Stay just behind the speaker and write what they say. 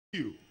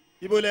you.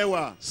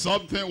 Ibolewa.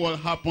 Something will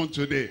happen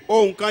today.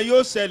 Ohun kan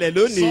yóò ṣẹlẹ̀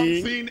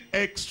lónìí. Something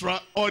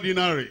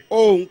extraordinary.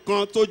 Ohun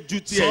kan tó ju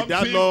ti ẹ̀dá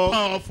Something lọ.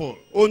 powerful.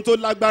 Ohun tó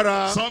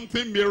lágbára.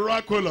 Something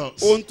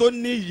miraculous. Ohun tó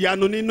ní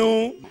ìyanu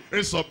nínú.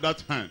 Raise up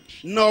that hand.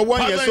 Na ọwọ́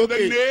yẹn Father, in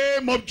sókè. the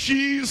name of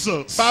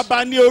Jesus,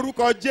 Bàbá ní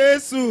orúkọ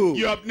Jésù.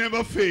 you have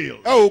never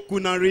failed. Ẹ ò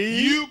kùnà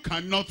rí. You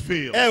cannot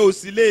fail. Ẹ ò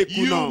sì lè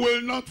You kùnà.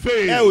 will not Ẹ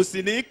fail. ò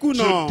sì ní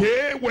kùnà.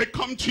 Today we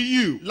come to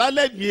you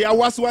Lálẹ́ yìí a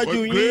wá síwájú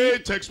with yín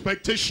great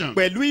expectation.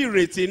 pẹ̀lú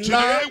ìrètí Today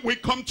ńlá. we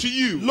come to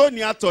you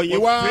Lónìí a tọ̀ yín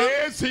with wá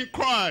faith in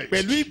Christ.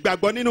 pẹ̀lú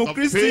ìgbàgbọ́ nínú The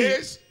Kristi.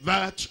 faith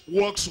that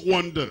works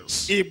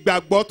wonders.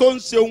 Ìgbàgbọ́ tó ń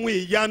ṣe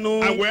ohun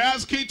ìyanu. And we're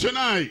asking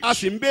tonight, A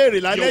sì ń béèrè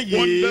lálẹ́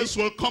your yìí wonders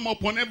will come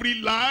upon every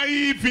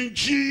life in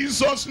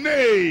Jesus'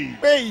 name.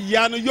 pé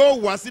ìyanu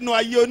yóò wá sínú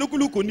ayé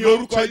olúkúlùkù ní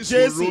orúkọ Mountains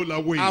will Jésù. roll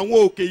away.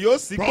 Àwọn òkè yóò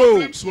sípò.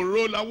 Problems will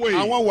roll away.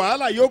 Àwọn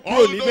wàhálà yóò kúrò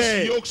All those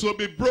níbẹ̀. yokes will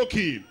be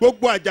broken.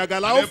 Gbogbo àjàgà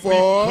la ó And every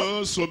fọ́.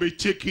 curse will be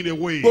taken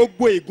away.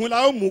 Gbogbo ègún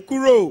la ó mú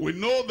kúrò. We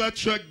know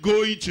that you're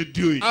going to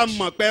do it. A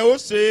mọ̀ pé ó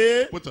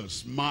ṣe é. Put a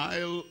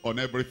smile on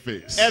every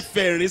face. Ẹ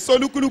fẹ̀rín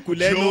sólúkúlùkù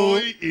lẹ́nu.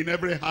 Joy in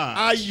every heart.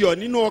 Ayọ̀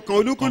nínú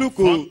ọkàn olúkúlùkù.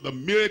 Confirm the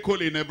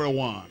miracle in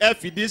everyone. Ẹ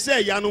fìdí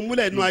iṣẹ́ ìyanu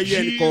múlẹ̀ nínú ayé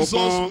In Jesus'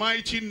 ẹnìkọ̀ọ̀kan.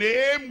 mighty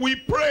name we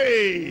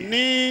pray.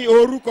 Ní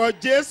orúkọ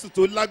Jésù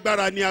tó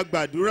lágbára ní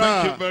àgbàdúrà.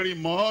 Thank you very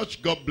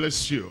much. God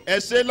bless you. Ẹ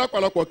ṣé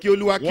lọ́pọ̀lọpọ̀ kí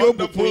Olúwa kí ó bùkún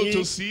Wonderful to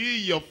yín. see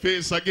your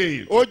face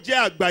again. Ó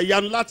jẹ́ àgbà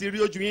ìyanu láti rí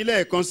ojú yín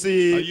lẹ́ẹ̀kan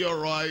sí Are i. you all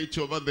right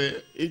over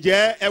there?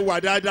 Ǹjẹ́ ẹ wà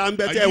dáadáa ń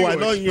bẹ Are tẹ́ ẹ wà you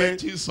náà yẹn?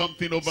 expecting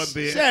something over Ṣé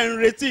there? ẹ ń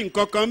retí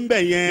nǹkan kan ń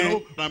bẹ̀ You yẹn?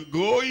 know, I'm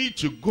going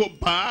to go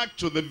back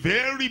to the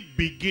very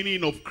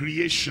beginning of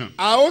creation.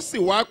 A ó sì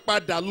wá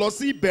padà lọ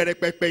sí ìbẹ̀rẹ̀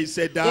pẹ̀pẹ̀ I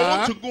ìṣẹ̀dá.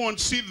 want to go and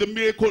see the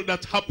miracle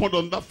that happened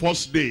on that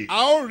first day. A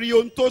ó rí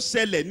ohun tó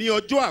ṣẹlẹ̀ ní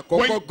ọjọ́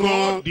When àkọ́kọ́ God,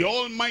 gan. the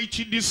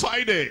Almighty,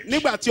 decided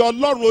Nígbà tí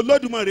Ọlọ́run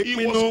Olódùmarè He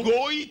was pinnu.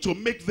 going to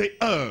make the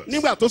earth.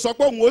 Nígbà tó sọ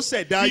pé òun ó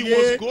ṣẹ̀dá He was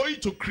ayé. going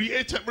to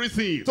create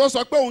everything. Tó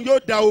sọ pé òun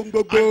yóò da ohun And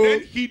gbogbo.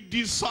 then He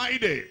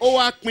decided Ó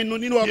wá pinnu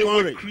nínú He ọkàn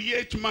would rẹ̀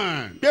create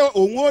man. pé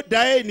òun ó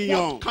dá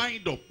ènìyàn. What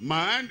kind of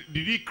man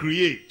did He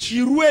create?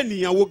 Irú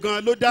ènìyàn wo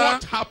gan ló dá?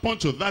 What happened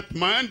to that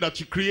man that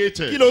He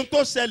created? Kí ló ń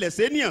tó ṣẹlẹ̀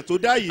sénìyàn tó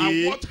dá And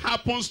yìí? what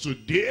happens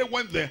today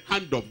when the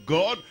hand of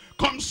God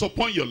comes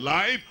upon your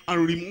life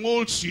and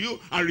remolds you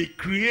and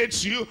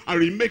recreates you and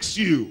remakes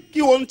you? Kí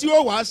ohun tí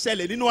ó wàá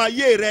ṣẹlẹ̀ nínú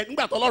ayé rẹ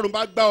nígbà tó Ọlọ́run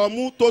bá gbá ọ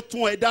mú tó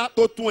tún ẹ dá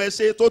tó tún ẹ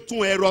ṣe tó tún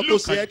ẹ rọ tó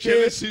Look ṣe ẹ at ké.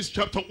 Genesis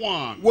chapter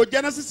 1. Wo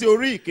Genesis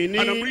orí ìkíní.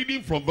 And I'm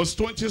reading from verse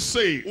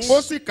 26. N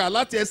ó sì kà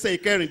láti ẹsẹ̀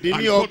And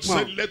God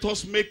said, ìkẹrìndínlọ́gbọ̀n. let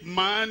us make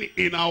man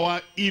in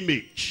our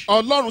image.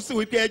 Ọlọ́run sì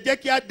wí pé ẹ jẹ́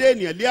kí á dá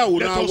ènìyàn ní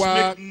Let àwòrán us wa.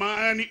 make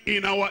man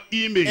in our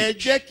Ẹ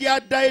image. jẹ́ kí á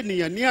dá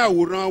ènìyàn ní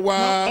àwòrán wa.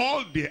 Now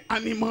all the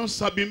animals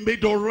have been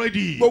made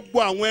already. Gbogbo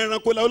àwọn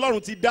ẹranko la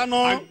Ọlọ́run ti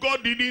dáná. And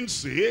God didn't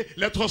say,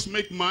 let us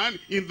make man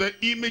in the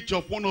image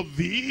of one of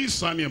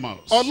these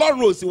animals.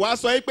 Ọlọ́run ò sì wá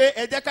sọ pé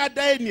ẹ jẹ́ ká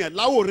dá ènìyàn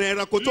láwòrán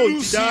ẹranko tó ń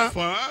ti dá.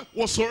 Lucifer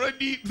was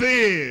already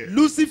there.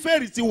 Lucifer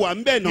ti wà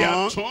ń bẹ̀ He had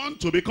náà. turned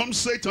to become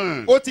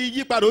Satan. Ó ti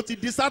yí padà ó ti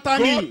di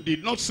Sátánì. God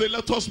did not say,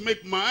 let us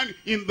make man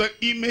in the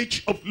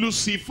image of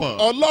Lucifer.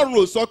 Ọlọ́run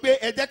ò sọ pé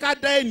ẹ jẹ́ ká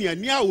dá ènìyàn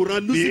ní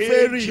àwòrán The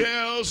Luciferi.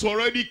 angels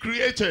already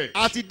created.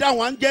 A ti dá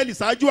àwọn áńgẹ́lì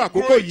ṣáájú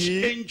àkókò Great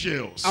yìí.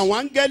 angels.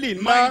 Àwọn áńgẹ́lì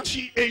ńlá.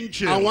 Mighty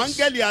angels. Àwọn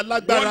áńgẹ́lì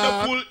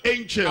alágbára. Wonderful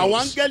angels.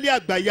 Àwọn áńgẹ́lì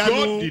God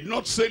àgbàyanu. did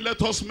not say,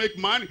 let us make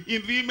man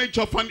in the image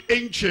of an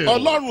angel.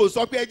 Ọlọ́run ò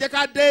sọ pé ẹ jẹ́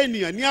ká dá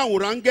ènìyàn ní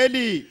àwòrán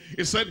áńgẹ́lì.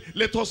 He said,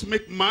 let us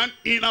make man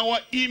in our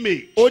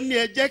image. Ó ní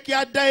ẹ jẹ́ kí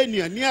á dá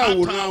ènìyàn ní After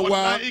àwòrán our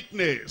wa.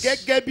 likeness.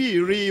 Gẹ́gẹ́ bí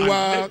ìrí And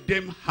wa. let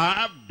them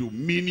have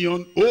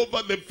dominion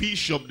over the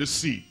fish of the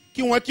sea.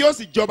 Kí wọn kí ó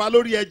sì jọba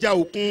lórí ẹja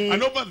òkun.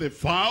 And over the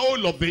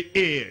fowl of the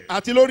air.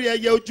 Àti lórí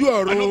ẹyẹ ojú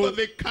And over ọ̀run.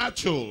 the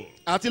cattle.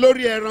 Àti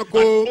lórí And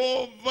ẹranko.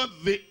 over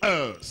the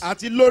earth.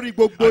 Àti lórí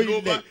gbogbo And ilẹ̀.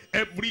 over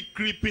every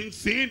creeping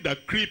thing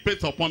that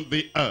creepeth upon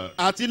the earth.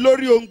 Àti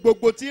lórí ohun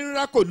gbogbo tí ń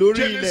rákò lórí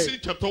Genesis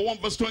ilẹ̀. chapter 1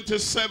 verse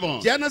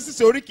 27. Genesis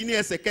orí kìíní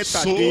ẹsẹ̀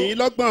So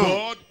kẹtàdínlọ́gbọ̀n.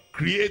 God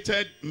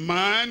created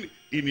man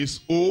in his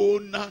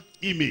own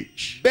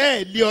image.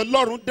 Bẹ́ẹ̀ lé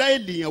Ọlọ́run dá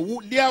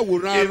ènìyàn lé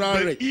àwòrán In ara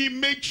the rẹ̀.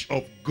 image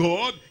of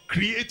God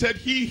created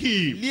he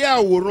him. Lé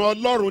àwòrán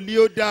Ọlọ́run lé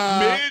ó dá.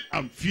 Male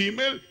and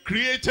female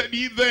created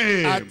he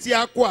them. Àti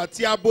akọ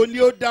àti abo lé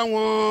ó dá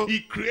wọn. He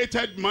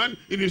created man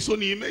in his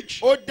own image.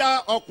 Ó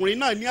dá ọkùnrin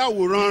náà ní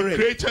àwòrán rẹ̀.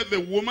 Created the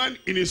woman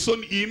in his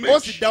own Ó sì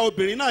image. dá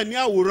obìnrin náà ní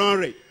àwòrán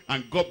rẹ̀.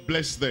 And God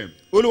blessed them.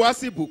 Olúwa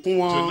sì bùkún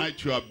wọn.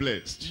 Tonight you are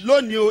blessed.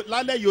 Lónìí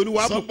lálẹ́ yìí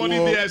Olúwa bùkún Somebody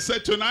wọn. there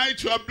said,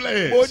 tonight you are Mo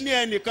blessed. ní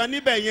ẹnìkan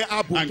níbẹ̀ yẹn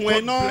And àbùkún ẹ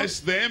God náà.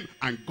 blessed them,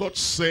 and God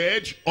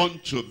said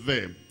unto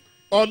them,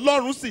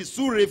 Ọlọ́run sì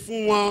súre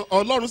fún wọn.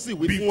 Ọlọ́run sì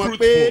wí be fún wọn pé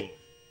fruitful,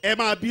 ẹ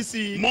máa bí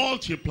sí i.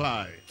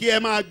 multiply, Kí ẹ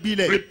máa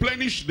gbilẹ̀.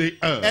 replenish the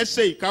Ẹ earth,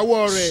 ṣe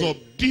ìkáwọ́ rẹ̀.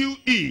 subdue subdue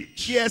it,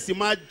 kí ẹ sì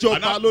máa and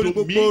jọba have lórí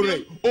gbogbo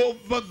rẹ̀. dominion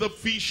over the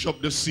fish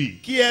of the sea,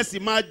 Kí ẹ sì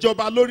máa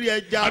jọba lórí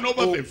ẹja and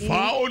over the òkun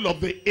fowl of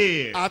the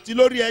air, àti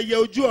lórí ẹyẹ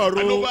ojú and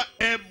ọ̀run over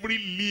every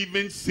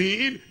living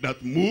thing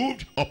that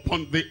moved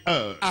upon the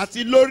earth.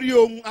 àti lórí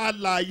ohun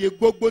alààyè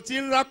gbogbo tí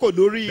ń rákò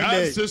lórí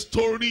That's ilẹ̀. the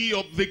story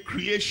of the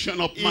creation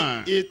of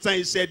man. Ìtàn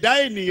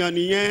ìṣẹ̀dá ènìyàn I'm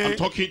nìyẹn.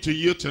 talking to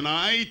you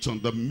tonight on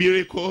the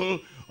miracle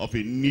of a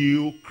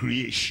new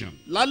creation.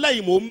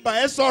 Lálẹ́ yìí mò ń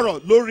bá ẹ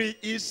sọ̀rọ̀ lórí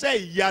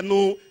iṣẹ́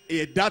ìyanu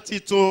ẹ̀dá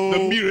titun. The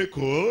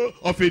miracle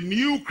of a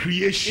new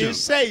creation.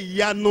 Iṣẹ́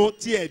ìyanu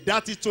ti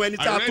ẹ̀dá titun ẹni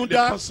tí I a read tún the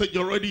dá. passage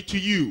already to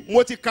you.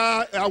 Mo ti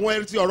ka àwọn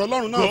ẹ̀rí ti ọ̀rọ̀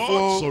Ọlọ́run náà God's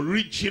fún ọ.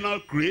 original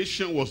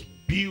creation was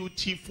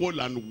beautiful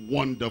and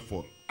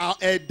wonderful.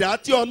 Ẹ̀dá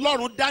tí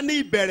Ọlọ́run dá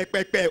ní ìbẹ̀rẹ̀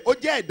pẹ̀pẹ̀ ó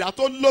jẹ́ ẹ̀dá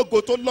tó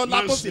lógo tó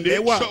lọ́lá tó Man's sì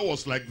lẹ́wà. nature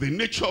was like the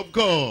nature of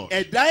God.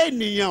 Ẹ̀dá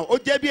ènìyàn ó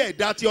jẹ́ bí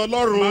ẹ̀dá ti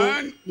Ọlọ́run.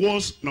 Man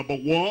was, number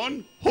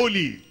one,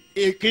 holy.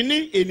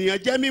 Èkíní ènìyàn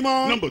jẹ́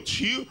mímọ́. Number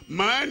two,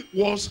 man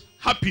was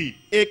happy.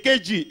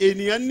 Èkejì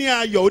ènìyàn ní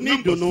ayọ̀ ó ní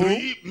Number ìdùnnú.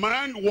 three,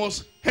 man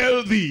was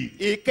healthy.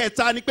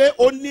 Ìkẹta ni pé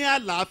ó ní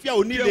àlàáfíà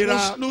ó ní There ìlera.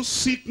 was no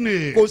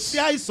sickness. Kò sí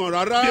àìsàn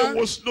rárá. There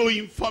was no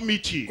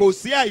infirmity. Kò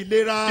sí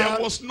àìlera.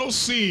 There was no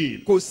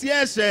sin. Kò sí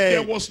There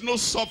ẹ̀ṣẹ̀. was no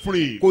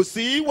suffering. Kò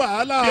sí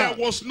wàhálà. There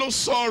was no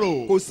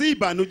sorrow. Kò sí There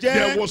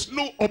ìbànújẹ́. was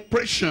no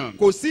oppression.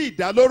 Kò sí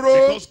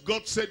ìdálóró. Because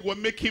God said we're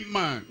making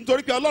man.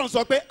 Nítorí pé Ọlọ́run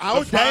sọ pé a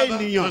ó The dá Father,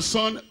 the ènìyàn.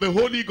 Son, the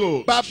Holy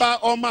Ghost. Bàbá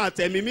ọmọ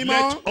àtẹ̀mí mímọ́.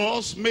 Let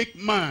us make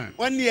man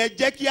Wọ́n ní ẹ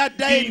jẹ́ kí a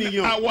dá in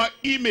ènìyàn our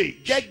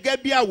image,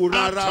 gẹ́gẹ́ bí àwòrán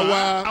after ara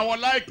wa our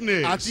àti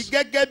likeness.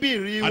 gẹ́gẹ́ bí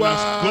ìrí And wa.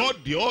 as God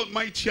the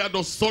Almighty had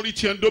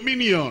authority and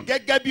dominion,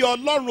 Gẹ́gẹ́ bí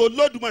Ọlọ́run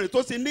Olódùmarè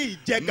tó sì ní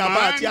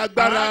ìjẹgàba àti man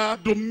agbára.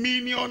 had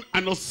dominion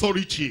and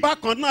authority.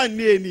 Bákan náà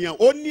ni ènìyàn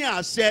ó ní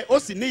àṣẹ ó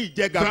sì ní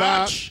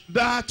ìjẹgàba.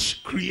 That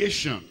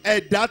creation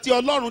Ẹ̀dá tí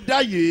Ọlọ́run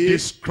dá yìí.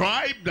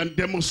 described and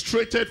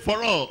demonstrated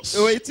for us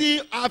Èyí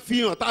tí a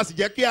fi hàn tá a sì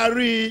jẹ́ kí a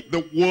rí.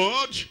 the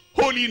word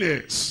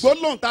holiness.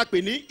 Gbólóhùn tá a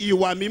pè ní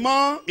ìwà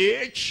mímọ́.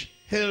 H,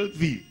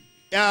 healthy.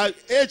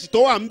 Èjì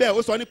tó wà ń bẹ̀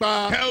ó sọ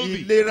nípa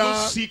Healthy. ìlera.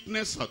 No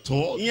sickness at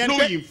all. Ìyẹn No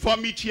pé-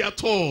 infirmity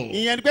at all.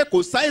 Ìyẹn ni pé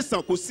kò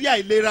sáìsàn kò sí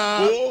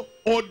àìlera. Oh,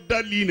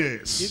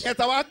 orderliness.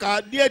 Ìkẹta wa kà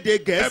á ní èdè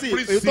Gẹ̀ẹ́sì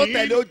èyí tó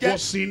tẹ̀lé ó Everything jẹ́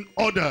was in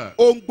order.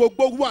 ohun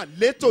gbogbo wà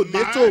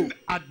létòlétò. Man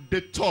at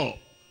the top.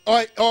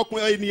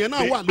 Ọkùnrin ènìyàn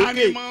náà wà The lókè.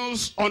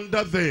 animals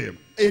under them.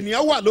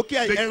 Ènìyàn wà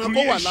lókè The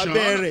ẹranko wà lábẹ́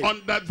creation rẹ̀.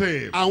 under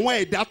them.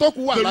 Àwọn ẹ̀dá tó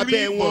kù wà The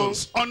lábẹ́ wọn.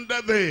 rivers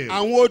under them.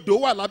 Àwọn odò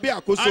wà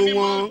lábẹ́ àkóso Animals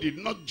wọn. did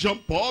not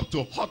jump up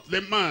to hurt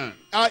the man.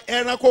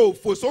 Ẹranko ò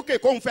fò sókè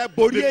kó ń fẹ́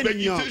borí The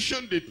ènìyàn.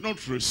 vegetation did not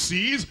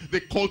resist the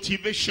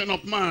cultivation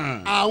of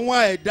man.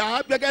 Àwọn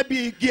ẹ̀dá gẹ́gẹ́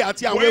bí igi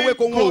àti àwọn When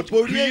ewéko wọn ò God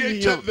borí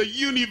created ènìyàn. the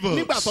Nígbà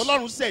universe,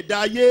 tọ́lọ́run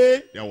ṣẹ̀dá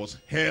ayé, there was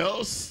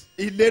health,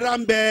 ìlera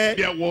ń bẹ.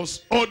 there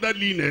was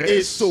orderliness,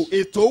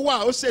 Ètò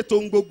wà ó ṣètò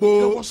ohun there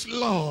gbogbo. was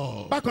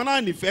love. Bákan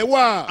náà nìfẹ́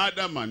wà.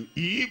 Adam and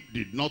Eve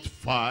did not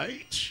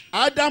fight.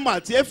 Ádámù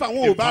àti Éfà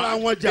wọn ò In bára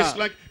fact, wọn jà. it's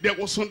like there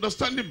was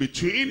understanding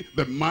between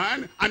the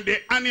man and the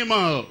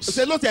animals.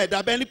 Ṣé ló tẹ̀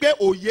dàbẹ́ ni pé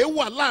òye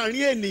wà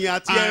láàrin ènìyàn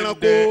àti And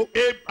ẹranko.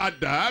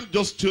 Adam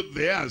just stood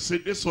there and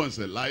said, this one is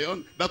a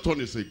lion, that one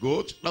is a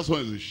goat, that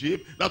one is a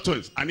sheep, that one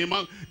is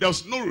animal. There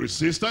was no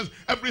resistance.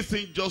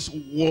 Everything just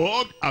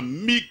worked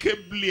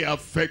amicably,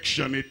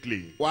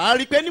 affectionately. Wàá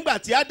rí i pé nígbà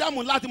tí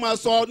Ádámù láti máa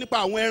sọ nípa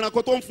àwọn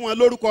ẹranko tó ń fún wọn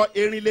lórúkọ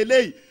erin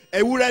leléyìí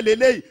ewúrẹ́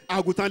leléyìí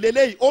àgùntàn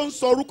leléyìí ó ń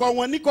sọ orúkọ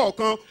wọn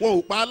níkọ̀ọ̀kan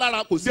wọn ò pa á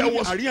lára kò sí There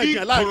was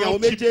àríyànjiyàn láàrin àwọn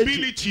méjèèjì.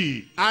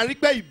 incorruptibility. A rí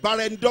pé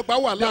ìbáraẹnidọ́gba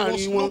wà There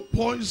was láàrin no wọn.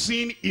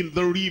 poison in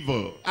the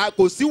river.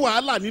 Kò sí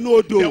wàhálà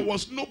nínú There odò.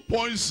 was no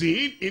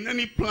poison in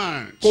any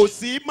plant. Kò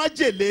sí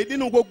májèlé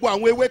nínú gbogbo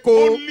àwọn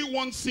ewéko. Only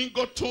one thing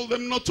God told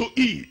them not to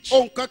eat.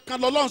 Ohun kankan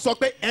lọ́lọ́run sọ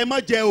pé ẹ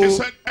má jẹ He o.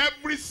 said,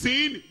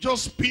 everything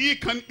just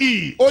pick and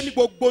eat. Ó ní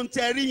gbogbo ń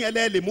tẹ rí yẹn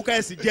lẹ lè mú ká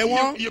ẹ sì jẹ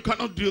wọ́n. You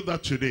cannot do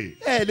that today.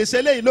 Ẹ lè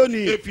ṣe léyìí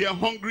lónìí. If you're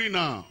hungry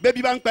now,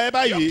 Bébí bá ń pa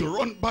ẹ́ you have báyìí. to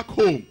run back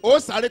home Ó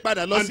sáré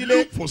padà lọ and sílé.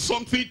 look for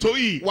something to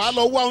eat. Wàá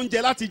lọ wá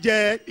oúnjẹ láti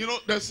jẹ. You know,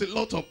 there's a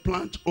lot of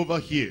plant over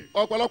here.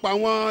 Ọ̀pọ̀lọpọ̀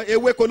àwọn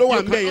ewéko ló wà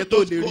You níbẹ̀ yẹn cannot tó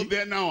just lè go rí.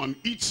 there now and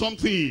eat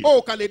something.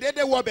 O kàn lè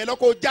dédé wọ ọbẹ̀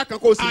lọ́kọ̀ já kan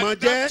kó o sì máa At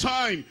that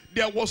jẹ́. time,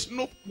 there was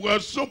no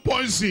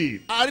poison.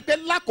 A rí pé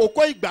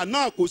lákòókò ìgbà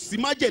náà kò sí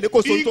májèlé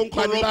kò sóhun tó ń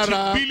pani lára.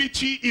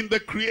 Incorruptibility in the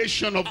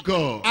creation of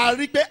God. A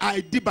rí pé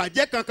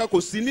àìdìbàjẹ́ kankan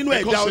kò sí nínú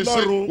ẹ̀dá Because he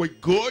said, Ọlọ́run. we're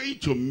going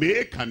to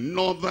make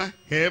another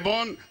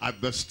heaven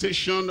at the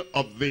station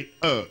of the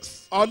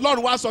earth.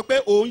 Ọlọ́run wá sọ pé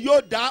òun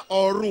yóò dá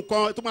ọ̀run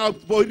kan tó máa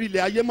borí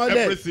ilẹ̀ ayé mọ́lẹ̀.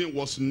 Everything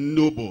was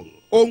noble.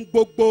 Ohun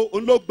gbogbo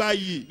òun ló gba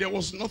yìí. There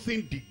was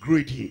nothing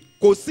degrading.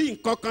 Kò sí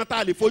nǹkan kan tá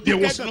a lè fojú There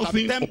was kẹ́gàn tàbí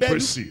nothing tẹ́ḿbẹ́lú.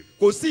 oppressive.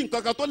 Kò sí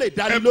nǹkan kan tó lè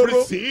dáni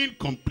lóró. Everything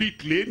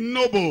completely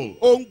noble.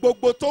 Ohun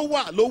gbogbo tó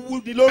wà ló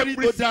wúni lórí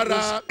tó Everything dára.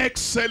 was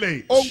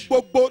excellent. Ohun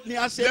gbogbo ni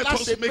a ṣe Let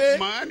us láṣẹ make pé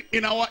man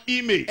in our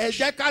image, ẹ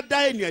jẹ́ ká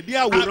dá ènìyàn ní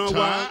àwòrán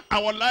wa after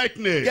our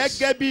likeness.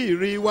 gẹ́gẹ́ bí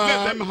ìrí wa.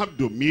 Let them have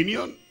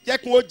dominion Jẹ́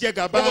kí wọ́n jẹ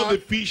gàba over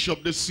the fish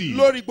of the sea,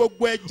 lórí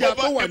gbogbo ẹja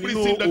tó over wà nínú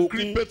everything that òkun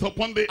creepeth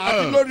upon the àti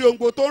earth. lórí ohun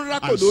gbogbo tó ń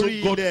rákò And so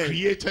lórí God ilẹ̀.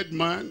 created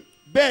man.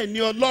 bẹ́ẹ̀ ni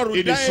Ọlọ́run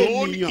In dá his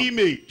own ènìyàn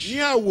image, ní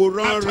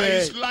àwòrán after rẹ̀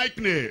his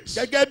likeness,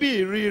 gẹ́gẹ́ bí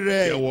ìrí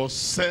there rẹ̀. was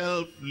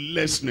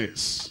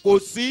selflessness. Kò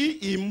sí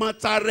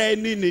ìmọ̀tara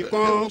ẹni There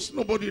nìkan. was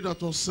nobody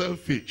that was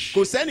selfish.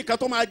 Kò sẹ́nìkan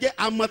tó máa jẹ́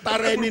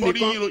amọ̀tara ẹni Everybody,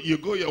 nìkan. you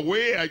go your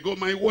way, I go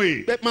my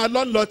way. Pé máa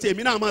lọ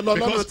tèmi náà máa lọ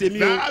lọ́nà Because tèmi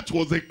o. that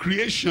was the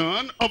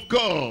creation of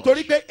God.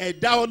 Torí pé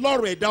ẹ̀dá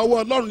Ọlọ́run ẹ̀dá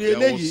ọwọ́ Ọlọ́run ni There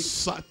eléyìí. was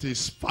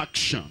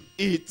satisfaction.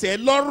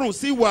 Ìtẹ́lọ́rùn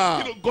sì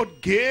wà.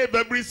 God gave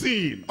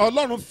everything.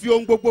 Ọlọ́run fi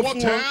ohun gbogbo What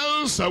fún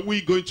wọn. else are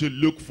we going to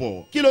look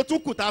for? Kí ló tún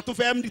kù tá a tún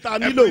fẹ́ ta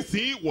nílò?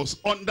 Everything was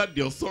under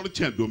the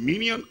authority and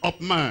dominion of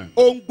man.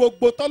 Ohun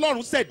gbogbo tọ́lọ́run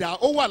ṣẹ̀dá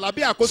ó wà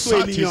lábẹ́ àkóso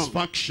ènìyàn.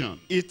 Satisfaction.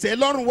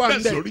 Ìtẹ́lọ́run wà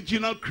That's the níbẹ̀.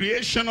 original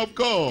creation of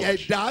God.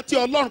 Ẹ̀dá tí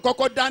Ọlọ́run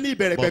kọ́kọ́ dá ní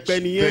ìbẹ̀rẹ̀ But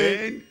pẹ̀pẹ̀ nìyẹn.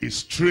 then a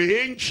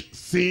strange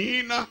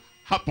thing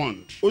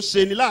happened. Ó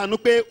ṣe ní láàánú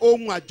pé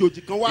ohun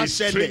àjòjì kan wá A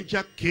ṣẹlẹ̀.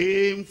 stranger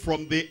came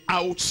from the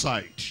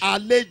outside.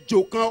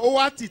 Àlejò kan ó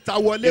wá tìta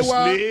wọlé His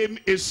wá. name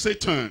is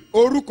Satan.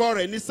 Orúkọ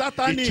rẹ̀ ní He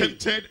Sátánì.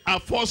 tempted our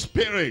first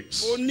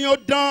parents. Ó ní ó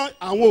dán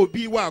àwọn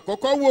òbí wa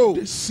àkọ́kọ́ wò.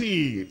 They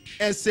sinned.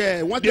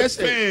 Ẹ̀ṣẹ̀ wọ́n They dẹ́ṣẹ̀.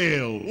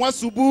 fell.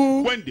 Wọ́n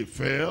ṣubú. When they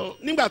fell,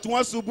 Nígbà tí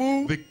wọ́n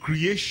ṣubú, the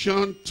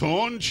creation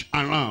turned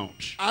around.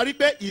 a rí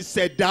pé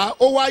ìṣẹ̀dá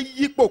ó wá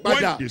yípo When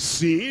padà. they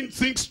sinned,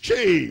 things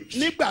changed.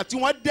 Nígbà tí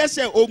wọ́n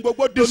dẹ́ṣẹ̀ ohun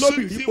gbogbo The same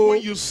dolóbìrí thing po.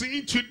 when you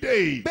sin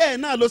today. Bẹ́ẹ̀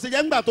náà ló ṣe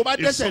jẹ́ nígbà tó bá If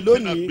dẹ́ṣẹ̀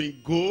something has lónìí. been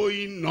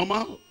going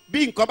normal,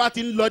 Bí nǹkan bá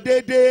ti ń lọ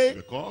déédéé,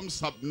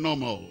 becomes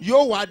abnormal.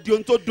 yóò wá di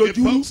ohun tó If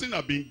dojú. something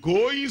has been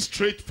going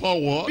straight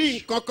forward,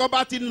 Bí nǹkan kan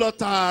bá ti ń lọ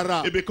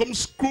tààrà, it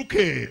becomes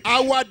crooked.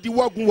 á wá di If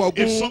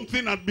wọ́gunwọ̀gun.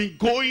 something had been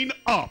going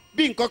up,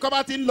 Bí nǹkan kan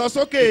bá ti ń lọ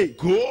sókè,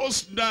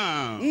 goes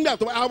down. nígbà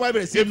tó bá wá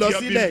bẹ̀rẹ̀ sí If lọ you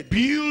have sílẹ̀.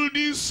 been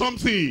building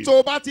something, Tó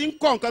o bá ti ń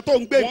kọ́ nǹkan tó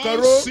ń gbé nǹkan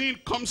ró. once sin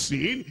comes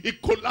in,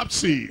 it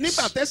collapses.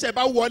 Nígbà tẹ́ṣẹ̀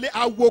bá wọlé,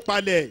 á wó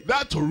palẹ̀.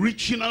 That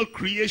original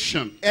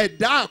creation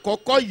Ẹ̀dá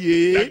àkọ́kọ́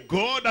yìí, that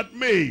God had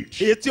made,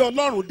 èyí tí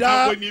Ọlọ́run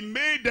dá, and when He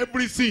made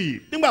everything,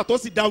 nígbà tó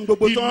sì dá ohun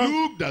gbogbo He tán,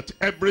 looked at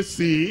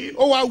everything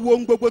ó wá wo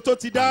ohun gbogbo tó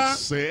ti dá. and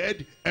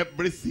said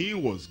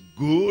everything was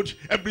good,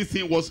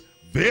 everything was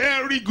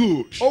very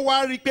good. Ó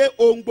wá rí i pé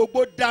ohun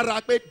gbogbo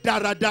dára pé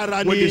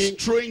dáradára When the ni.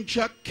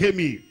 stranger came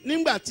in,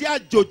 Nígbà tí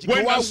àjòjì kan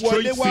when wá that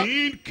strange wọlé wá,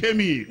 thing came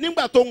in,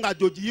 nígbà tó ń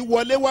àjòjì yìí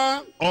wọlé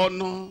wá,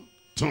 honor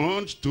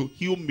turned to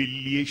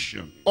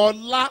humiliation.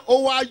 ọlá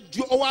ó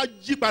wá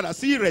yí padà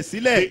sí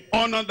ìrẹ̀sílẹ̀. The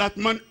honor that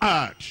man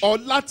had,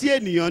 Ọlá tí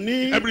ènìyàn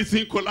ní,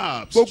 everything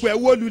collapsed. gbogbo ẹ̀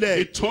wó lulẹ̀.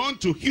 It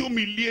turned to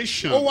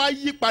humiliation. Ó wá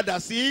yí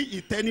padà sí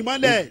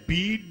ìtẹnimọ́lẹ̀.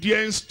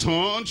 Obedience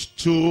turned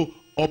to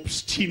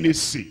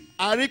obstinacy.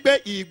 A rí pé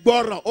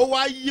ìgbọràn ó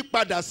wá yí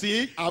padà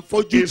sí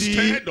àfojúdi.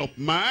 Instead of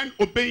man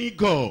obeying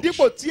God,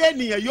 Dípò tí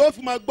ènìyàn yóò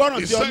fi máa gbọ́ràn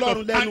sí instead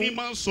Ọlọ́run of lẹ́nu.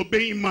 animals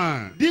obeying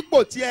man,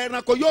 Dípò tí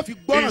ẹranko yóò fi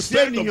gbọ́ràn sí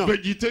instead of ènìyàn.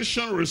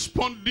 vegetation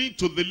responding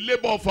to the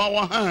labor of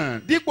our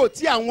hand, Dípò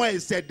tí àwọn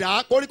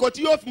ìṣẹ̀dá koríko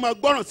tí yóò fi máa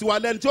gbọ́ràn sí wa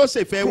lẹ́nu tí ó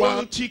ṣèfẹ́ wa.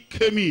 cruelty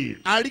came in,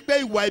 A rí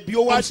pé ìwà ibi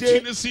ó wá dé.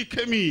 obstinacy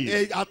came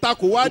in,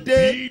 Àtakò wá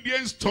dé.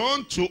 obedience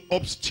turned to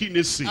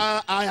obstinacy.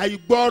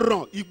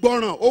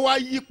 Ìgbọràn ó wá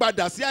yí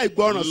padà sí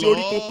àìgbọràn sí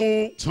orí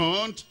kunkun. Love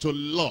turned to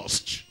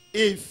lust.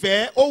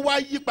 Ìfẹ́ ó wá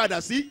yí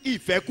padà sí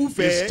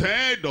ìfẹ́kúfẹ́.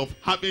 Instead of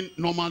having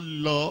normal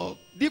love,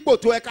 Dípò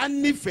tó ẹ ká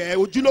nífẹ̀ẹ́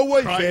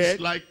ojúlówó ìfẹ́.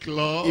 Christ-like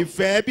love,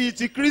 Ìfẹ́ bíi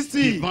ti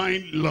Kristi.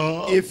 divine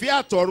love,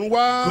 Ìfẹ́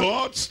àtọ̀runwá.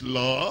 God's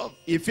love,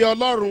 Ìfẹ́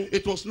Ọlọ́run.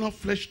 it was not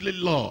fleshly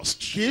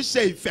lust. Kì í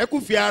ṣe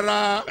ìfẹ́kúfẹ́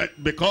ara.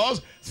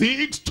 Because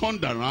things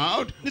turned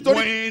around Nítorí-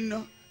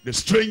 when the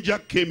stranger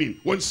came in,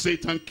 when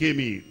Satan came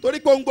in.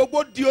 Torí pé ohun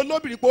gbogbo di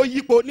olóbìnrin pé ó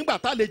yípo nígbà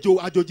tálejò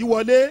àjòjì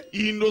wọlé.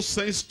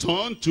 Innocence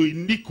turned to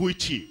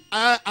iniquity.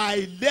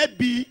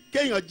 Àìlẹ́bi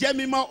kéèyàn jẹ́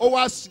mímọ́ ó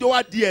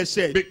wá di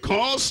ẹ̀ṣẹ̀.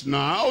 Because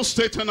now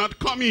Satan had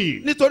come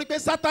in. Nítorí pé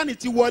Sátánì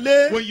ti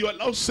wọlé. When you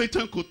allow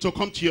Satan to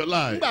come to your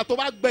life, Nígbà tó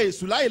bá gbẹ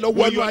èṣù láyè lọ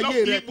when wọnú you allow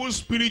ayé rẹ. evil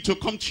spirit to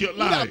come to your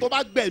Nígbà life, tó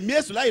bá gbẹ ẹ̀mí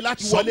èṣù láyè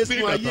láti wọlé something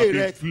sínú that ayé had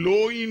rẹ. been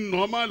flowing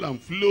normal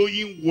and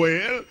flowing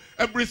well,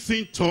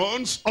 everything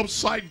turns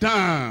upside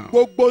down.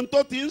 Gbogbo ohun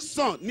tó ti ń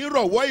sàn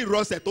nírọ̀wọ́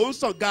ìrọsẹ̀ tó ń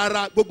sàn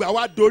gaara gbogbo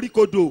àwa dorí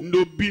kodò.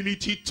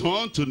 Nobility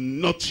turned to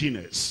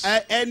nothingness.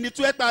 Ẹni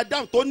tó ẹ pa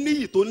Ádámù tó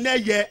níyì tó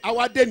nẹ́yẹ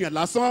àwa dènìyàn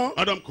lásán.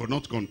 Adam could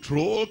not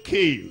control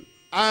Cain.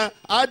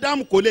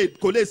 Ádámù kò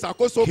lè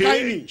ṣàkóso Cain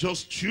Káínì.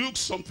 just took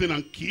something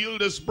and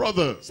killed his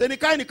brother. Ṣé ni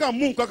Káínì kan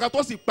mú nǹkan kan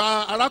tó sì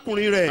pa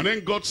arákùnrin And rẹ̀. then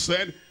God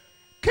said,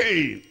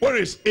 Cain, where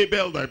is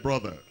Abel thy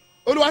brother?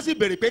 Olúwa sì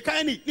béèrè pé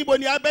Káínì níbo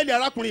ni Ábẹ́lì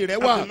arákùnrin rẹ̀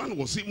And wà. the man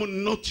was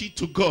even naughty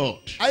to God.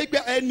 Ayé pé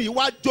ẹni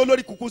wá jó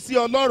lórí kùkù sí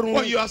What are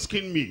Ọlọ́run. you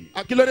asking me?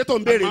 Akílódé tó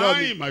ń béèrè Am lọ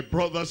I mi. my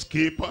brother's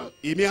keeper?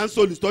 Èmi à ń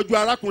solùtọ́jú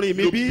arákùnrin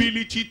mi bí.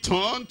 Nobility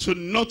turned to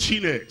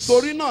nothingness.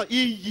 Torí náà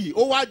iyì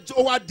ó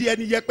wá di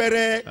ẹni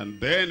yẹpẹrẹ. And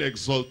then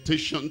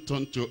exaltation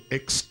turned to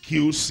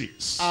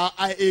excuses.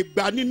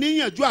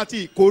 Ìgbaniníyànjú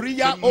àti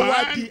ìkóríyá The ó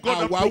wá di man God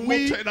had àwáwí.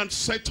 promoted and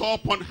set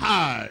up on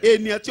high.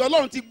 Ènìyàn tí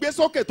Ọlọ́run ti gbé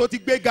sókè tó ti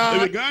gbé They ga.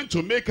 began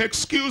to make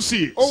excuses.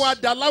 Ó wá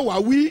da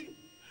láwàwí.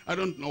 I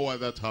don't know why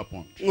that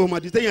happened. N ò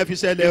mọ̀ di téèyàn fi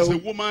ṣẹlẹ̀ There's o. a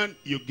woman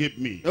you gave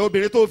me.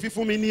 Obìnrin tó fi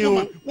fún mi ní o.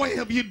 Woman, why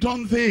have you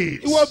done this?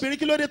 Ìwọ obìnrin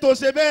kí ló dé tó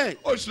ṣe bẹ́ẹ̀?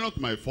 Oh, it's not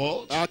my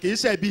fault. Kì í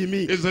ṣe bí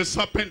mi. It's the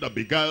serpent that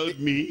beguiled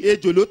me.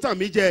 Ejò ló tàn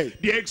mí jẹ.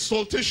 The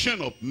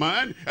exaltation of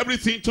man,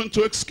 everything turned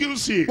to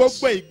excuses.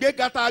 Gbogbo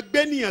ìgbéga tá a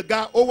gbé nìyàn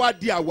ga ó wá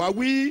di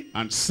àwáwí.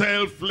 And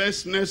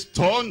selflessness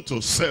turned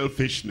to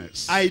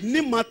selfishness.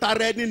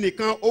 Àìnímọ̀tara ẹni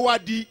nìkan ó wá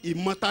di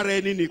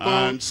ìmọ̀tara ẹni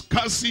nìkan. And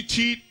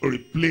scarcity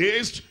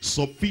replaced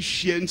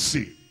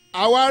sufficiency.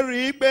 Àwa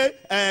rí i pé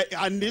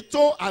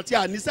ànító àti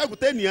àníṣẹ́kù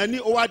tẹ́nìyàn ní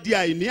ó wá di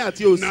àìní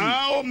àti òṣì.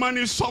 Now man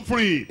is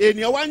suffering.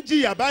 Ènìyàn wá ń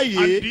jìyà báyìí.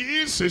 And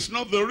this is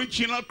not the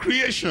original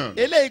creation.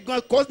 Eléyìí gan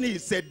kọ́ ni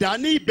ìṣẹ̀dá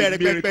ní ìbẹ̀rẹ̀ A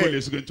miracle pẹpẹ.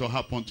 is going to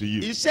happen to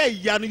you.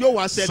 Iṣẹ́ ìyanu yóò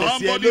wá ṣẹlẹ̀ sí ẹ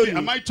Somebody,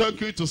 am lónìí. I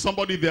talking to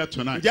somebody there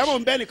tonight? Ǹjẹ́ mo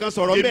ń bẹ́ nìkan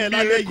sọ̀rọ̀ A bẹ́ẹ̀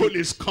lálẹ́ miracle yìí?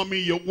 is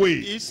coming your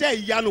way.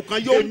 Iṣẹ́ ìyanu kan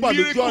A yóò ń bọ̀ lójú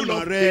miracle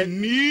ọ̀nà of rẹ. a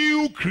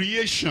new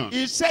creation.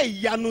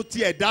 Iṣẹ́ ìyanu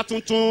ti ẹ̀dá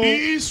tuntun.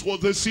 This was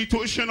the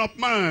situation of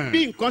man.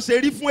 Bí nǹkan ṣe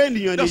rí fún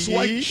ènìyàn That's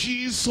why nìyí.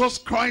 Jesus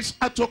Christ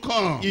had to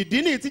come.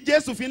 Ìdí nìyí tí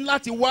Jésù fi ń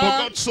láti For wá.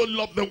 God so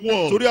loved the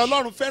world Torí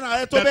Ọlọ́run fẹ́ràn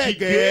ayé tó that he bẹ́ẹ̀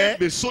gave gẹ́.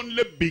 his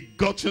only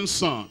begotten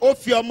Son, Ó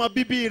fi ọmọ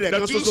bíbí rẹ̀ kan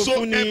that ṣoṣo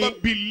fún ni. whosoever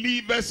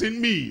believeth in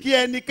me Kí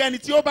ẹnikẹ́ni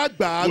tí ó bá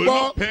gbà á will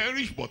gbọ́. not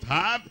perish but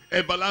have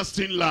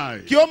everlasting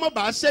life. Kí ó má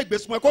bàa ṣègbè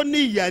sùn kó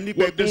ní ìyà ní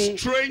With the pẹ̀kun.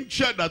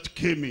 stranger that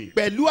came in,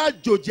 Pẹ̀lú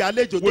àjòjì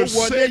àlejò tó with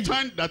wọlé yìí.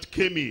 Satan that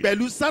came in,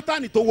 Pẹ̀lú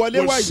Sátánì tó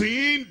wọlé wá with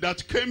yìí. sin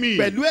that came in,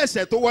 Pẹ̀lú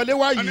ẹ̀ṣẹ̀ tó wọlé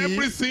wá and yìí.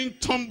 everything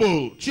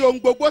tumbled. Tí ohun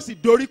gbogbo sì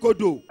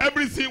doríkodò.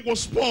 Everything was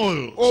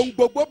spoiled. Ohun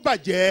gbogbo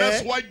That's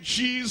bàjẹ́. why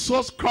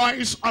Jesus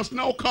Christ has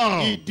now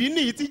come. Ìdí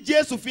nìyí tí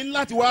Jésù fi ń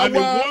láti wá And he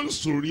wá.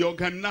 wants to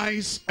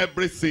reorganize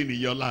everything in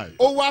your life.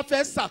 Ó wá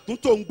fẹ́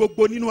ṣàtúntò ohun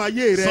gbogbo nínú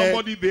ayé rẹ.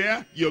 Somebody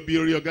there, you'll be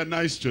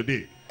reorganized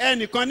today.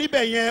 Ẹnìkan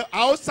níbẹ̀ yẹn a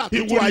ó He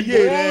ṣàtúntò will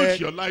ayé mold rẹ.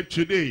 your life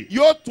today.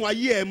 Yóò tún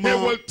ayé ẹ He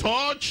mọ́. will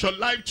touch your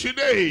life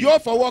today.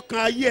 Yóò fọwọ́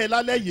kan ayé ẹ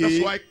lálẹ́ That's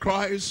yìí. why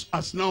Christ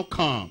has now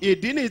come.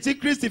 Ìdí nìyí tí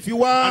Kristi fi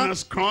wá. And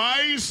as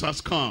Christ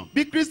has come,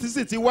 Bí Kristi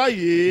sì ti wá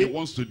he yìí.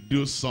 wants to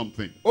do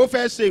something. Ó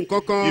fẹ́ ṣe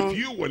nǹkan If kan.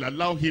 you will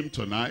allow him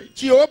tonight,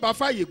 Tí ó bá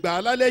fàyè gbà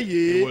á lálẹ́ he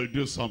yìí. will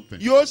do something.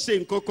 Yóò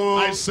ṣe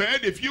nǹkan I kan.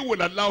 said, if you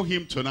will allow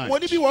him tonight, Mo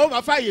ní bí wọ́n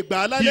bá fàyè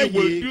gbà á he lálẹ́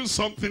will yìí. do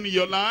something in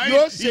your life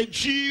Yóò ṣe- in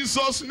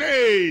Jesus'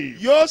 name.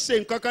 Yóò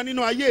ṣe nǹkan kan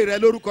nínú ayé rẹ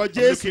lórúkọ I'm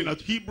Jésù. looking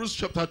at Hebrews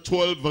chapter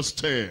 12 verse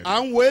 10. À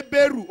ń wo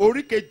Hébérù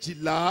orí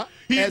kejìlá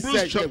Hebrews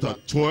ẹsẹ̀ chapter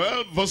ìkẹwàá.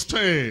 12 verse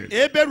 10.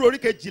 Hébérù orí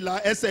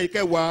kejìlá ẹsẹ̀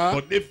ìkẹwàá.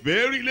 But they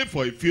verily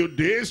for a few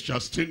days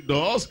shall stand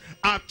thus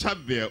after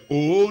their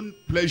own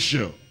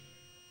pleasure.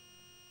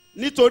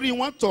 Nítorí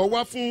wọ́n tọ̀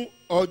wá fún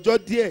ọjọ́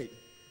díẹ̀.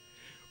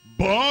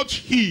 But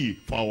he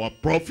for our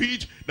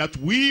profit, that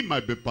we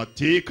might be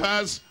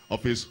partakers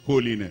of his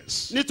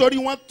holiness. Nítorí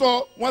wọ́n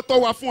tọ̀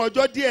wá fún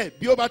ọjọ́ díẹ̀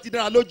bí ó bá ti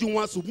dára lójú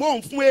wọn ṣùgbọ́n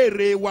òun fún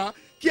èrè wa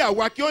kí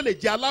àwa kí ó lè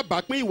jẹ́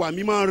alábàápín ìwà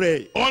mímọ́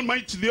rẹ̀.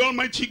 The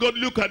Almighty God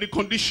looked at the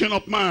condition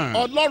of man.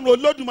 Ọlọ́run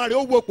Olódùmarè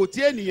ó wo ipò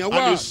tí ènìyàn And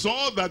wà. he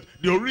saw that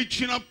the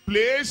original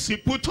place he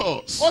put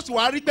us, Ó sì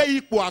wá rí pé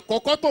ipò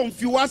àkọ́kọ́ tó ń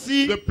fi wá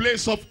sí. the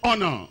place of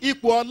honor,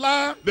 Ipò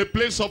ọlá, the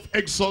place of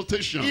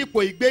exaltation,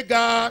 ipò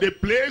ìgbéga, the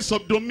place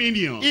of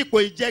dominion, ipò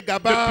the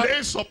ìjẹgàba,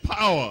 place of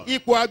power,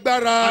 ipò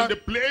agbára, and the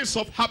place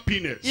of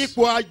happiness,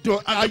 ipò and the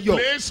ayọ̀,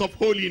 place of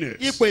holiness,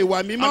 ipò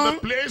ìwà mímọ́, and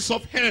the place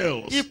of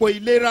health, ipò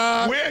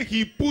ìlera, where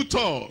he put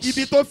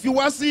ibi us, tó fi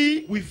wá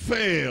sí. we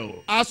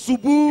fail.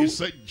 Àṣubú. He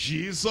said,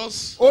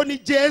 Jesus, Ó ní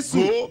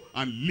Jésù go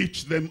and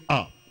lift them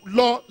up.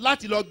 lọ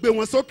láti lọ gbé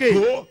wọn sókè.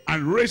 Go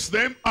and raise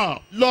them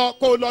up. Lọ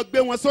kó o lọ gbé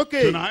wọn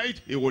sókè.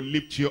 Tonight, he will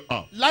lift you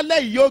up.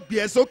 Lálẹ́ yìí yóò gbé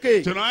ẹ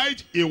sókè.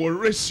 Tonight, he will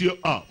raise you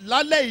up.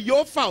 Lálẹ́ yìí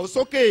yóò fà ó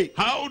sókè.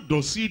 How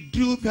does he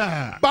do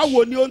that?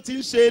 Báwo ni ó ti ń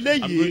ṣe I'm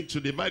going eléyìí? to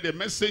divide the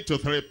message to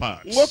 3 N ó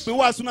parts. pín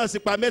wàásù náà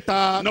sípa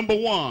mẹ́ta. Number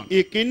 1,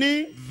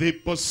 Ìkíní, the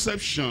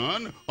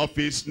perception of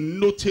his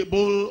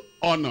notable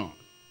honor.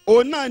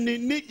 òun náà ni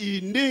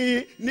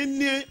ní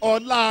níní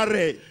ọlá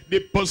rẹ̀. The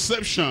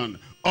perception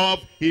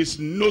of his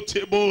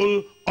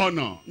notable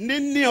honor.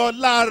 Níní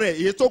ọlá rẹ̀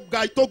èyí tó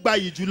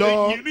gbayì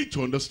jùlọ. You need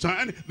to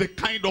understand the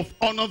kind of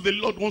honor the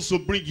Lord wants to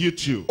bring you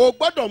to. O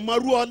gbọ́dọ̀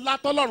mọrú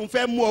ọlá tọ́lọ́run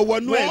fẹ́ mú ọ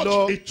wọnú ẹ̀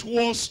lọ. What it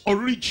was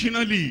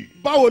originally.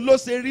 Báwo ló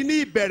ṣe rí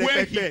ní ìbẹ̀rẹ̀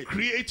Where he pẹ̀pẹ̀?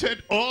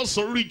 created us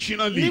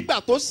originally.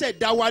 Nígbà tó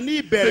ṣẹ̀dá wa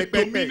ní The ìbẹ̀rẹ̀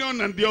pẹ̀pẹ̀.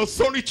 dominion and the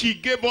authority he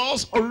gave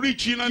us Irú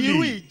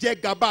originally.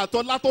 ìjẹgàba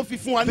àtọlá tó fi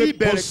fún wa ní The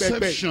ìbẹ̀rẹ̀ pẹ̀pẹ̀.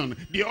 perception,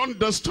 the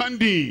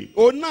understanding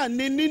Òun náà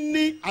ni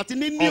níní àti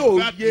níní of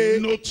that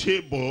òye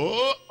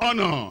notable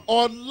honor.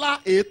 ọlá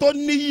èyí tó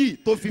níyì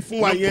tó fi fún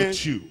wa Number yẹn.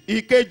 2,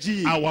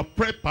 Ìkejì, our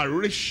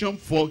preparation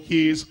for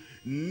his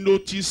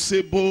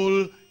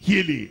noticeable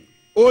healing.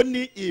 ó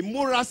ní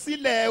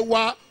ìmúrasílẹ̀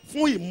wa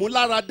fún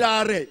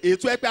ìmúláradá rẹ̀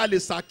ètò ẹ pé a lè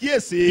The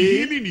ṣàkíyèsí.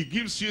 healing he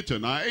gives you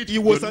tonight,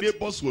 your Ìwòsàn-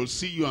 neighbors will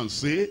see you and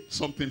say,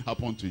 something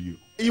happened to you.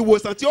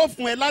 ìwòsàn tí ó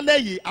fún ẹ lálẹ́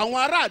yìí àwọn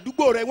ará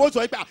àdúgbò rẹ wọ́n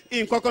sọ pé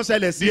nǹkan kan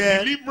ṣẹlẹ̀ sí The ẹ.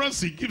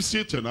 deliverance he gives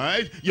you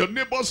tonight, your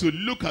neighbors will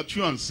look at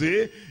you and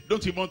say,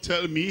 don't even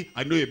tell me,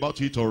 I know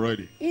about it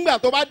already. ńgbà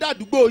tó bá dá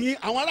àdúgbò yín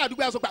àwọn ará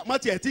àdúgbò yẹn sọ pé àmọ́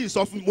tiẹ̀ tí ì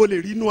sọ fún mi mo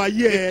lè rí inú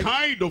ayé ẹ.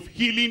 Kind of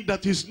healing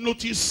that is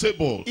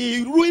noticeable.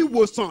 irú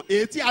ìwòsàn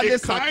èyí tí a lè A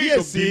kind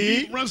of ṣàkíyèsí.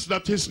 deliverance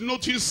that is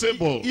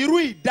noticeable. irú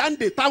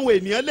ìdáǹdè táwọn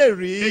ènìyàn lè A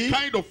rí.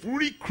 kind of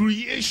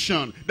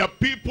recreation that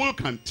people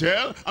can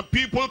tell and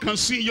people can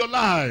see in your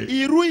life.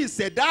 irú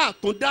ìṣẹ̀dá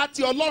àtúndá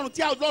tí Ọlọ́run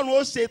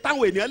ó ṣe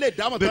táwọn ènìyàn lè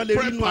dámọ̀ The tán lè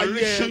rí inú ayé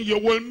preparation ẹ. you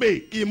will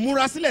make.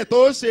 ìmúrasílẹ̀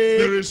tó The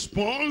ṣe.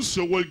 response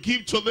you will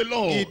give to the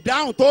Lord.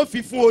 ìdáhùn tó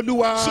fi fún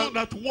Olúwa. So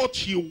that what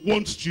he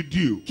wants to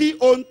do. kí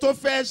ohun tó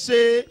fẹ́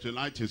ṣe.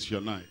 Tonight is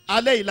your night.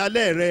 alẹ́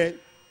ìlálẹ́ rẹ.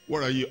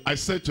 Where are you? I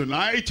said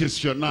tonight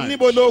is your night.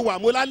 níbo ló wà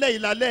mo lálẹ́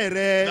ìlálẹ́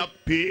rẹ. That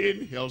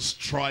pain, he'll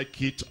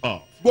strike it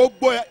off.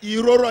 gbogbo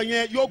ìrora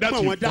yẹn yóò That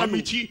gbọ̀n wọ́n dànù.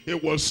 infirmity, he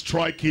will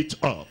strike it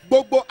off.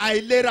 gbogbo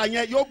àìlera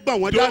yẹn yóò gbọ̀n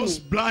wọ́n Those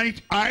dànù.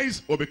 blind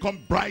eyes will become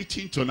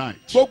brightened tonight.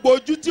 gbogbo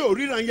ojú tí ò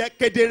ríran yẹn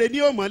kedere ní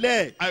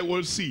òmọ́lẹ̀. I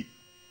will see.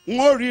 n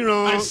ó I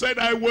ríran. said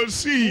I will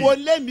see. mo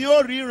lémi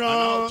ó And ríran.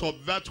 out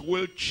of that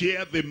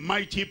wheelchair, the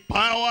mighty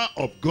power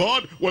of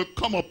God will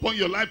come upon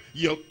your life.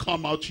 You'll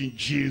come out in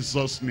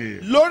Jesus'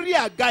 name. lórí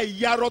àga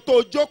ìyarọ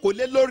tó jókòó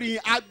lé lórí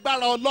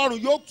agbára Ọlọ́run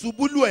yóò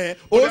túbú lù ẹ́ ó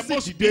But there sì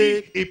must dìde.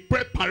 be a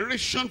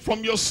preparation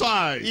from your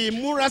side.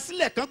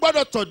 ìmúrasílẹ̀ kan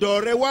gbọ́dọ̀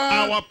tọ̀dọ̀ rẹ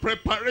wá. Our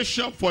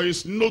preparation for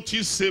his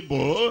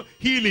noticeable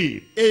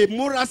healing.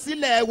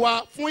 ìmúrasílẹ̀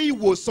wa fún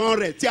ìwòsàn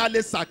rẹ̀ tí a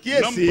lè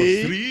Number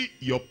ṣàkíyèsí. 3,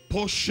 your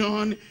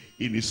portion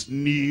in his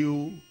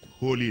new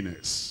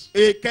holiness.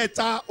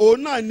 ìkẹta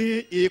òun náà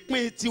ni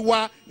ìpín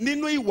tiwa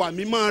nínú ìwà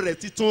mímọ́ rẹ̀ You have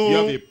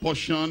titun. a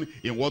portion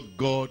in what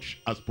God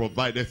has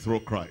provided through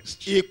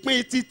Christ.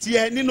 ìpín títí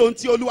ẹ nínú ohun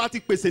tí Olúwa ti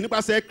pèsè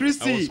nípasẹ̀ I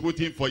Kristi. was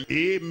waiting for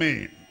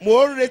amen.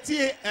 mo ń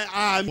retí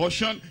àmì.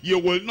 Portion, you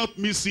will not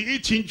miss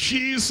it in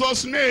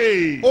Jesus'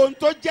 name. ohun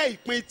tó jẹ́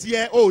ìpín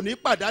tiẹ̀ ò ní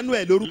pàdánù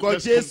ẹ̀ lórúkọ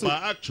Let's come Jésù.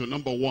 back to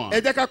number 1.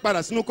 ẹ jẹ́ ká padà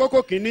sínú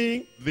kókó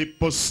kínní. The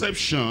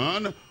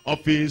perception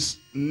of his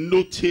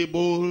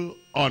notable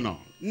honor.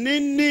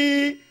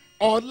 níní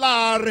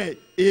ọlá rẹ̀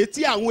èyí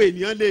tí àwọn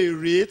ènìyàn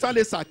lè rí tán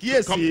lè Come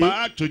ṣàkíyèsí.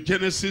 back to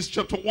Genesis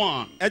chapter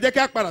 1. ẹ jẹ́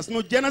ká padà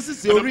sínú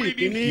Genesis And I'm orí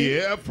reading ìkíní.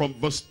 here from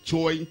verse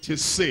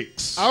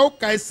 26. a ó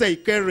ka ẹsẹ̀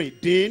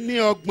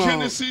ìkẹrìndínlọ́gbọ̀n.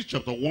 Genesis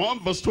chapter 1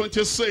 verse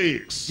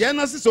 26.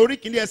 Genesis orí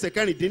ìkíní ẹsẹ̀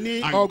And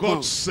kẹrìndínlọ́gbọ̀n.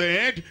 God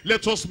said,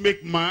 let us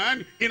make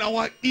man in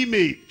our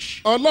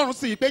image, Ọlọ́run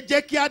sì pé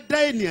jẹ́ kí a dá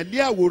ènìyàn lé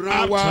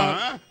àwòrán wa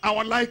after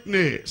our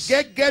likeness,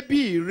 gẹ́gẹ́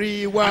bí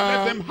ìrí and wa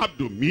let them have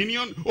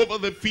dominion over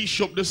the fish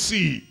of the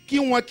sea, kí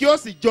wọn kí ó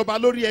sì jọba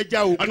lórí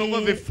ẹja and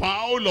over the òkun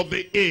fowl of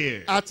the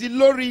air, àti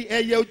lórí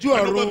ẹyẹ ojú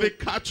and over ọ̀run the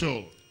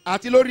cattle,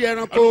 àti lórí and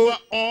ẹranko over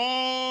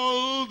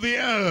all the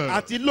earth,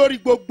 àti lórí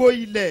gbogbo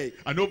ilẹ̀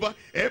and over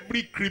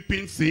every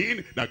creeping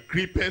thing that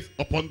creepeth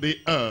upon the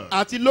earth.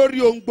 àti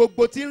lórí ohun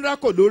gbogbo tí ń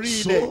rákò lórí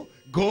ilẹ̀. So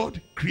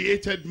God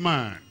created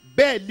man.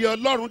 bẹ́ẹ̀ lé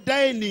Ọlọ́run dá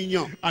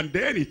ènìyàn. And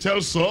then he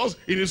tells us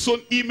in his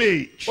own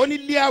image. ó ní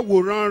lé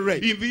àwòrán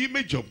rẹ̀. In the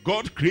image of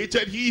God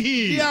created he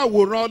lé him.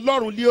 àwòrán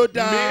Ọlọ́run lé ó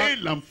dá.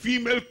 Male and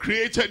female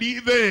created he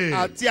them.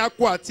 àti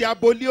akọ àti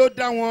abo lé ó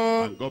dá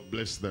wọn. And God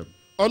bless them.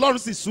 Ọlọ́run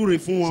sì súre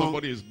fún wọn.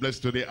 Somebody is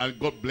blessed today and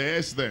God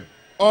bless them.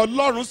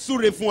 Ọlọ́run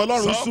súre fún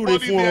Ọlọ́run súre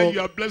Somebody fún there, ọ.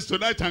 you are blessed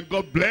tonight and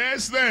God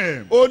bless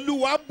them.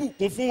 Olúwa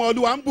bùkún fún wọn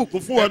Olúwa ń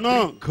bùkún fún ọ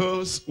náà. Every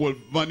curse will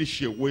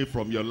vanish away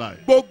from your life.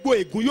 gbogbo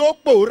ègún yóò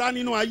pòórá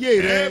nínú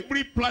ayé rẹ.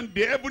 Every plant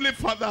the Heavenly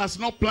Father has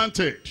not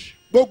planted,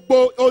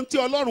 gbogbo ohun tí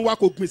Ọlọ́run wa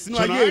kò gbìn sínú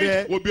ayé tonight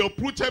rẹ. will be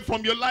uprooted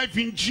from your life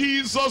in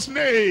Jesus'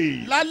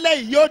 name.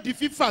 lálẹ́ yìí yóò di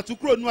fífà tú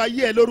kúrò nínú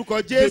ayé ẹ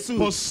lórúkọ The Jésù.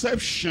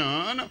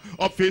 perception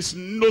of his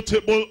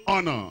notable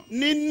honor.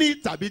 níní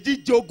tàbí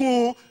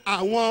jíjogún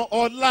àwọn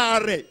ọlá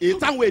rẹ̀ èyí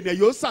táwọn ènìyàn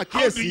yóò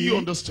How do you ṣàkíyèsí.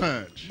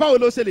 understand? báwo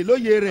ló ṣe lè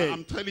lóye rẹ̀.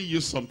 I'm telling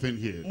you something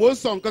here. mo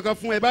sọ nǹkan kan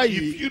fún ẹ If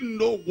báyìí. you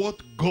know what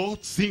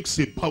God thinks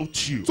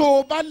about you, tó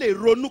o bá lè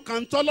ronú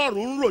kan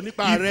tọ́lọ́run ń rò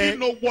nípa if you rẹ.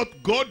 know what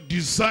God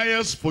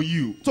desires for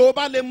you, tó o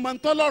bá lè mọ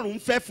tọ́lọ́run ń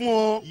fẹ́ fún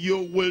ọ. you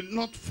will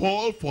not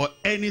fall for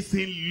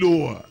anything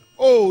lower.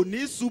 o ò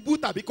ní ṣubú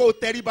tàbí kó o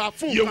tẹríba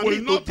fún You nǹkan will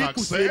mi tó not dínkù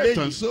sí accept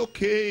and eléyìí. say,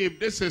 okay, if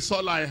this is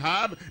all I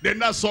have, then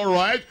that's all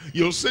right.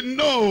 You'll say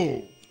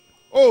no.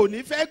 o ò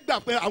ní fẹ́ gbà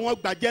pé àwọn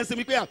gbàjẹ́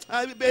sinmi pé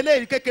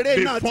eléyìí kékeré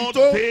náà ti Before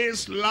tó.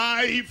 this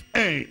life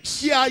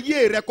ends, kí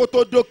ayé rẹ kó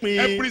tó dópin.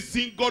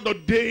 everything God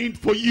ordained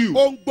for you,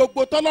 ohun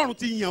gbogbo tọ́lọ́run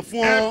ti yàn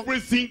fún ọ.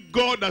 everything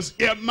God has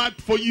earmarked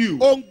for you,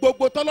 ohun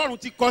gbogbo tọ́lọ́run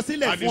ti kọ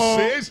sílẹ̀ and it fún ọ.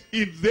 says,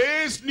 in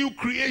this new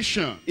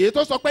creation, èyí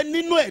tó sọ pé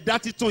nínú ẹ̀dá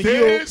titun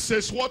yìí this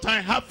is what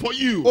I have for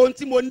you. o ohun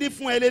tí mo ní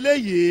fún ẹ You are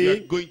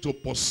lélẹ́yìí going to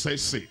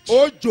possess it.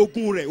 ó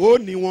jogún rẹ̀ ó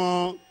ní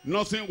wọn.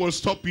 Nothing will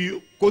stop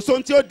you kò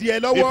sóhun tí ó di ẹ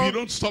if you lọ́wọ́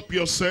don't stop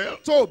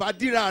yourself. tó o bá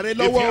dira rẹ If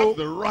you lọ́wọ́ have o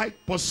the right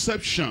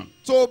perception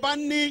tó o bá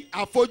ní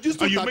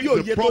àfojúsùn and you tàbí make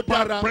òye the tó proper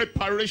dára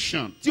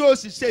preparation tí o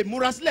sì ṣe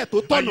ìmúrasílẹ̀ tó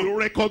and tọ̀nà you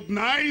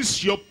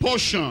recognize your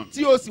portion,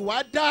 tí o sì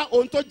wá dá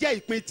ohun tó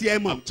jẹ́ ìpín tiẹ̀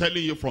mọ̀. I'm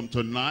telling you from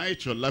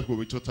tonight, your life will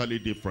be totally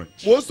different.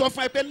 mo sọ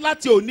fún ẹ pé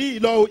láti òní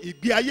ìlọ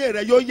ìgbé ayé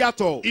rẹ yóò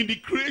yàtọ̀. In the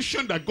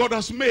creation that God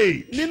has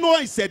made, nínú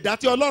ìṣẹ̀dá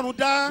tí ọlọ́run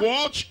dá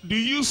what do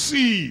you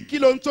see? kí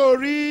ló ń tó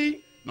rí.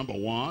 Number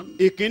one,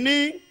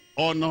 ìkíní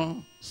honor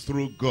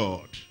through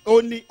God.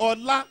 ó ní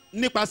ọlá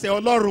nípasẹ̀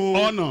ọlọ́run.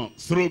 Honor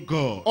through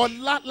God.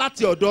 ọlá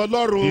láti ọ̀dọ̀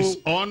ọlọ́run. His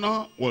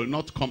honor will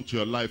not come to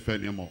your life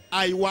anymore.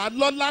 àìwá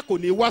lọ́lá kò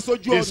ní wá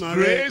sójú His ọ̀nà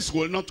rẹ. grace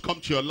will not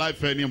come to your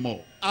life anymore.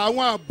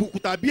 àwọn àbùkù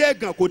tàbí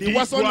ẹ̀gàn kò ní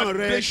wá sọ́nà rẹ.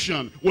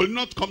 Degradation will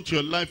not come to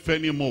your life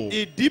anymore.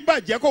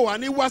 ìdíbàjẹ́ kò wá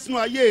ní wá sínú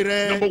ayé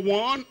rẹ. Number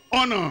one,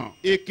 honor.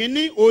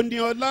 ìkíní ó ní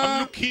I'm ọlá.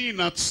 looking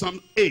at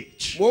Psalm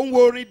 8. mo ń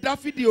wo orin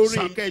dáfídì orin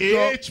Psalm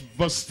kẹjọ. 8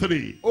 verse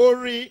 3.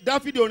 orin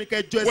dáfídì orin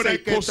kẹjọ When I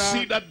ẹsẹ̀ kẹta.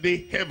 consider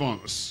the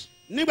heavens,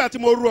 nígbà tí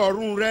mo ru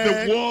ọ̀run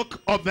rẹ. the work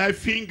of thy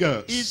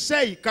fingers,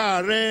 iṣẹ́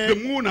ìka the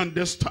rẹ. moon and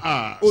the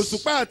stars,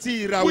 òṣùpá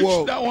àti which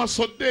ìràwọ̀ thou hast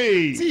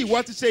ordained. tí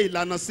ìwọ ti ṣe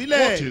ìlànà What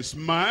sílẹ̀. is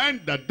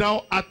man that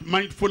thou art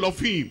mindful of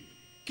him?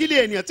 kí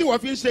lè ènìyàn tí wọ́n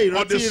fi ń ṣe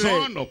Or the ìrántí rẹ̀.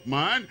 son of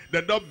man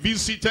that thou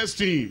visitest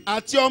him?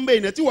 àti ọmọ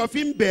ènìyàn tí wọ́n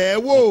fi ń bẹ̀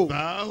ẹ́ wò.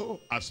 Thou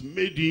hast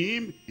made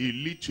him a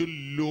little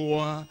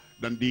lower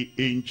than the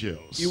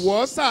angels.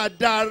 ìwọ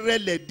sàdá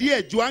rẹlẹ̀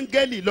díẹ̀ ju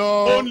áńgẹ́lì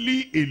lọ.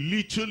 Only a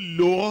little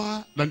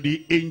lower than the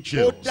ó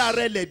angels. dá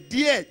rẹlẹ̀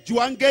díẹ̀ ju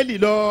áńgẹ́lì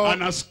lọ.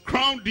 And has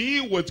crowned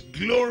him with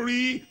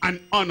glory and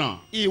honor.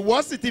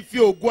 ìwọ sì ti fi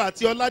ògo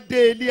àti ọlá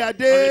dé ilé And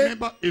adé.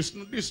 remember, this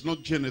is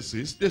not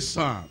Genesis, this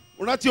Psalm.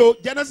 rántí o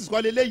Genesis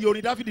kọ́ leléyìí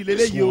orin dáfídì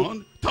This leléyìí o.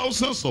 one,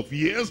 thousands of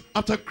years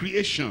after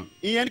creation.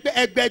 ìyẹn ni pé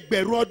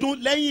ẹgbẹgbẹ̀rún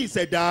ọdún lẹ́yìn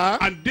ìṣẹ̀dá.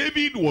 And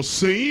David was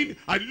saying,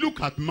 I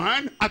look at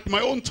man at my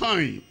own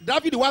time,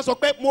 dáfídì wá sọ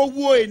pé mo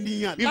wo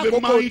ènìyàn in the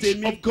lákòókò might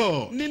tèmi of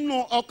God,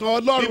 nínú ọkàn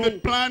in the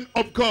ọlọ́run plan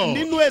of God,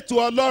 nínú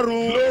ètò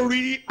ọlọ́run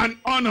glory and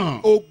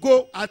honor.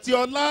 ògo àti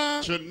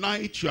ọlá.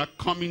 Tonight you are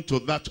coming to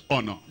that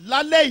honor.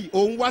 lálẹ́ yìí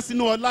òun wá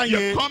sínú ọlá You're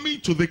yẹn.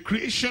 coming to the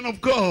creation of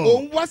God.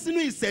 òun wá sínú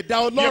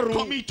ìṣẹ̀dá You're ọlọ́run.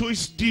 coming to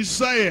his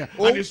desire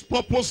Oh. and his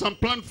purpose and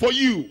plan for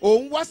you.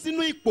 òun wá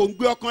sínú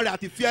ìpòǹgbẹ ọkàn rẹ̀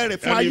àti fíẹ́ rẹ̀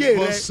fún And ayé in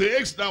rẹ̀. verse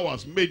 6, thou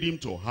hast made him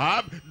to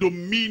have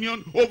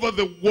dominion over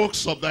the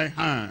works of thy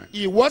hand.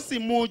 ìwọ sì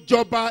mú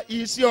jọba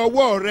iṣẹ́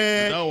ọwọ́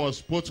rẹ̀. Thou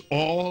hast put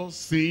all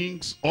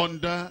things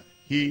under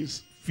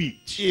his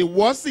feet.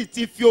 ìwọ sì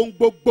ti fi ohun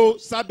gbogbo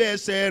sábẹ́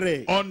ẹsẹ̀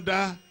rẹ̀.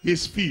 Under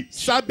his feet.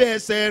 sábẹ́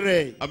ẹsẹ̀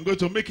rẹ̀. I'm going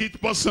to make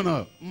it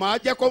personal. màá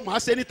jẹ́ kó màá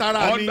ṣe ní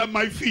tara mi. Under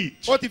my feet.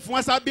 ó ti fún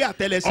wọn sábẹ́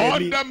àtẹlẹsẹ̀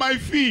mi. Under my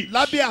feet.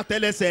 lábẹ́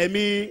àtẹlẹsẹ̀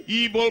mi.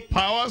 Evil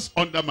powers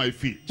under my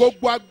feet.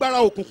 gbogbo agbára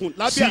òkùnkùn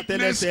lábẹ́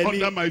Sickness àtẹlẹsẹ̀ mi.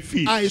 under my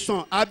feet.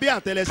 àìsàn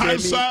abẹ́ àtẹlẹsẹ̀ mi.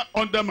 Cancer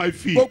under my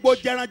feet. gbogbo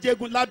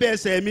jẹranjẹgun lábẹ́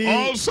ẹsẹ̀ mi.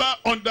 Ulcer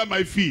under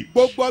my feet.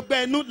 gbogbo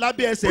ọgbẹ́ inú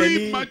lábẹ́ ẹsẹ̀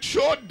mi.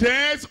 Premature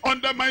death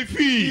under my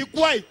feet. ikú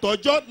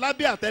àìtọ́jọ́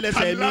lábẹ́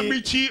àtẹlẹsẹ̀ mi.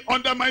 Calamity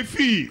under my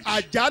feet.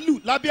 àjálù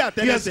lábẹ́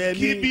He has àtẹlẹsẹ̀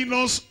mi. given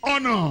us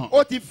honor.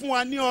 ó ti fún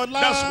wa ní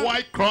ọlá. That's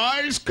why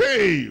Christ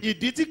came.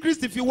 ìdí tí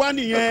Kristi fi wá But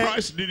nìyẹn.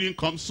 Christ didn't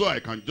come so I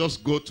can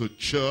just go to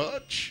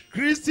church.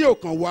 Kristi ò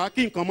kàn wá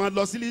kí nǹkan máa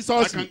lọ sí I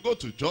ṣọ́ọ̀ṣì. can go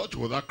to church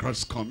without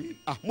Christ coming.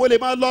 mo lè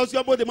máa lọ sí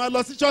ọmọdé máa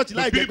lọ sí ṣọ́ọ̀ṣì The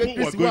láì jẹ́ pé people were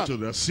Kristi going wà. to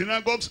their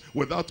synagogues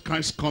without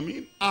Christ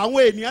coming.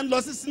 àwọn ènìyàn ń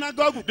lọ sí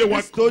sinagogu They were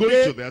Kristi tó going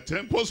dé. to their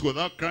temples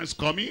without Christ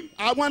coming.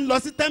 àwọn ń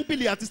lọ sí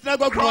tẹ́ḿpìlì àti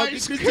sinagogu wọn bí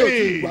Christ Kristi ò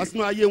ti came. wá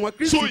sínú ayé wọn.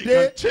 So Kristi he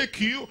dé. can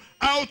take you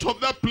out of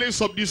that place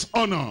of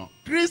dishonor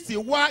Kristi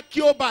wá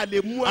kí ó bá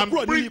lè mú ẹ and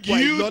kúrò nínú bring ipò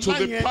you to àìlọ́lá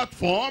the yẹn.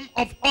 platform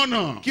of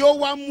honor. kí ó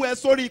wá mú ẹ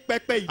sórí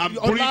pẹpẹ And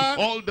bring ọlá.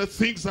 all the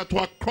things that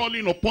were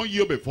crawling upon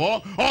you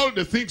before, all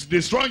the things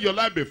destroying your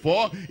life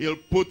before, he'll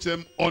put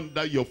them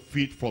under your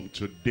feet from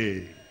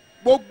today.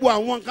 gbogbo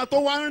àwọn nǹkan tó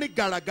wá ń rìn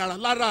gàràgàrà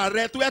lára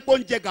rẹ tó yẹ kó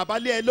ń jẹ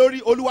gàbálẹ̀ ẹ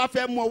lórí Olúwa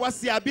fẹ́ mú ọ wá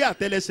sí abẹ́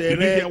àtẹlẹsẹ̀ Did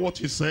you hear rẹ. what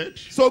he said?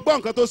 so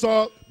gbọ́ nǹkan tó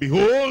sọ.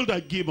 Behold,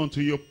 I give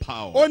unto you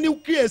power ó ní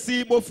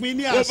kíyèsí mo fún yín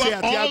ní àṣẹ over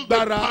àti all the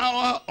agbára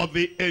power of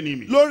the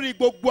enemy. lórí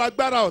gbogbo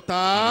agbára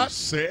ọ̀tá. He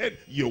said,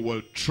 you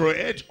will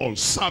tread on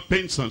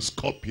serpents and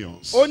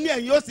scorpions. ó ní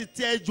ẹ̀yin ó sì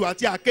tẹ ejò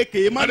àti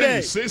àkekèé And then he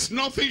mọ́lẹ̀. says,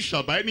 nothing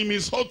shall by any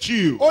means hurt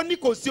you. ó ní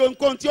kò sí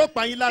ohunkóhun tí ó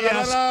pa yín He lára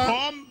has rárá.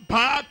 come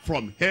back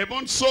from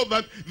heaven so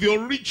that the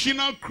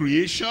original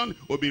creation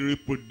will be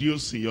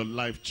reproduced in your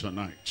life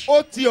tonight.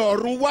 ó ti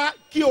ọ̀run wá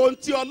kí ohun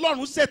tí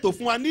Ọlọ́run ṣètò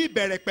fún wa ní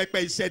ìbẹ̀rẹ̀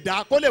pẹ̀pẹ̀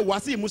ìṣẹ̀dá kó lè wá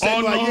sí ìmúṣẹ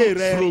inú ayé Honor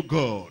rẹ. through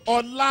God.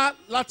 ọlá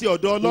láti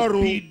ọ̀dọ̀ Ọlọ́run.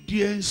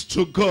 Obedience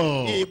to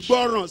God.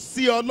 ìgbọràn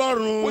sí When,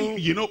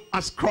 Ọlọ́run. you know,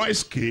 as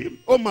Christ came,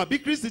 ó mọ̀ bí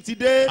Kristi ti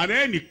dé. and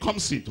then he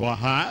comes into our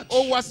heart,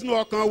 ó wá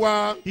sínú ọkàn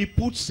wa. he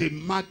puts a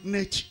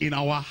magnet in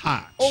our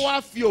heart. ó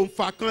wá fi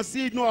òǹfà kan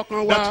sí inú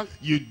ọkàn wa.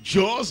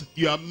 That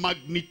you are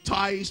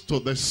magnetized to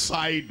the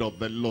side of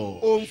the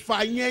Lord.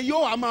 òǹfà yẹn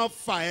yóò wá máa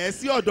fà ẹ́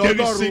sí ọ̀dọ̀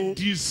There is a Ọlọ́run.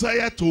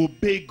 desire to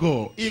obey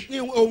God. ìpín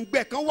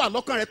òǹgbẹ kan wà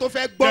lọ́kàn rẹ tó fẹ́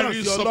There gbọ́ràn sí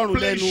is a Ọlọ́run lẹ́nu.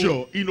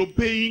 pleasure in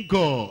obeying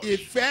God.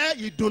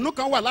 Ìfẹ́ ìdùnnú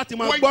kan wà láti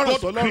máa When gbọ́ràn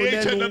sí God Ọlọ́run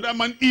created lẹ́nu.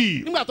 Adam and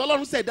Eve, Nígbà tó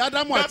Ọlọ́run ṣẹ̀dá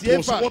Ádámù that àti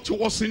was Éfà, what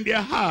was in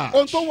their heart.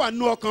 ohun tó wà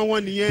nínú ọkàn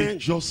wọn They nìyẹn.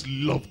 just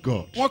love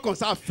God. Wọ́n kàn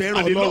sáà fẹ́ràn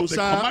And they Ọlọ́run love the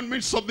sá.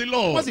 commandments of the Wọ́n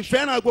Lord. sì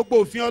fẹ́ràn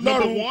gbogbo òfin Number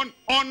Ọlọ́run. one,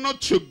 honor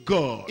to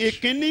God.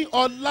 Ìkíní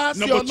ọlá sí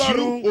Number two,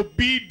 Ọlọ́run.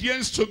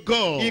 obedience to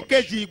God.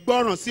 Ìkejì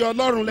ìgbọràn sí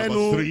Ọlọ́run Number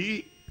lẹ́nu.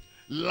 three,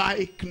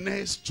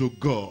 likeness to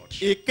God.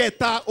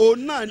 Ìkẹta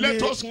òun náà ni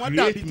Let us wọ́n dàbí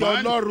create ti man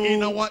in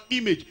Ọlọ́run. our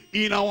image,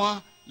 in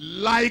our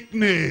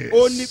likeness.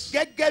 Ó ní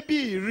gẹ́gẹ́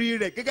bí ìrí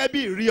rẹ̀, gẹ́gẹ́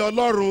bí ìrí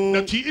Ọlọ́run.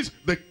 That is,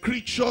 the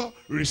creature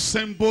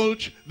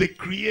resembled the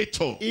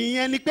creator.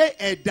 Ìyẹn ni pé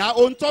ẹ̀dá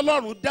ohun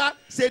tọ́lọ́run dá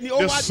ṣe ni ó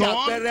The wá di son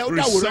àpẹẹrẹ, ó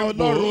dàwòrán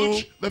Ọlọ́run.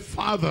 resembled the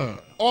father.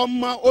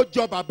 Ọmọ ó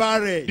jọ bàbá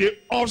rẹ̀. The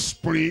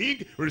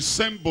offspring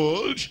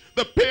resembled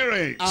the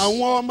parents.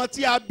 Àwọn ọmọ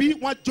tí a bí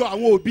wọ́n jọ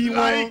àwọn òbí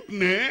wọn.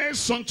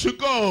 Likeness unto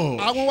God.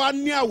 Àwọn wá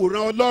ní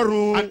àwòrán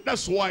Ọlọ́run. And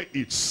that's why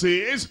it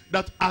says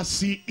that as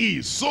he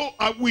is, so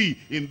are we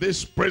in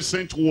this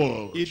present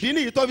world. Ìdí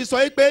nìyí tó fi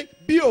sọ pé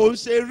bí òun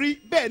ṣe rí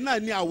bẹ́ẹ̀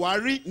náà ni àwa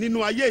rí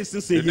nínú ayé The next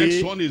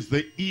ìsinsìnyí. one is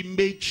the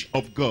image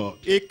of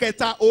God.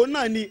 Ìkẹta òun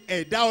náà ni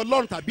ẹ̀dá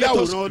Ọlọ́run tàbí Let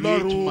us àwòrán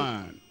create Ọlọ́run.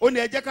 man Ó ní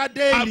ẹ jẹ́ ká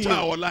dé after ènìyàn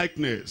our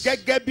likeness,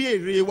 gẹ́gẹ́ bí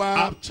èrè wa,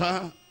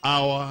 after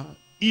our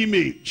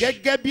image,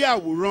 gẹ́gẹ́ bí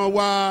àwòrán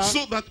wa.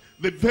 so that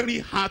the very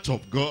heart of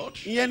God,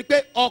 Ìyẹn ni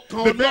pé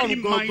ọkàn the very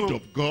Ọlọ́run mind gangan,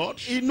 of God,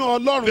 inú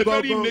Ọlọ́run the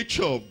very gangan,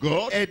 nature of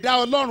God,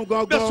 ẹ̀dá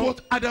Ọlọ́run that's gangan.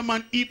 what Adam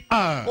and Eve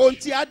are. Ohun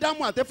tí Ádámù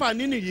àtẹ́fà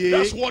ní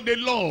That's nìyí. what they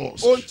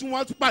lost. Ohun tí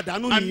wọ́n tún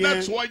pàdánù And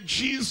that's nìyẹn. why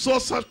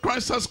Jesus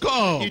Christ has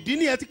come. Ìdí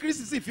nìyẹn tí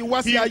Kristi sì fi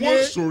wá sí He ayé.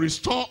 wants to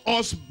restore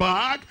us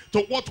back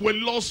to what we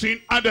lost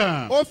in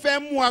Adam. Ó fẹ́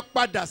mú wa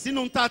padà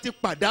sínú tá a ti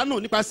pàdánù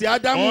nípasẹ̀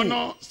Ádámù.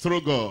 Honor through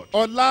God.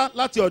 Ọlá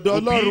láti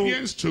ọ̀dọ̀ Ọlọ́run.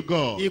 Obedience to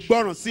God.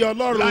 Ìgbọràn sí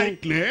Ọlọ́run.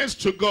 Likeness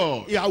to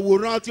God.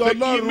 Ìyàwòrán ti The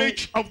Ọlọ́run.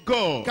 image of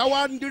God.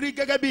 Káwá ń rí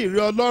gẹ́gẹ́ bí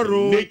ìrí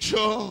Ọlọ́run.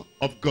 Nature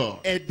of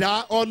God.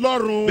 Ẹ̀dá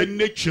Ọlọ́run. The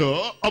nature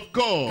of Ká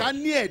God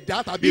ní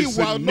ẹ̀dá tàbí is ìwà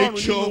the Ọlọ́run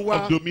nature nínú wa.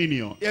 of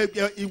dominion. Ìwà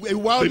The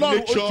Ọlọ́run ó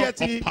nature jẹ́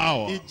ti of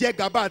power.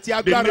 ìjẹgàba àti The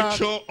agbára.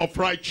 nature of Ó jẹ́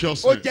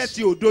righteousness.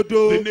 ti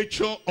òdodo. The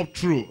nature of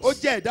truth. Ó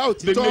jẹ́ ẹ̀dá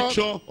The òtítọ́.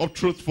 nature of Ó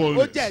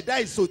truthfulness. jẹ́ ẹ̀dá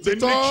The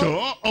ìṣòtítọ́.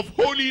 nature of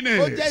Ó jẹ́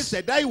holiness.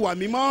 ìṣẹ̀dá ìwà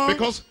mímọ́.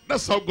 Because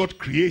that's how God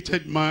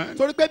created man.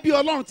 Torí pé bí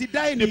Ọlọ́run ti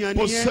dá The ènìyàn nìyẹn.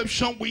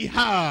 perception we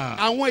have.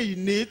 Àwọn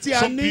ìní tí a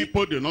Some ní.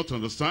 people do not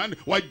understand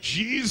why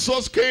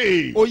Jesus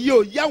came. Òye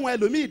òye àwọn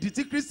ẹlòmíì ìdí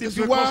tí Kristi It's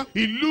fi because wá.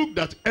 he looked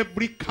at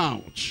every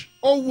couch.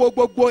 Ó wo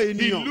gbogbo He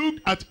ènìyàn.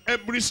 looked at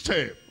every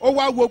step. Ó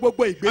wá wo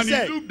gbogbo And he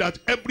ìgbésẹ̀. looked at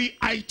every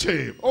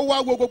item. Ó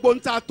wá wo gbogbo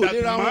ń ta tò That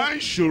léra wọn. man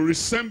should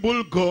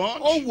resemble God.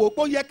 Ó wò ó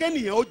pé ó yẹ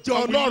kéènìyàn ó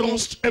jọ And we Ọlọ́run.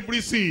 lost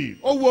everything.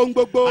 Ó wo ohun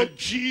gbogbo. And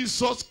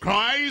Jesus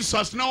Christ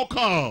has now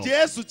come.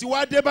 Jésù ti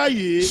wá dé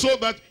báyìí. So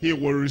that he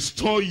will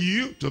restore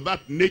you to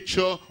that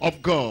nature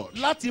of God.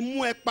 Láti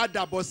mú ẹ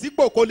padà bọ̀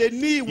sípò kó lè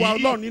ní ìwà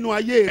He Ọlọ́run nínú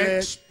ayé rẹ.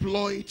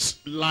 Exploits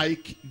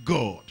like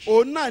God.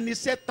 Òun náà ní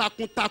iṣẹ́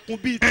takuntakun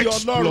bíi ti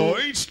Ọlọ́run.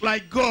 Exploits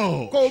like God.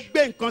 Kó o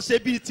gbé nǹkan ṣe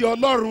bíi ti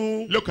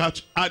Ọlọ́run. Look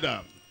at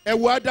Adam. Ẹ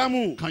wo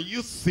Ádámù. Can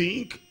you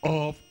think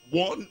of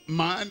one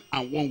man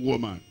and one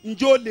woman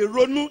Ǹjẹ́ o lè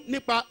ronú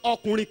nípa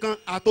ọkùnrin kan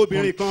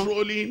àtobìnrin kan?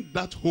 controlling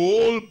that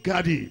whole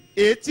garden,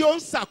 Èyí tí ó ń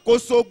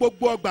ṣàkóso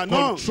gbogbo ọgbà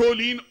náà.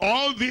 controlling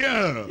all the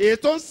earth? Èyí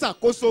tó ń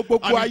ṣàkóso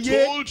gbogbo And he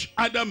ayé. told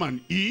Adam and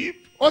Eve,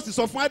 Ó sì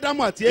sọ fún Ádámù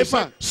àti he Éfà.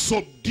 said,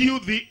 subdue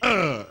the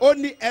earth. Ó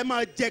ní ẹ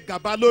máa jẹ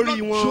gàba lórí Not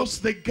wọn.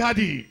 just the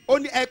garden. Ó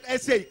ní ẹ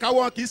ṣe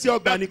ìkáwọ́ kì í ṣe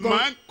ọgbà That nìkan.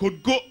 man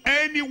could go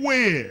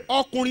anywhere.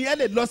 Ọkùnrin yẹn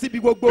lè lọ síbi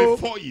gbogbo.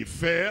 Before he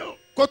fell,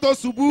 Kó tó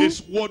ṣubú.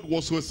 his word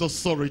was with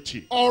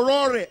authority.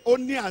 Ọ̀rọ̀ rẹ̀ ó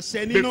ní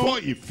àṣẹ nínú. Before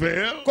he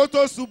fell, Kó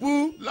tó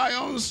ṣubú.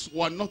 lions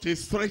were not a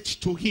threat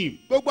to him.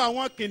 Gbogbo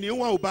àwọn kìnìún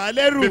wọn ò bá a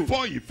lẹ́rù.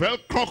 Before he fell,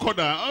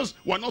 crocodiles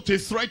were not a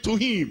threat to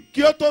him.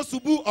 Kí ó tó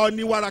ṣubú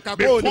ọ̀nì wàràkà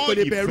kó o ní kò Before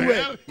lè he bẹ̀rù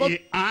fell, ẹ̀. he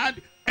had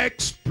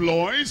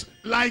exploits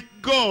like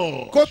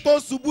God. Kó tó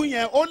ṣubú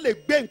yẹn ó lè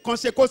gbé nǹkan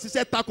ṣe kó ṣiṣẹ́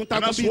And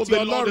takuntakun that's bíi what ti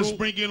the Lord is Ọlọ́run.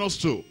 bringing us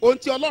to. Ohun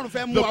tí Ọlọ́run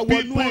fẹ́ mú The wa wọnú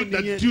people ẹ̀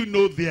that nìyẹn. do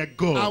know their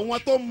God. Àwọn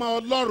tó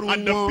mọ Ọlọ́run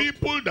And the wọn.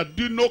 people that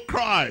do know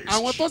Christ.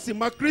 Àwọn tó sì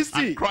mọ Kristi.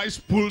 And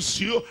Christ pulls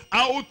you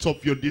out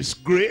of your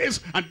disgrace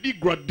and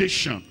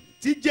degradation.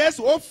 Tí Jésù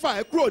ó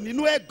fà ẹ́ kúrò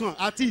nínú ẹ̀gàn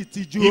àti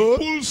ìtìjú. He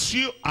pulls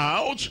you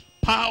out,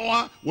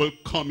 power will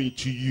come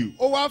into you.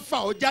 Ó wá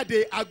fà ó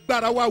jáde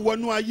agbára wá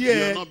wọnú ayé You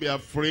will ẹ. not be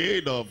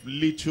afraid of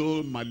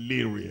little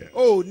malaria.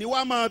 O ní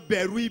wá máa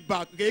bẹ̀rù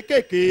ibà You will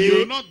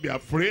kéékèèké. not be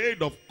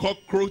afraid of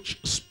cockroach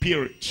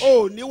spirit.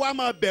 O ní wá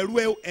máa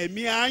bẹ̀rù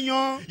ẹ̀mí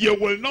aáyán. You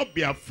will not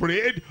be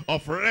afraid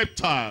of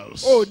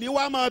reptiles. O ní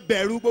wá máa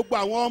bẹ̀rù gbogbo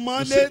àwọn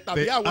You see, ọmọlé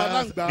tàbí àwọn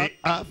the aláǹgbá.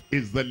 earth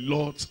is the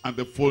Lord's and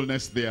the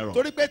fullness thereof.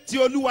 Torí pé tí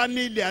Olúwa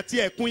ní ilẹ̀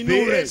àti ẹ̀kún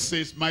inú rẹ̀. This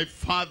is my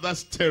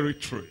father's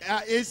territory.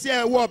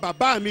 Iṣẹ́ ẹwọ́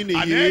bàbá mi And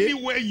And yìí.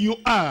 anywhere you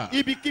are,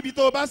 Ibikíbi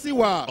tó bá sì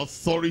wà.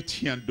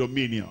 authority and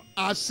dominion.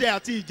 Àṣẹ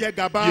àti You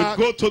ìjẹgàba.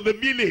 go to the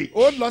village,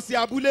 Ó lọ sí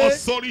abúlé.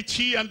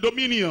 authority and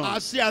dominion.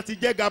 Àṣẹ àti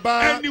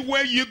ìjẹgàba.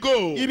 Anywhere you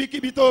go,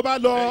 Ibikíbi tó bá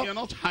lọ. you're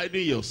not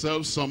hiding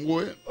yourself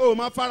somewhere. Ó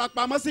máa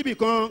farapamọ́ síbì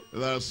kan.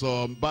 There are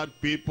some bad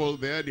people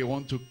there, they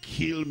want to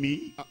kill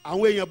me.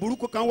 Àwọn èèyàn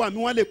burúkú kan wà mí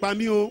wọ́n lè pa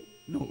mí o.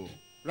 No,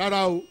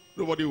 Rárá o.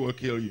 nobody will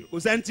kill you. Kò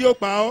sẹ́ni tí ó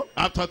pa ọ́.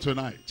 After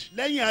tonight,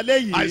 Lẹ́yìn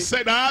alẹ́ I yìí.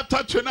 said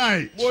after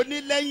tonight, Mo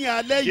ní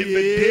lẹ́yìn alẹ́ in the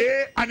yìí.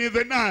 day and in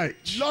the night,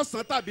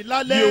 Lọ́sàn-án tàbí you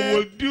lálẹ́.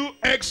 will do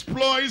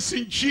exploits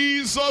in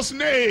Jesus'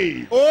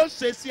 name. Ó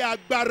ṣe sí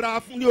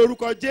agbára fún ní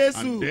orúkọ Jésù.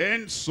 And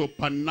then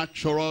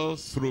supernatural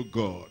through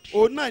God.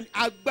 Òun náà ni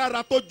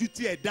agbára tó ju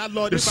ti ẹ̀dá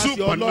lọ The nípasẹ̀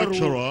Ọlọ́run.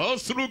 supernatural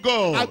through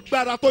God.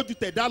 Agbára tó ju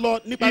tẹ̀dá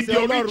lọ In nípasẹ̀ the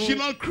Ọlọ́run.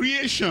 original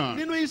creation,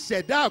 Nínú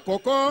ìṣẹ̀dá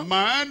àkọ́kọ́,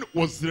 man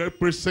was the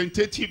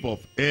representative of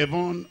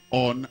heaven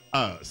on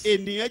earth.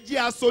 ènìyàn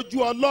jẹ́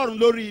aṣojú Ọlọ́run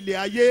lórí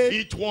ilẹ̀ ayé.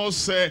 It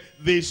was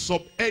the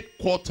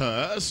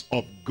sub-headquarters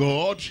of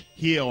God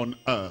here on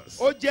earth.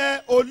 Ó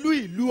jẹ́ olú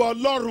ìlú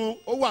Ọlọ́run.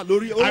 Ó wà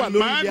lórí And ilẹ̀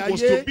man was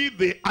to ayé. be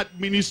the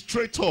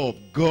administrator of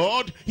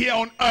God here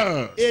on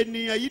earth.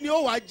 Ènìyàn yìí ni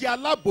ó wàá jẹ́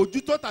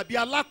alábòójútó tàbí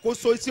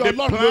alákòóso sí The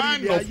Ọlọ́run lórí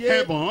plan ilẹ̀ of ayé.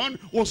 heaven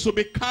was to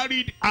be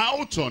carried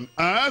out on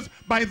earth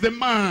by the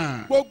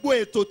man. Gbogbo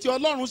ètò tí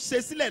Ọlọ́run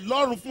ṣe sílẹ̀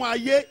lọ́run fún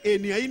ayé,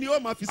 ènìyàn yìí ni ó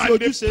máa fi sí And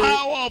the ojúṣe.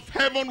 power of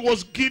heaven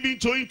was given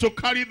to him to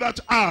carry that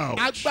out.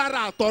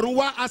 Agbára àtọ̀run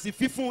wá a sì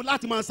fi fún un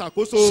láti máa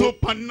ṣàkóso.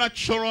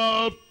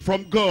 Supernatural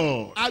from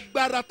God.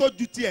 Agbára tó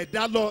ju ti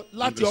ẹ̀dá lọ And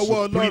láti the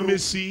ọwọ́ Ọlọ́run.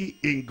 supremacy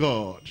in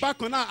God.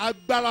 Bákan náà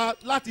agbára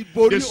láti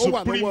borí The ó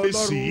wà lọ́wọ́ Ọlọ́run.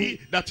 supremacy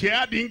that he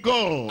had in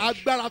God.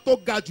 Agbára tó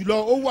ga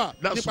jùlọ ó wà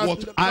That's láti what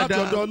ọ̀dọ̀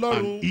Adam Ọlọ́run.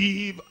 and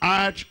Eve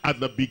had at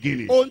the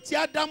beginning. Ohun tí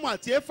Ádámù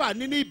àti Éfà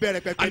ní ní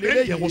ìbẹ̀rẹ̀ pẹ̀pẹ̀ And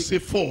then there was lélẹ́yìí. a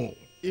fall.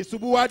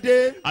 Ìṣubú wá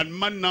dé. And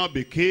man now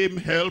became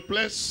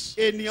helpless,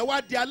 Ènìyàn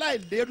wá di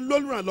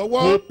aláìlérúlọ́lùrànlọ́wọ́.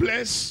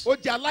 hopeless, Ó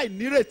jẹ́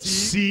aláìnírètí.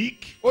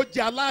 sick, Ó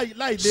jẹ́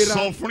aláìlera.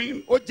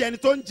 suffering, Ó jẹ́ ẹni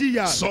tó ń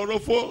jìyà.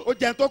 sorrowful, Ó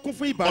jẹ́ ẹni tó kún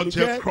fún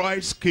until ìbànújẹ́.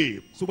 Christ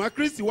came. Ṣùgbọ́n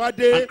Kristi wá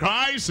dé. And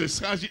Christ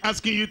is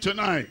asking you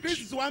tonight,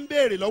 Kristi wá ń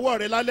béèrè lọ́wọ́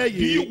rẹ lálẹ́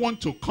do you yìí. want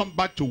to come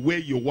back to where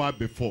you were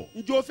before?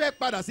 Ǹjẹ́ o fẹ́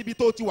padà síbi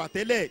tó ti wà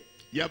tẹ́lẹ̀?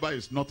 Yaba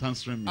is not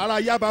answering me.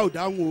 Ara Yaba ò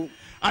dáhùn o.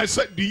 I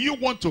said, do you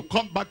want to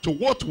come back to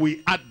what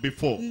we had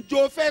before? Ǹjẹ́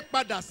o fẹ́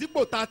padà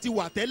sípò tá a ti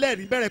wà tẹ́lẹ̀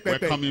rí bẹ̀rẹ̀ We're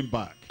pẹ̀pẹ̀? coming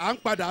back. À ń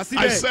padà I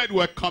síbẹ̀. said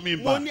we're coming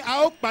Mo back. ní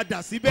a ó padà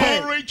síbẹ̀.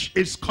 Courage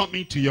is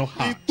coming to your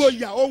heart.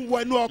 Ìgboyà ó ń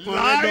wọnú ọkàn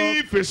rẹ lọ.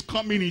 Life is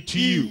coming into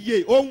you.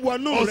 Ìyè ó ń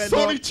wọnú rẹ lọ.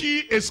 Authority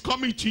is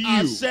coming to you.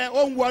 Àṣẹ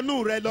ó ń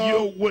wọnú rẹ lọ.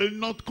 You will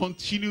not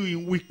continue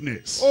in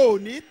weakness. O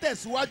ò ní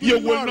tẹ̀síwájú You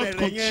nínú will ọ̀rẹ́ not rẹ yẹn.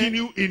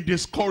 continue in O ò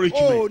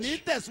discouragement.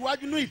 ní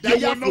tẹ̀síwájú nínú You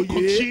will not ìdáyàfòyé.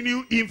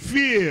 continue in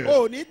fear.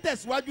 O ò ní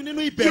tẹ̀síwájú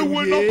nínú You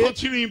will not ìbẹ̀rùyé.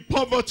 continue in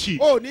poverty.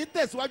 O ò ní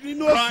tẹ̀síwájú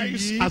nínú òṣì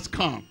Christ yìí. has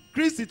come.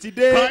 Kristi ti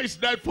dé.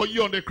 Christ died for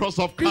you on the cross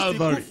of Kristi kú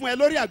Calvary. fún ẹ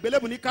lórí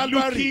àgbélébù ní Calvary.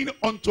 Looking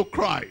unto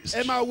Christ,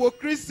 Ẹ máa wo the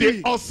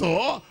Kristi.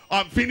 author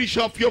and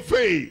finisher of your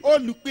faith.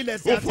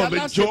 Olùpilẹ̀sẹ̀ Who àti for the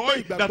aláṣepé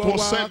joy that ìgbàgbọ́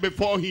was set wa.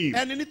 before him,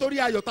 Ẹni nítorí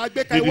ayọ̀ tá a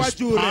gbé ka he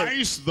iwájú rẹ̀.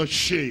 despised the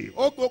shame,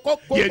 Ó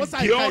He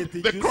sàìka endured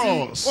the ìtìjú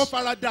cross. sí. Ó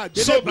fara da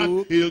so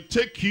àgbélébù. that he'll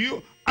take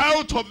you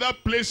out of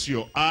that place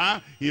you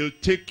are. He'll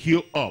take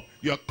you up.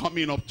 You're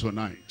coming up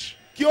tonight.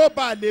 Kí ó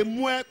bá lè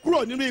mú ẹ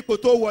kúrò nínú ipò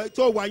tó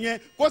wà yẹn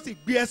kó sì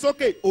gbé ẹ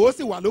sókè ó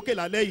sì wà lókè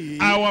lálẹ́ yìí.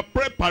 Our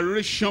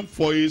preparation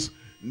for his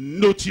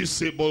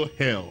noticeable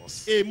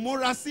health.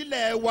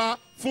 Ìmúrasílẹ̀ wa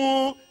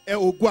fún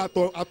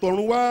ògo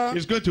àtọ̀run wá.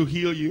 He's going to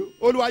heal you.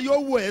 Olúwa yóò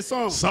wò ẹ́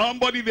sàn.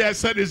 Somebody there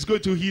said he's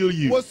going to heal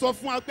you. Mo sọ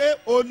fún wa pé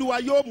Olúwa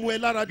yóò mú ẹ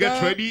lára dá.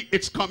 Get ready,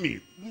 it's coming.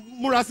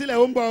 Múrasílẹ̀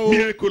ó ń bọ̀ o.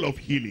 Miracle of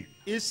healing.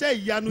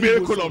 Iṣẹ́ ìyanu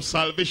Miracle ìwòsàn. of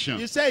salvation.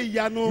 Iṣẹ́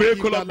ìyanu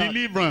Miracle of ìgbàlà.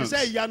 deliverance.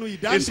 Iṣẹ́ ìyanu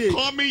It's ìdáǹdè.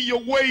 coming your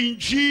way in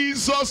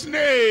Jesus'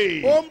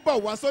 name. Ó ń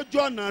bọ̀ wá sójú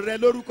ọ̀nà rẹ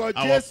lórúkọ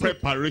Our Jésù.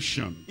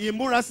 preparation.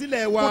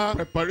 Ìmúrasílẹ̀ wa. What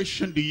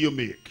preparation do you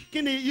make?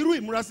 Kí ni irú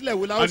ìmúrasílẹ̀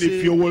wo la ó And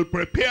if you ṣe? will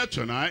prepare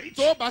tonight,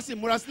 Tó bá sì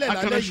múrasílẹ̀ I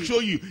can lálẹ́ yìí.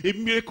 assure you a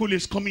miracle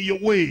is coming your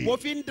way. Mo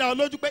fi ń dá ọ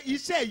lójú pé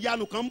iṣẹ́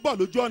ìyanu kan ń bọ̀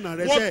lójú ọ̀nà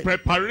rẹ What sẹ́.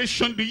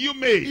 preparation do you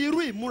make? Irú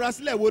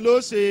ìmúrasílẹ̀ wo ló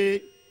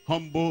ṣe?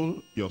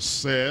 Humble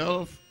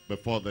yourself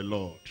before the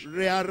Lord.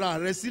 Rẹ ara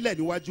rẹ sílẹ̀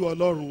níwájú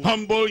Ọlọ́run.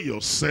 Humble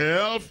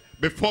yourself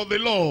before the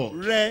Lord.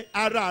 Rẹ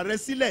ara rẹ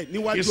sílẹ̀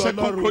In níwájú 2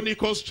 Ọlọ́run.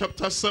 Chronicles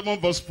chapter 7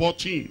 verse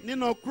 14.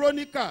 Nínú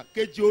Kíróníkà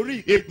kejì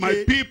orí If my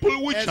ìkeje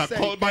people which are ẹsẹ̀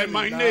called by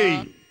my ìkẹrìnlá,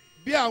 name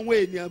bí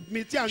àwọn ènìyàn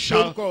mi tí à ń ṣe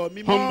shall orúkọ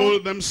mi humble mọ́,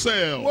 wọ́n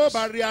themselves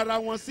bá rí ara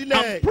wọn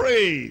sílẹ̀, and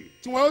pray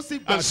tí wọ́n ó sì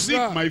and seek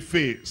gbàdúrà, my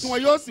face tí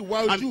wọ́n yóò sì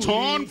wá ojú and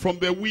turn mi, from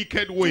their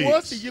wicked tí wọ́n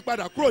ó sì ways, yí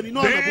padà kúrò nínú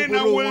ọ̀nà then I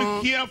búburú will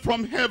wọn. hear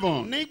from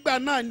heaven.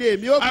 Nígbà náà ni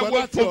èmi ó I gbọ́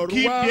will láti ọ̀run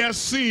forgive wá, their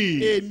sin.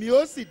 èmi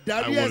ó sì I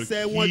dárí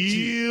ẹ̀ṣẹ̀ will wọn jì,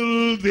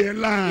 heal their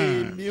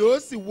land. èmi ó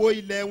sì wo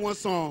ilẹ̀ wọn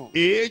sàn.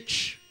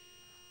 H.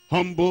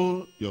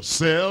 Humble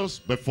yourselves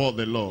before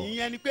the Lord.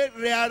 Ìyẹn ni pé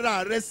rẹ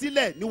ara rẹ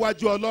sílẹ̀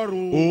níwájú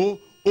Ọlọ́run. O.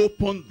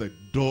 Open the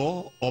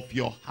door of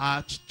your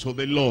heart to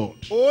the Lord.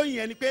 ó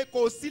yẹn ni pé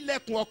kó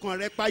sílẹ̀kùn ọkàn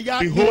rẹ payá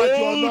níwájú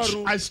Behold,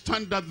 Ọlọ́run. I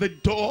stand at the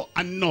door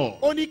and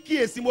knock. ó ní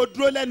kíyèsí mo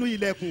dúró lẹ́nu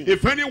ilẹ̀kùn.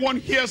 If anyone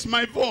hears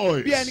my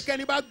voice bí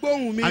ẹnikẹ́ni bá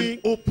gbóhùn mi and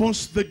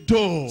opens the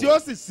door, tí ó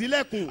sì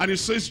sílẹ̀kùn and he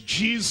says,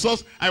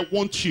 Jesus, I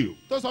want you.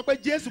 tó sọ pé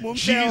Jésù mò ń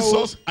fẹ́ o.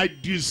 Jesus, I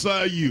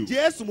desire you.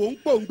 Jésù mò ń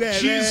pòǹgbẹ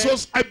rẹ.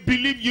 Jesus, I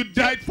believe you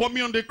died for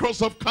me on the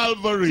cross of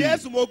Calvary.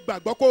 Jésù mo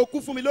gbàgbọ́ kó o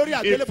kú fún mi lórí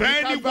If àgbélébùú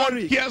ní anyone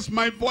Calvary. hears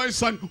my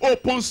voice and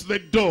opens the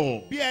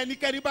door, bí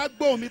ẹnikẹ́ni bá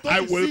gbóhùn mi tó I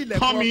sì sí will ilẹ̀kùn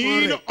come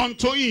ọkàn in rẹ̀.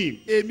 unto him.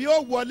 èmi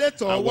ó wọlé I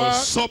tọ̀ will wá.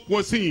 sup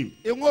with him.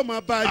 èmi ó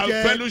máa bá a I'll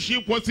jẹ.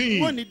 fellowship with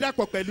wọ́n him. ní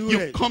dàpọ̀ pẹ̀lú You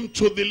rẹ̀. come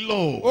to the ó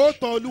Lord.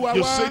 tọ̀ Olúwa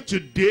You wá. say,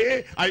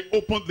 today I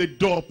open the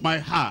door of my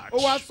heart. ó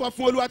wá sọ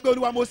fún Olúwa pé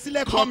Olúwa mo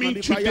sílẹ̀kùn Come ọkàn in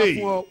mi payá today.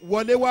 fún ọ.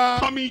 wọlé wá.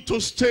 Come in to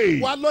stay.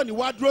 wá lónìí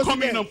wá dúró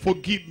Come in sílẹ̀. and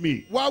forgive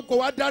me. wá kó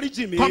wá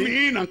dáríjì mí. Come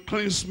in and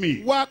cleanse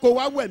me. wá kó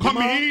wá wẹ̀ mí Come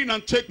mọ́. in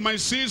and take my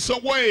sins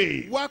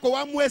away. wá kó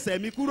wá mú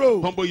ẹ̀ṣẹ̀ mi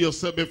kúrò. Humble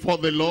yourself before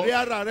the Lord. rí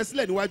ara rẹ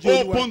sílẹ̀ níwájú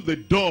Olúwa. Open the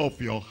door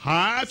of your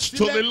heart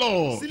to the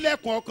Lord.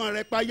 sílẹ̀kùn ọkàn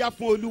rẹ payá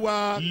fún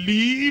Olúwa.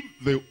 Leave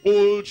the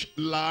old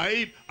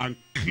life and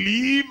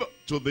cleave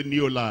to the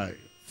new life.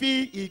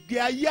 fi ìgbé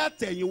ayé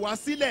àtẹ̀yìnwá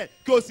sílẹ̀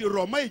kí o sì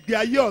rọ̀ mọ́ ìgbé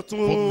ayé For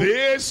ọ̀tun.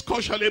 this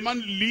cause shall a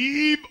man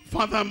leave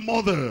father and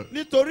mother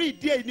nítorí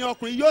ìdí èyí ni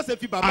ọkùnrin yóò ṣe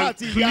fi bàbá and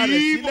àti ìyá rẹ̀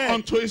cleave sílẹ̀.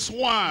 unto his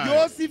yóò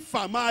wife. sì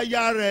fà mọ́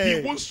aya He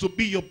rẹ̀. wants to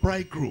be your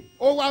bridegroom.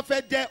 ó wá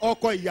fẹ́ jẹ́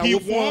ọkọ He ìyàwó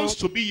fún wants ọ.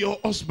 to be your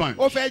husband.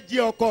 ó fẹ́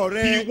jẹ́ ọkọ He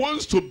rẹ.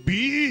 wants to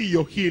be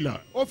your healer.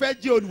 ó fẹ́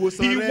jẹ́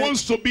olùwòsàn He rẹ.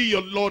 wants to be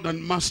your Lord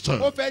and master.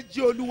 ó fẹ́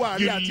jẹ́ olúwa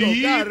You rẹ àti ọ̀gá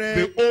leave rẹ.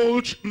 the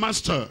old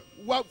master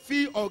wá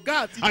fi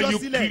ọ̀gá and àtijọ́ you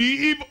sílẹ̀.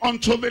 cleave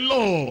unto the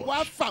Lord.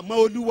 wá fà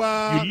mọ́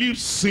olúwa. You leave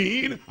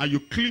sin and you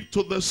cleave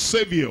to the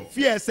Savior.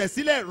 fi ẹ̀ṣẹ̀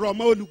sílẹ̀ rọ̀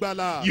mọ́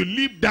olùgbàlà. You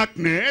leave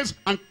darkness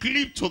and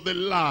cleave to the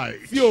light.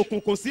 fi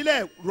òkùnkùn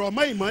sílẹ̀ rọ̀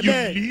mọ́ You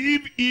ìmọ́lẹ̀.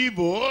 leave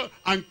evil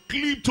and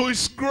cleave to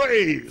his fi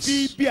grace.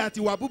 ibi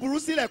àti ìwà búburú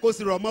sílẹ̀ kó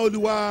sì rọ̀ mọ́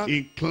olúwa.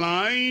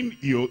 Incline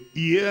your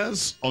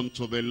ears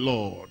unto the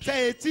Lord.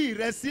 tẹ etí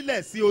rẹ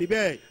sílẹ̀ sí orí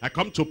bẹ́ẹ̀. I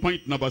come to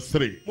point number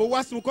 3. mo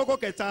wá sun kókó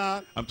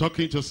kẹta. I'm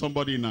talking to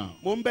somebody now.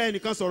 mo ń bẹ́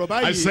ẹnìkan sọ̀rọ̀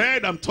I báyìí.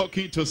 said I'm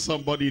talking to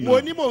somebody mo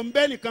now. ní mò ń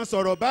bẹ́ ẹnìkan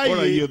sọ̀rọ̀ What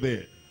are you báyìí.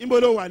 there? níbo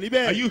ló wà Are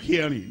níbẹ̀. you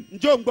hearing?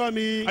 ǹjọ́ ń gbọ́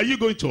mi. Are you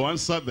going to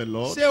answer the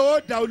Lord? ṣé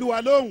ó dá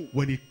olúwa lóhùn.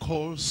 When he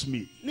calls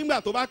me,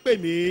 nígbà tó bá pè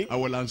mí. I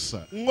will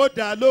answer. n ó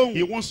dá a He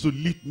lóhùn. wants to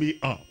lift me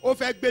up. ó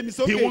fẹ́ gbé mi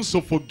He sókè. wants to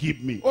forgive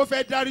me. ó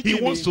fẹ́ dáríjì He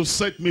mi. wants to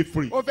set me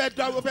free. ó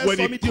fẹ́ When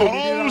sọ he mí di òmìnira.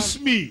 calls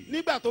me,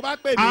 nígbà tó bá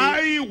pè mí.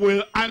 I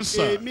will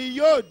answer. èmi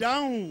yóò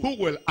dáhùn. Who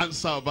will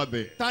answer over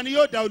there? ta ni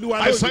yóò dá olúwa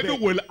I lóhùn said, who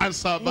níbẹ̀. will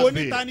answer mo over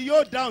ní ta there? ni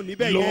yóò dáhùn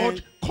níbẹ̀ yẹn.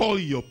 Lord, call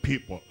your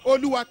people.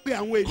 olúwa pé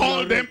àwọn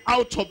Call ènìyàn them rẹ̀.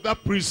 out of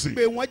that prison.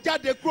 pé wọ́n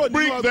jáde kúrò nínú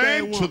Bring ọgbà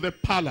them to ẹ̀wọ̀n. the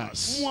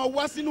palace. mú wọn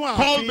wá sínú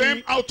Call them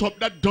ààfin. out of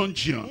that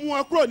dungeon. mú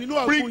wọn kúrò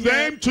nínú Bring ọ̀gbun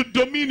them yẹn. to mú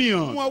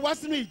dominion. wọn wá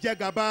sínú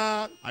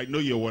ìjẹgàba. I know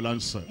you will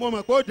answer. mo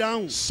mọ̀ pé ó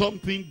dáhùn.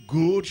 Something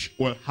good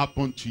will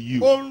happen to you.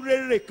 ohun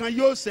rere kan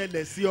yóò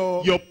ṣẹlẹ̀ sí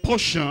ọ. Your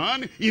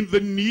portion in the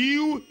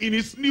new, in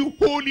its new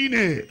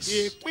holiness.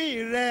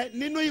 ìpín rẹ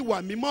nínú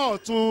ìwà mímọ́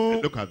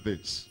ọ̀tun. Look at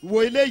this.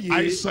 wo eléyìí.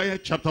 Isaiah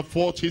chapter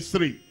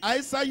 43.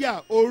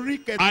 àìsáyà orí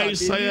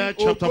Isaiah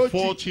chapter kẹtàlélógójì.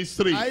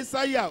 43.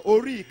 àìsáyà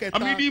orí ìkẹta.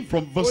 I'm reading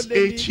from verse ó lé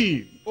ní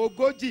 18.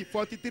 ogójì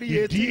 43 He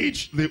 18. did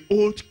the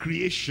old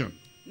creation.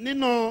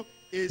 nínú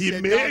He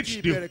ìṣẹ̀dá made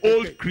ti the ìbẹ̀rẹ̀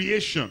old pẹ̀pẹ̀.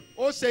 creation.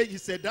 ó ṣe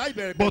ìṣẹ̀dá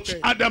ìbẹ̀rẹ̀ But pẹ̀pẹ̀.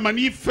 Adam and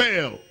Eve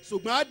fell.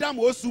 ṣùgbọ́n ádámù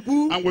ó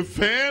ṣubú. And we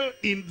fell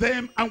in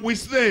them and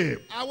with them.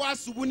 àwa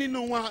ṣubú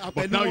nínú wọn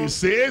But àpẹ̀lú now he wọn.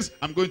 says,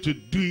 I'm going to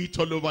do it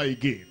all over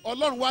again.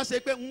 ọlọ́run wá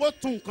ṣe pé n ó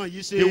tún nǹkan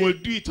yìí He will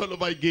ṣe. do it all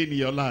over again in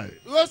your life.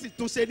 yóò sì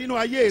tún ṣe nínú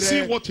ayé See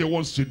rẹ. what he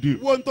wants to do.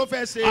 wo ohun tó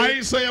fẹ́ ṣe.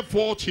 Isaiah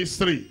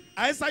 43,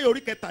 àìsáyà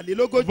orí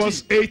kẹtàlélógójì.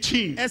 verse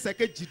 18.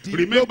 ẹsẹ̀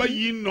Remember kejìdínlógún.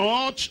 ye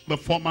not the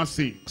former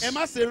things, ẹ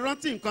má ṣe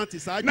rántí nǹkan tì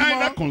ṣáájú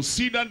neither mọ́.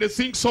 consider the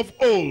things of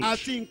old.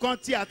 àti nǹkan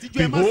tí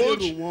àtijọ́ ẹ má ṣe rò Behold,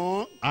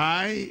 wọ́n.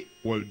 I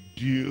will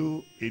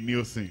do a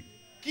new thing.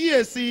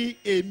 kíyèsí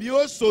èmi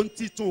ó so ohun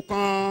titun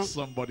kan.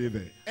 Somebody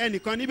there.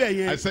 ẹnìkan níbẹ̀ I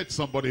yẹn. said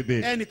somebody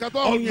there. ẹnìkan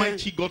tó ń yẹn.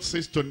 Almighty God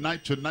says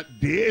tonight,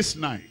 this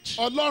night,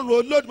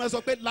 ọlọ́run olódùmarè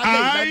sọ pé lálẹ́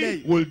I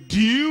ìlálẹ́ yìí. will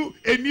do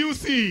a new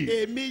thing.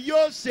 èmi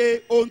yóò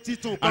ṣe ohun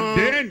titun And kan.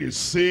 then it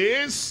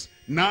says,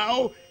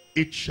 now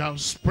it shall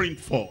spring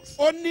forth.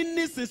 ó ní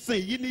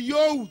nísinsìnyí ni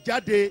yóò hù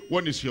jáde.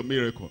 When is your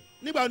miracle?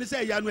 nígbà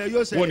oníṣẹ́ ìyanu ẹ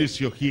yóò When ṣẹlẹ̀.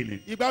 is your healing?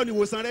 ìgbà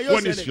oníwòsàn rẹ yóò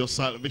When is ṣẹlẹ̀. your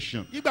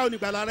salvation? ìgbà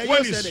onígbàlà rẹ yóò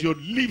When is ṣẹlẹ̀. your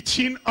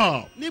lifting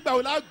up? nígbà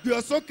wo la gbé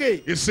ọ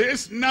sókè. It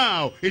says,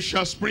 now it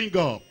shall spring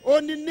up. ó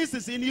ní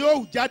nísinsìnyí ni yóò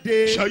hù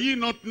jáde. Shall ye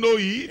not know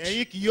it?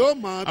 ẹ̀yin kì yóò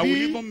mọ̀ I will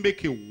bí. even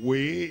make a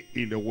way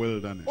in the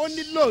wilderness, ó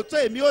ní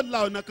lóòótọ́ èmi ó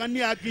la ọ̀nà kan ní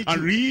and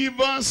aginjù.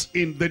 rivers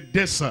in the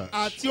desert.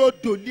 àti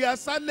odò ní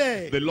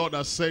aṣálẹ̀. The Lord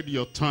has said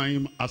your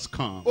time has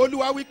come.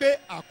 olúwa wípé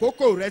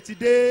àkókò rẹ ti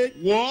dé.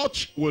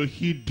 What will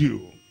he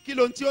do? kí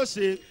ló ń tí ó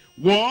ṣe.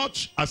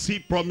 What has he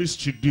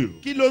promised to do?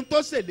 kí ló ń tó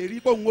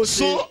ṣèlérí pé òun ó ṣe.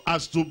 So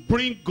as to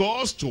bring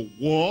us to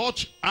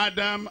what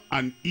Adam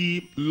and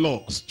Eve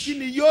lost. kí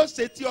ni yóò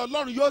ṣe tí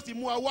ọlọ́run yóò sì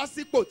mú wa wá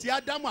sípò tí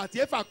ádámù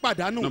àti éfà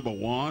pàdánù. Number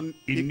one,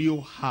 a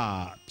new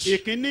heart.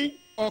 ìkíní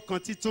ọkàn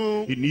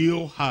titun. A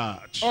new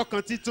heart.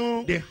 ọkàn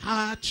titun. The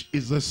heart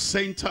is the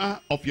center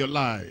of your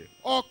life.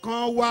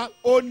 ọkàn wa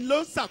òun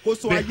ló ń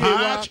ṣàkóso The ayé wa.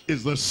 heart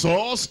is the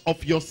source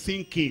of your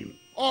thinking.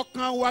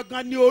 ọkàn wa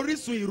gan ni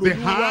orísun The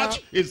ìrònú wa. heart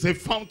is the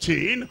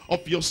fountain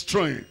of your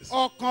strength.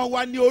 ọkàn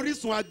wa ni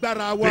orísun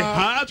agbára wa. The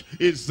heart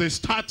is the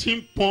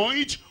starting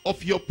point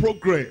of your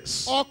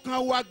progress.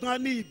 ọkàn wa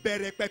gan ni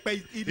ìbẹ̀rẹ̀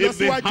pẹ̀pẹ̀ If the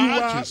ìlọsíwájú wa.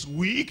 heart is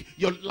weak,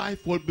 your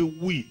life will be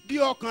weak. bí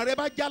ọkàn rẹ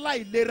bá jálá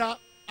ìlera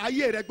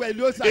ayé rẹ gbẹ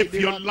ló If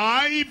your ṣàìlera.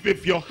 life,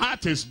 if your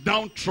heart is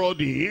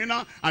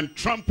downtrodden and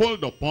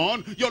trampled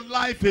upon, your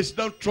life is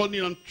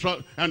downtrodden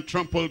and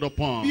trampled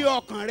upon. bí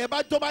ọkàn rẹ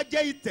bá tó bá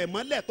jẹ́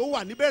ìtẹ̀mọ́lẹ̀ tó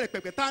wà níbẹ̀rẹ̀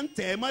pẹ̀pẹ̀ tá ń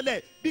tẹ̀ ẹ́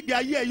mọ́lẹ̀ gbígbé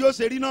ayé ẹ yóò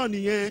ṣe rí náà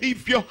nìyẹn.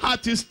 If your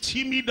heart is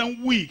timid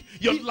and weak,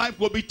 your life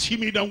will be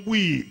timid and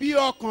weak. bí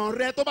ọkàn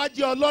rẹ tó bá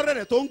jẹ́ ọlọ́rẹ̀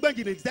rẹ tó ń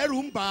gbẹ̀jìnì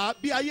tẹ́rù ń bà á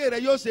bí ayé rẹ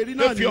yóò ṣe rí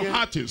náà If your nìyẹn.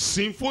 heart is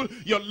sinful,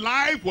 your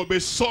life will be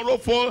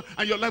sorrowful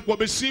and your life will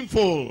be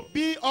sinful.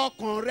 bí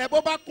ọkàn rẹ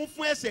bó bá kún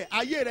fún ẹ̀ṣẹ̀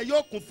ayé rẹ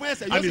yóò kún fún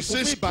ẹ̀ṣẹ̀ And yóò he sì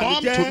kún says, fún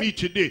come to ìbànújẹ́. me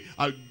today,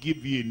 I'll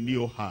give you a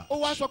new heart. ó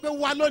wá sọ pé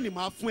wá lónìí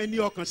máa fún ẹ ní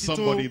ọkàn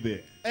Somebody titun.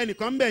 there.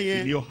 ẹnìkan ń bẹ̀ A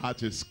yẹn new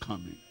heart is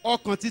coming.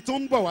 ọkàn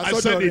titun ń bọ̀ wá I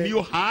sọ́dọ̀ said a rẹ.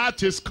 new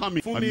heart is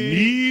coming. Fún A mi.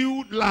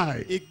 new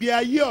life. ìgbé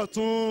ayé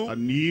ọ̀tun. A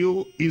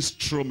new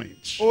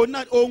instrument.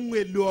 ohun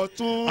èlò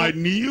ọ̀tun. A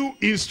new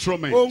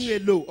instrument. ohun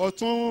èlò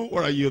ọ̀tun.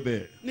 Where are you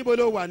there? níbo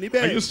ló wà Are you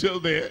níbẹ̀. still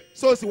there?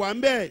 sóòsì wà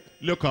ń bẹ̀.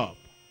 Look up.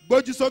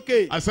 gbójú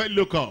sókè. I said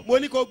look up. mo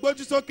ní kó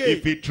gbójú sókè.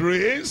 If it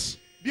rains,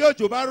 bí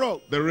òjò bá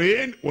rọ̀ the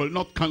rain will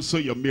not cancel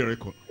your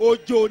miracle.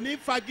 òjò ní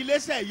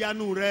fagilẹ́sẹ̀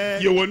ìyanu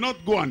rẹ. You will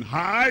not go and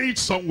hide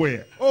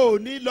somewhere. o ò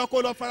ní lọ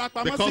kó lọ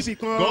farapamọ́ Because síbì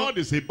kan. God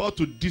is about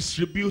to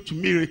distribute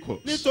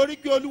miracles. nítorí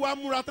kí olúwa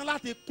múra tán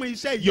láti pín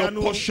iṣẹ́ Your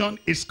ìyanu. portion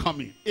is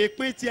coming.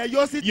 ìpín tiẹ̀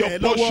yóò sì tẹ̀ Your ẹ́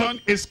lọ́wọ́.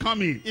 portion is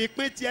coming.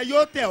 ìpín tiẹ̀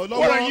yóò tẹ̀ ọ́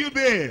Where are lọ́wọ́. you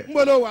there?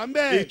 níbo ló wà ń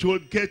bẹ̀. It will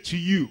get to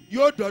you.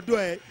 yóò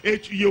dọ́dọ̀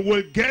ẹ. You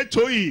will get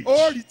to it.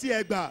 ó rí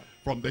tiẹ̀ gbà.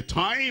 From the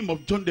time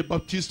of John the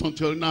Baptist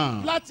until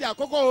now, láti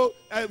àkókò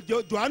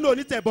Jòhánù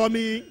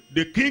onítẹ̀bọmi.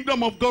 the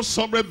kingdom of God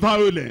suffered ní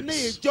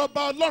violence,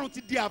 ìjọba ọlọ́run ti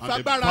di and the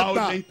àfagbára gbà.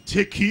 violent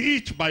take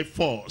it by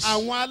force.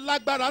 àwọn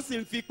alágbára sì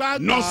ń fipá gbà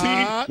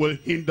á. Nothing will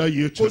hinder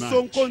you kò tonight.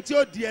 sóhunkóhun tí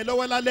ó di ẹ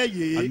lọ́wọ́ lálẹ́ A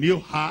yìí. new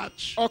heart,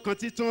 ọkàn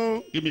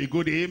titun. give me a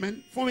good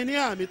amen. fún mi ní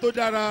àmì tó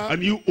dára. A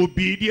new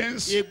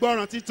obedience,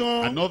 ìgbọràn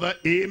titun. another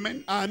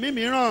amen. àmì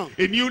mìíràn.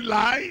 A new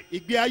life,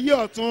 ìgbé ayé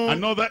ọ̀tun.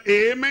 another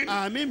amen.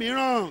 àmì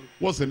mìíràn.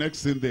 What's the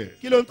next thing there?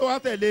 kí ló ń tó wá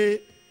tẹ̀lé.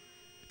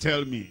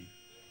 Tell me.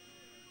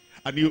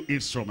 A new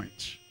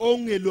instrument.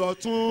 ohun èlò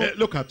ọ̀tun.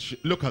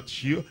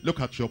 Look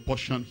at your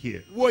portion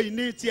here. wo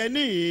ìní tiẹ̀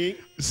níyìn.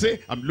 Say,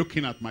 I'm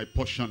looking at my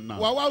portion wà now.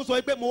 wá sọ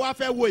pé mo wá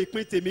fẹ́ wo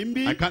ìpín tèmi ń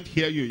bí. I can't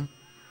hear you.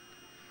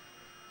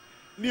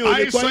 mi ò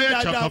lè gbọ́ ní Isaiah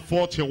dáadáa. chapter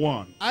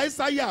 41.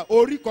 Àìsáyà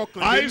orí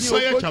kọkànlélógójì.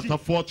 Isaiah chapter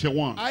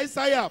 41.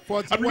 Àìsáyà I'm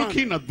 41.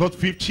 looking at verse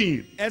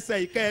 15.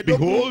 ẹsẹ̀ ìkẹẹ̀dógún.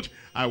 Behold,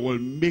 I will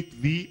make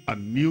thee a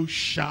new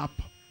sharp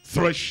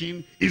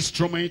threshing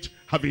instrument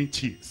having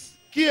teeth.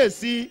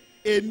 kíyèsí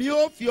èmi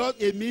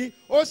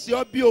ó sì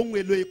ọ́ bí ohun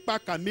èlò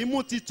ìpakà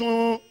mímú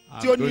titun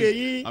tí ó ní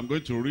eyín. I'm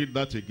going to read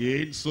that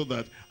again so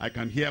that I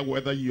can hear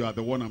whether you are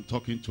the one I'm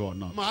talking to or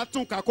not. màá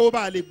tún kà kó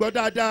bá a lè gbọ́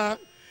dáadáa.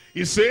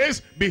 It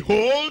says,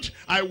 behold,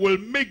 I will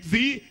make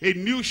thee a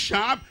new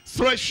sharp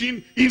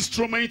threshing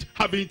instrument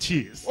having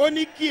teeth. ó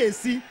ní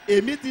kíyèsí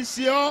èmi ti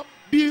ṣe ọ́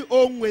bí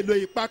ohun èlò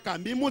ìpakà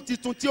mímú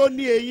titun tí ó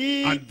ní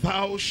eyín. And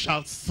thou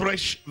shalt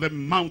thresh the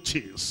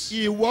mountains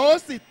ìwọ ó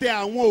sì tẹ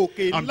àwọn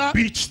òkè and ńlá.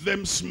 beat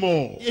them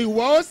small,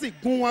 ìwọ ó sì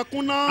gún wọn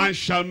kúnná. and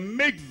shall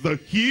make the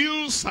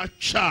hills a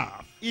chaff.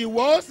 ìwọ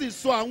ó sì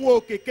sọ àwọn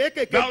òkè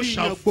kéékèèké Thou bí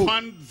shalt ìyàngbò.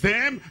 fan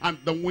them, and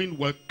the wind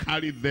will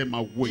carry them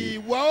away.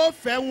 ìwọ ó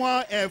fẹ́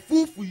wọn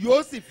ẹ̀fúùfù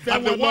yóò sì fẹ́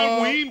And the wọn one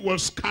lọ. wind will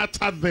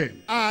scatter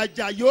them.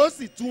 àjà yóò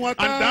sì tú wọn And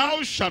ká.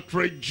 thou shalt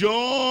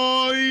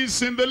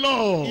rejoice in the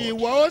Lord, ìwọ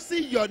ó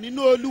sì yọ̀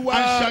nínú olúwa.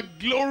 and shalt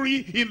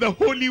glory in the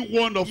Holy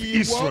One of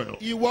Israel.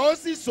 ìwọ ó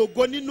sì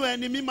ṣògo nínú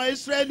ẹni mímọ́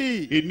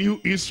Ísírẹ́lì. A new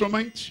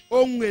instrument.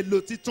 ohun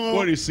èlò titun.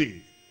 Where is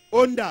he?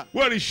 ó ń dà.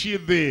 Where is she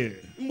there?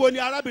 níbo ni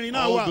arábìnrin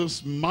náà All wà.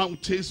 those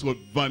mountains will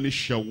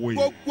vanish away.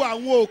 gbogbo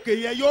àwọn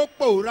òkè yẹn yóò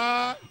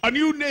pòórá. A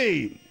new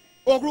name.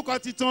 orúkọ A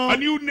titun.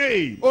 new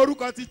name.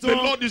 orúkọ The titun.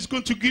 Lord is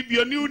going to give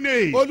you a new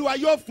name. olúwa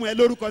yóò fún ẹ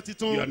lórúkọ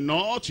titun. You are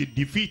not a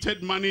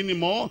defeated man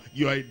anymore.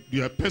 You are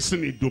a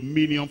person in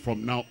dominion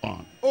from now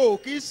on. o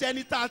kì í ṣe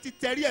ẹni tá a ti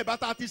tẹrí ẹ̀ bá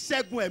tá a ti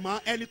ṣẹ́gun ẹ̀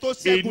mọ́ ẹni tó A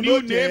ṣẹ́gun new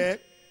ló name. jẹ́.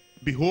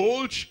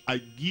 Behold, I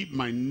give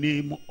my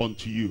name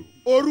unto you.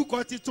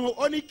 orúkọ titun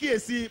ó ní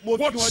kíyèsí mo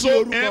fi wọn ní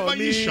Whatsoever orúkọ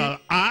ye mi. shall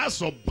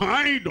ask or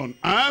bind on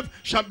earth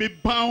shall be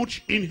bound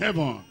in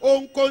heaven.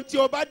 ohunkóhun tí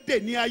o bá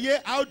dè ní ayé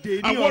a ó dè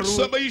ní And ọ̀run.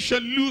 whatsoever ye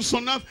shall loose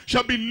on earth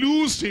shall be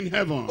loosed in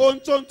heaven. ohun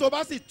tó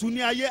bá sì tú ní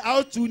ayé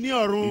a ó tú ní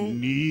A ọ̀run.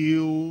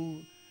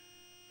 new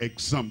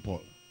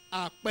example.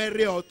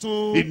 àpẹẹrẹ A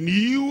ọ̀tun.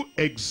 new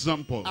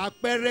example.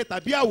 àpẹẹrẹ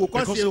tàbí Because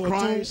àwòkọ́ṣe ọ̀tun.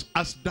 Christ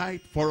has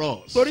died for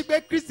us, torí pé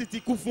Kristi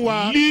ti kú fún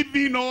wa.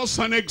 leaving us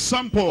an ó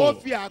example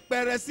fi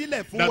àpẹẹrẹ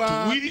sílẹ̀ fún that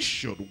wa. we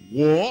should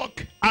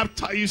walk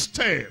after his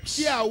steps.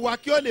 kí àwa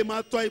kí ó lè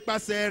máa tọ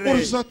ipasẹ̀ What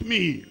does rẹ̀. that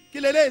mean? kí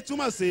leléyìí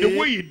túmọ̀ sí. The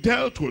way he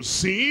dealt with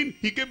sin,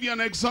 he gave you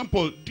an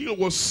example. Deal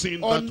with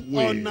sin that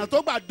way. ọ̀nà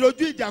tó gbà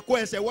dojú ìjà kọ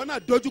ẹ̀ṣẹ̀ wọ́n náà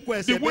dojú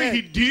kọ The ẹ̀ṣẹ̀ way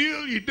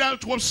bẹ́ẹ̀. he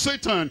dealt with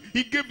Satan,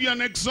 he gave you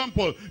an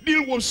example.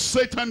 Deal with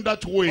Satan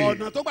that way.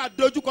 ọ̀nà tó gbà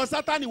dojú kọ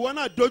Sátánì wọ́n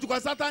náà dojú kọ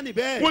Sátánì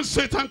bẹ́ẹ̀. When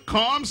Satan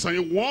comes and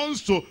he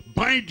wants to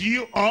bind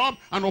you up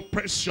and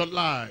oppress your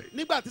life.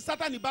 nígbà tí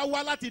Sátánì bá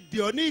wá láti dì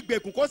ọ́ ní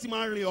ìgbèkùn kó sì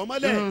máa rìn ọ́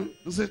mọ́lẹ̀.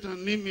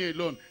 Satan, leave me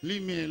alone.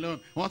 Leave me alone.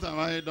 What have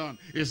I done?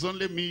 It's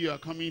only me you are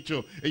coming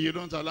to. And you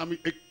don't allow me.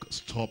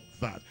 Stop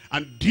that.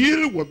 And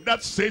deal with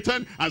that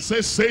Satan and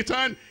say,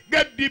 Satan,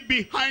 get thee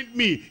behind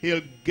me.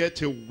 He'll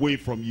get away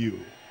from you.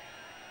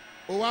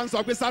 ó wá ń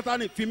sọ pé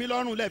Sátánì fi mí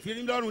lọ́rùn lẹ̀ fi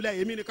mí lọ́rùn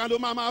lẹ̀ èmi nìkan ló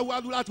máa wá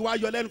láti wá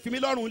yọ lẹ́nu fi mí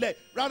lọ́rùn lẹ̀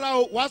rárá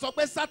o wàá sọ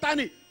pé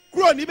Sátánì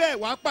kúrò níbẹ̀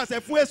wàá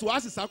pàṣẹ fún èṣù wàá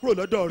sì sá kúrò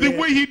lọ́dọ̀ The rẹ̀.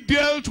 way he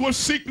dealt with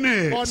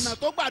sickness ọ̀nà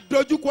tó gbà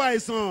dojú kọ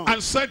àìsàn.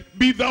 and said,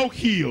 be thou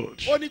healed.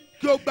 ó ní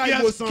kí ó gba He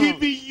has ìwòsàn.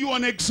 given you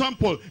an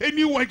example, a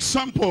new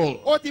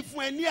example. ó ti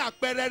fún ẹ ní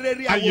àpẹẹrẹ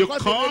rere And you àwòkọ́ṣe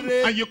come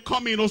rere. and you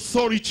come in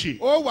authority.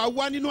 ó wà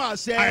wá nínú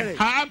àṣẹ I rẹ̀.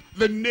 have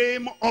the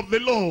name of the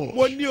Lord.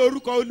 mo ní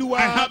orúkọ Olúwa.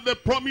 I have the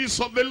promise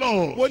of the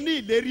Lord. mo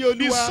ní ìlérí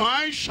These Olúwa.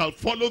 signs shall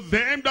follow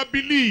them that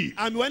believe.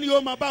 àmì wọn ni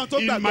yóò máa bá àwọn tó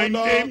In my gbàgbọ́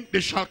lọ. name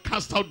they shall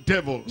cast out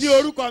devils. ní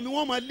orúkọ mi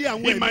wọ́n máa lé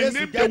àwọn In my ẹ̀mí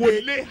name èṣù they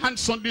will jáde. lay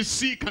hands on the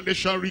sick and they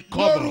shall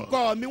recover.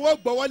 lórúkọ mi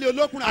wọ́n gbọ́wọ́lé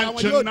olókùnrin And àwọn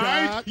yóò dá.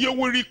 tonight you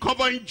will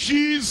recover in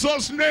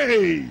Jesus'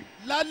 name.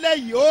 lálẹ́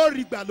yìí ó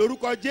rí gbà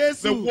lórúkọ The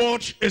Jésù.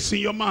 word is in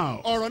your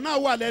mouth. ọ̀rọ̀ náà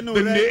wà lẹ́nu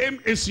The rẹ. name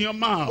is in your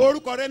mouth.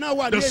 orúkọ rẹ náà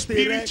wà ní The ètè rẹ.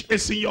 spirit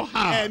is in your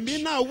heart.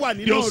 ẹ̀mí náà wà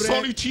The nínú rẹ.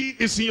 authority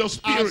is in your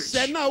spirit.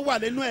 àṣẹ náà wà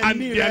nínú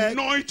And ẹ̀mí the rẹ.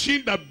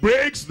 anointing that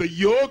breaks the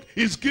yoke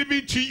is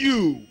given to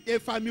you.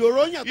 ìfàmì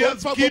òróyàn He tó ń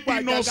has fọ́ gbogbo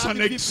given us àjàgà an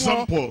ti fi fún ọ.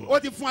 example.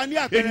 ó ti fún wa ní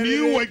A àpẹẹrẹ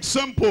new rere.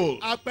 example.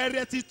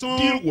 àpẹẹrẹ titun.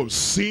 Deal with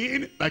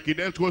sin like he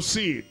dealt with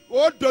sin.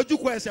 ó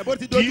dojúkọ ẹ̀ṣẹ̀ bó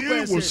ti dojúkọ Deal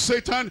with ẹ̀ṣẹ̀.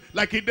 Satan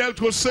like he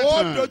dealt with ó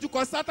Satan.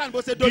 dojúkọ Sátánì bó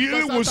ṣe dojúkọ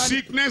Deal with Sátánì.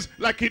 sickness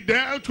like he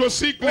dealt with ó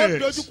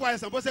sickness. dojúkọ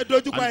àìsàn bó ṣe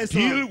dojúkọ And àìsàn.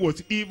 deal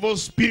with evil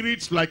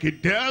spirits like he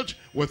dealt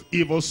with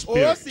evil ó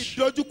sì spirits.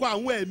 dojúkọ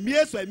àwọn ẹ̀mí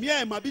èṣù ẹ̀mí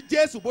ẹ̀mọ́ bí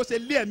Jésù bó ṣe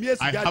lé ẹ̀mí èṣù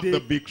I have the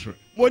jáde. victory.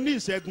 mo ní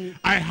ìṣẹ́gun.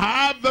 I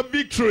have the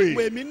victory.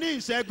 èmi ní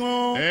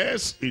ìṣẹ́gun.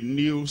 Yes, a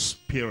new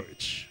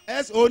spirit.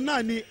 ẹ̀sùn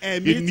náà ni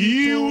ẹ̀mí A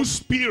new titun.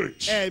 spirit.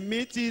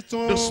 ẹ̀mí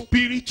titun. The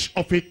spirit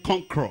of a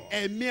conqueror.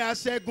 ẹ̀mí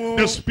aṣẹ́gun.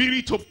 The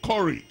spirit of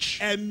courage.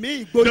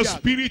 ẹ̀mí The ìgboyà.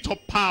 spirit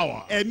of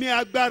power. ẹ̀mí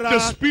agbára. The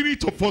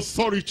spirit of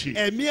authority.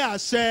 ẹ̀mí The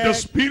àṣẹ.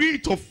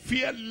 spirit of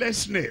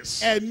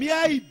fearlessness. ẹ̀mí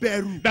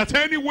àìbẹ̀rù. That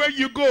anywhere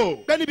you go,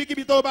 pé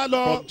níbikíbi tó bá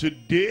lọ. from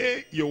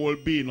today you will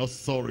be in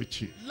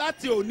authority.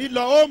 láti òní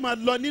lọ ó máa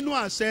lọ nínú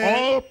àṣẹ.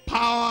 All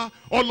power,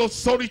 all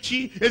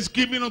authority is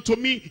given unto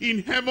me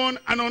in heaven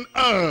and on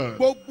earth.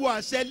 gbogbo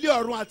àṣẹ lé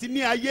ọ̀run àti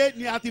ní ayé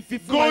ni a ti fi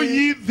fún Go ẹ.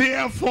 ye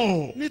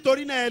therefore.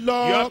 nítorí náà ẹ You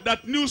lọ. have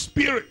that new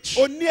spirit.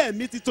 ó ní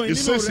ẹ̀mí titun It yìí nínú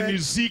says in rẹ.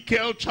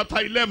 Ezekiel chapter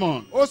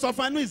 11 ó sọ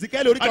fún inú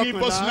Ezekiel orí and in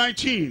verse kọkànlá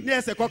 19. ní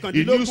ẹsẹ̀ A new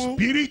kọkàndínlógún.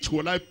 spirit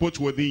will I put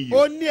within you.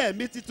 ó ní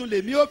ẹ̀mí titun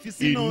lèmi ó fi A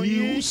sínú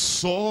new yín.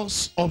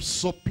 source of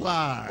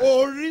supply.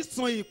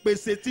 orísun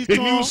ìpèsè A new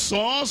titun.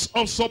 source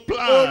of supply.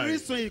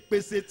 orísun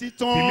ìpèsè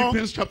titun.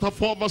 Philippians chapter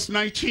 4 verse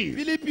 19.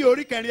 Fílípì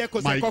orí kẹrin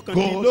ẹkọsẹ̀ My God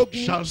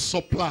kọkàndínlógún. shall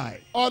supply.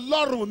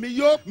 ọlọ́run mi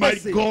yóò My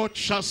pèsè. God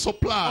shall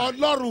supply.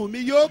 ọlọ́run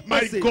mi yóò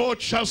My pèsè.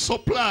 God shall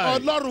supply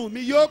ọlọ́run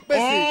mi yóò pèsè.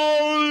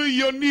 all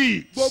your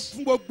needs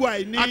fún gbogbo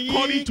àìní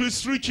according yín. to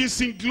his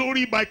riches in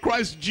glory by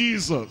Christ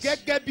Jesus.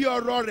 gẹ́gẹ́ bí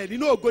ọ̀rọ̀ rẹ̀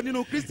nínú ògo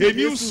nínú Kristi A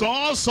new Jésù.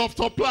 source of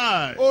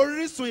supply.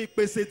 orísun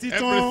ìpèsè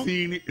titun.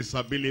 Everything is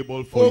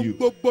available for ohun you.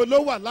 gbogbo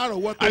ló wà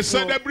lárọ̀ọ́wọ́tó I fún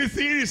said ọ.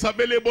 everything is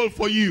available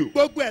for you.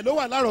 gbogbo ẹ̀ ló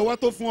wà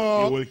lárọ̀ọ́wọ́tó fún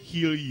He ọ. will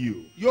heal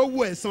you. yóò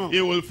wò ẹ̀san.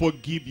 He will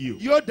forgive you.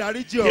 yóò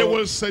dáríjì He ọ.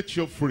 will set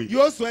you free.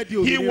 yóò sọ ẹ́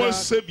di He will òmìnira.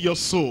 save your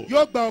soul.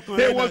 yóò gba ọkàn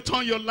He rẹ will là.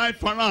 turn your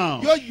life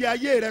around. yóò yí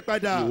ayé rẹ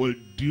padà. He will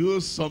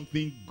do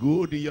something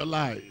good in your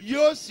life.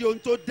 yóò ṣe ohun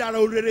tó dára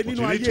ohun rere But nínú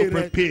you need ayé to rẹ.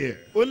 prepare.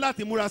 o ní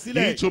láti múra You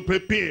need sílẹ̀. to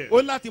prepare.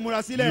 o ní láti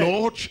múra sílẹ̀.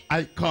 Lord,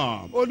 I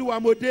come.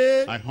 olúwa mo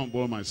dé. I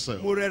humble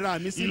myself. mo rẹra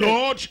mi sílẹ̀.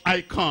 Lord,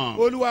 I come.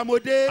 olúwa mo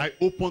dé. I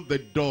open the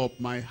door of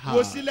my mo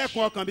heart.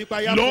 ṣílẹ̀kùn ọkàn mi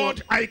payá fún ọ.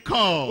 Lord, I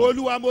come.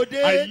 olúwa mo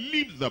dé. I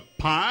leave the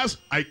past.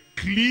 I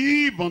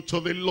cleave unto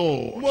the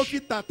Lord. mo fi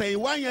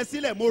tàtẹ̀yìnwá yẹn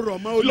sílẹ̀ mo rọ̀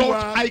mọ́ Lord,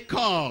 olúwa. I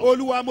come.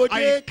 olúwa mo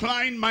I dé.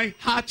 incline my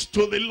heart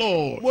to the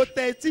Lord. mo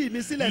tẹ etí mi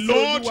sílẹ̀ sí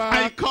Lord, olúwa.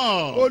 I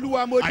come.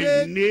 olúwa mo I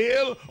dé.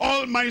 nail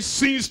all my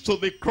sins to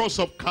the cross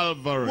of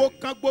Calvary. mo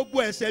kan gbogbo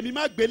ẹ̀ṣẹ̀ mi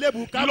má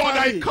gbélébù Lord,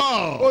 I káfárì.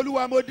 come.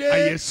 olúwa mo I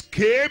dé.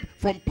 escape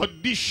from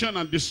perdition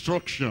and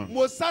destruction.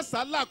 mo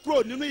sásàlà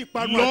kúrò nínú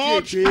ìparun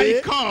Lord, àti I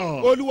ègbé.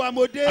 come. olúwa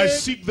mo dé. I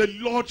seek the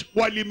Lord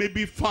while he may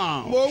be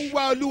found. mo ń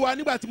wá olúwa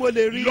nígbà tí mo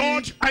lè rí.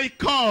 Lord, I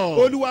come.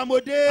 olúwa mo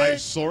dé. I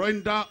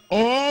surrender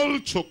all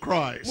to mo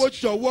Christ.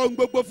 jọ̀wọ́ ohun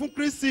gbogbo fún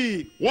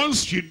Kristi.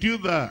 Once you do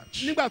that,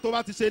 nígbà tó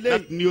bá ti ṣe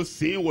that léyìí. new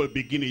thing will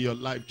begin in your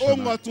life ohun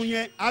tonight. ọ̀tun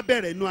yẹn á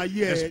bẹ̀rẹ̀ nínú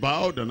ayé Let's ẹ.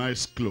 bow the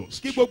eyes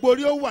closed. Kí gbogbo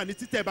orí ó wà ní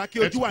títẹ̀bà kí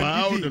Let's ojú wà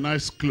ní bow the dídì.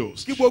 eyes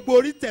closed. Kí gbogbo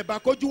orí tẹ̀bà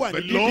kójú wà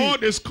The ní dídì.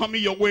 Lord is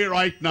coming your way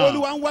right now.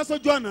 Olúwa ń wá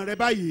sójú ọ̀nà rẹ The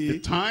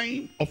báyìí.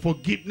 time of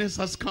forgiveness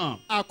has come.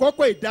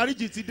 Àkókò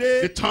ìdáríjì ti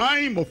The dé.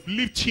 time of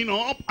lifting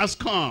up has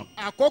come.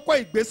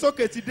 Àkókò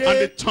ìgbésókè ti And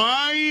the dé.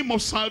 time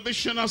of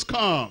salvation has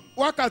come.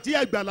 Wákàtí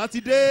ẹgbàlá ti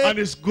dé. And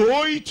it's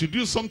going to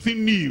do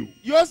something new.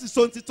 Yóò sì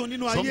so titun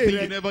nínú ayé Something you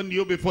rẹ. never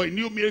knew before. A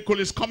new miracle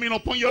is coming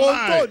upon your Ohun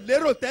tó life.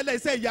 lérò tẹ́lẹ̀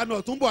iṣẹ́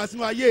ìyanu ọ̀tún bọ̀ wá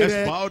sínú ayé Let's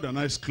rẹ. bow the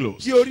eyes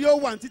closed. Kí orí ó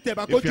wà ní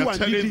títẹ̀bà If kójú you wà are ní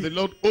telling the dídì.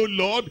 Lord, oh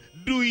Lord,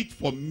 do it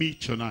for me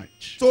tonight.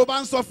 Tó o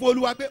bá ń sọ fún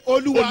Olúwa pé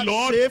Olúwa Oh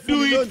Lord, ṣe é fún do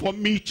mi it lónìí. for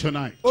me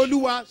tonight.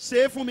 Olúwa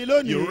ṣe é fún mi You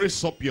lónìí.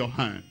 raise up your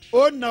hand.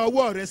 Ó na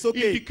ọwọ́ rẹ sókè.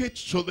 Indicate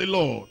to the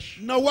Lord,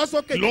 Nawọ́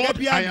sókè Lord, gẹ́gẹ́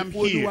bí I àmì am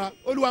fún here. Olúwa.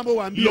 Olúwa mo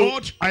wà ń bí o.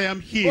 Lord, I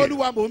am here.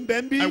 Olúwa mo ń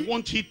bẹ ń bí. I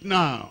want it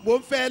now. Mo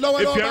ń fẹ́ If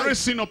lọ́wọ́lọ́wọ́ you are báyìí.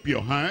 raising up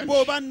your hand,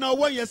 Bó o bá na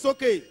ọwọ́ yẹn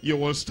sókè, you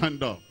will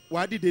stand up.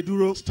 wàá dìde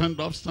dúró.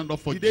 Stand up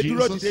for Dìde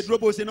dúró, dìde Jesus. dúró.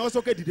 Bó o ṣe náwó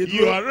sókè, dìde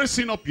You dúró. are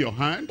raising up your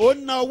hand, Ó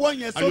na ọwọ́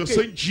yẹn and you're sókè.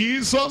 saying,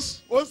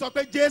 Jesus, Ó ń sọ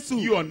pé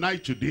Jésù, you and I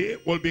today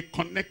will be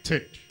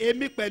connected.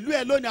 èmi pẹ̀lú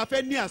ẹ lónìí a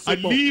fẹ́ ní I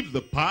àsopọ̀. leave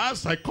the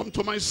past, I come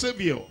to my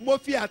Savior. Mo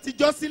fi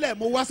àtijọ́ sílẹ̀,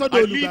 mo wá I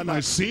sọ́dọ̀ leave my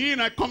olùgbàlà. sin,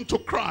 I come to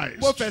Mo Christ.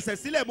 fẹ̀sẹ̀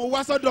sílẹ̀, mo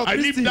wá sọ́dọ̀ I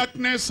leave Kristi.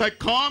 darkness, I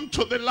come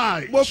to the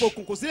light. Mo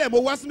fòkùnkùn sílẹ̀,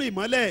 mo wá sínú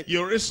ìmọ́lẹ̀.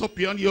 You raise up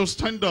your hand, you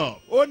stand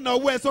up. Ó na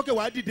ọwọ́ ẹ sókè,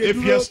 wàá dìde If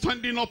you're dúró.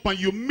 standing up and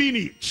you mean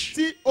it,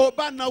 Tí o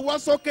bá nawọ́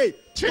sókè,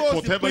 take tó o sì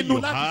whatever pinnu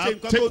you láti ṣe have,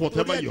 nǹkan take tó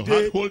whatever torí you ẹ̀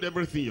have, dìde. hold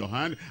everything in your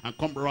hand, and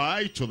come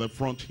right to the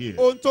front here.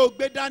 Ohun tó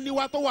gbé dání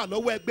wá tó wà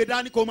lọ́wọ́ ẹ gbé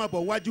dání kó máa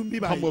bọ̀ wájú ń bí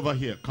Come báyìí. over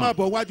here, Máa come.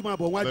 bọ̀ wájú, máa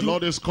bọ̀ The wájú.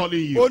 Lord is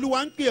calling you.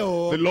 Olúwa ń pè The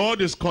ọ́.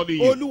 Lord is calling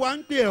you. Olúwa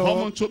ń pè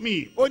Come ọ́. unto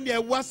me, Ó ní ẹ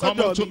wá Come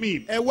sọ́dọ̀ unto mi.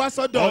 me. Ẹ wá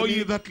sọ́dọ̀ all mi.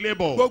 ye that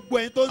labor Gbogbo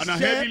ẹ̀yin tó and are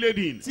heavy ṣiṣẹ́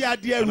laden, tí a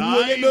di and ẹrù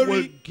wọlé I will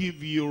lórí.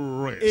 give you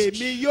rest.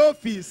 Èmi yóò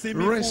fi ìsinmi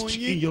fún Rest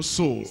in yín. your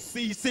soul.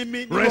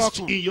 Ìsinmi nínú Rest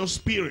ọkàn. in your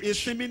spirit.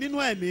 Ìsinmi nínú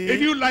A ẹ̀mí.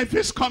 new life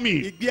is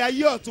coming. Ìgbé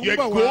ayé ọ̀tún You're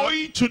bọ̀ wá.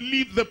 going to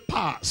leave the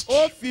past.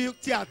 Ó fi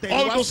ti All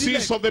àtẹ̀yìnwá those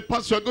sins sílẹ̀. of the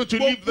past, you're going to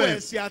leave Gbogbo them.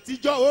 ẹ̀ṣẹ̀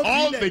àtijọ́ ó fi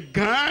All the lẹ̀.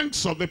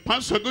 gangs of the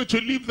past, you're going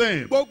to leave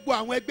them. Gbogbo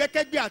àwọn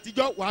ẹgbẹ́kẹ́gbẹ́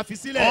àtijọ́ wàá fi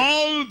sílẹ̀.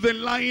 All the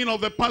lying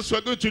of the past,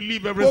 you're going to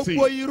leave everything.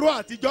 Gbogbo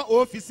irọ́ àtijọ́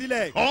ó fi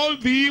sílẹ̀. All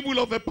the evil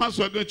of the past,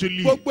 we're going to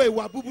leave. Gbogbo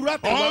ìwà búburú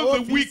àtẹ̀wá All ó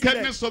the fi sílẹ̀.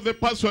 wickedness of the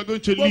past, we're going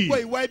to leave.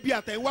 Gbogbo ìwà ibi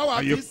àtẹ̀wá wàá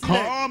And fi you sílẹ̀.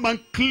 come and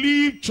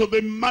cleave to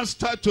the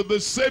Master, to the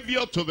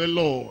Savior, to the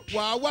Lord.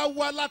 Wàá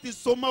wá láti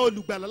so mọ́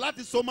olùgbàlà,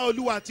 láti so mọ́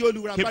Olúwa àti Keep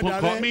olùràpadà on rẹ.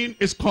 coming,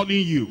 it's calling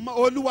you.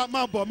 Olúwa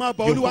máa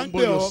bọ̀, You Olúwa ń humble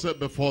pè ọ́. yourself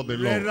before the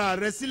Lord. Rẹ̀ra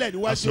rẹ sílẹ̀ As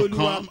níwájú you Olúwa.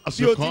 come, as Bí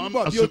you o ti ń come,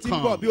 bọ̀, as bí o you ti ń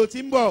bọ̀, come. bí o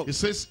ti ń bọ̀. It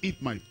says,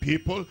 if my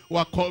people who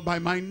are called by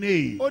my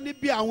name Ó ní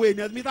bí àwọn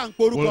ènìyàn mi tá ń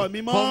porúkọ will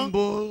mi mọ́.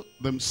 humble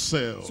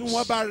themselves. Tí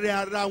wọ́n bá rẹ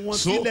ara wọn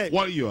So sílẹ̀.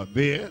 while you are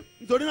there,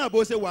 Nítorí náà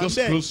bó ṣe wà just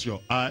bẹ́ẹ̀ close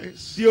your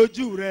eyes di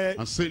ojú rẹ.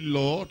 and say,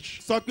 Lord,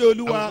 Sọ pé I will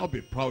Olúwa not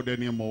be proud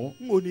anymore.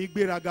 n ò ní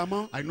gbéraga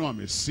mọ́. I know I'm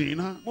a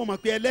sinner. Mo mọ̀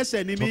pé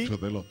ẹlẹ́ṣẹ̀ ni mí. Talk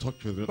to the Lord. Talk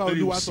to the Bá Lord. Let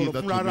him Olúwa see sọ̀rọ̀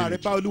that fúnra rẹ̀,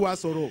 humility. bá Olúwa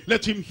sọ̀rọ̀.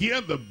 Let him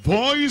hear the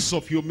voice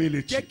of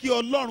humility. Jẹ́ kí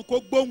Ọlọ́run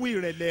kó gbóhùn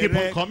ìrẹ̀lẹ̀ Keep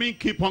on rẹ. coming.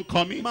 Keep on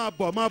coming. Máa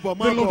bọ̀, máa bọ̀,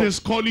 The máa Lord bọ̀. is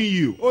calling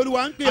you.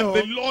 Olúwa ń pè And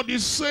the ọ́. Lord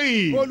is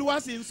saying,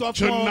 Olúwa sì ń sọ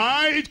fún ọ.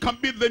 tonight can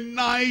be the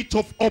night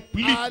of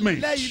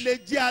upliftment. Alẹ́ ilé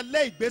jẹ́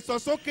alẹ́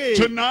ìgbésọsókè.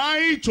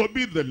 Tonight will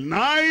be the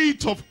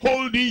night of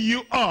holding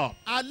you up.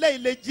 Alẹ́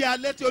ilé jẹ́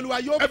alẹ́ tí Olúwa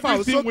yóò fà ọ́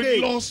Everything we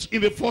sókè. lost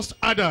in the first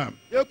Adam,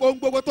 Epo ohun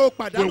gbogbo tó we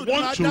pàdánù nínú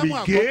want to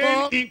Ádámù regain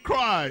àkọ́kọ́. in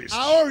Christ. A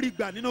ó rí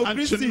gbà nínú And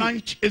Kristi.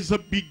 tonight is the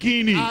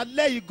beginning.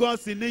 Alẹ́ ìgan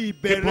sì ni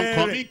Keep on ìbẹ̀rẹ̀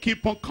coming. rẹ̀.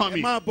 Keep on Ẹ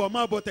coming. máa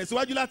bọ̀,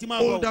 tẹ̀síwájú láti máa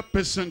bọ̀. Older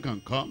person can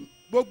come.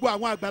 Gbogbo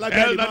àwọn àgbàlagbà lè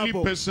máa Elderly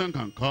bọ̀. person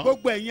can come.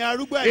 Gbogbo ẹ̀yin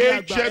arúgbó ẹ̀yin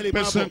àgbà ẹ Aged lè máa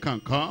person bọ̀. can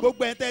come.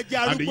 Gbogbo ẹ̀yin tẹ́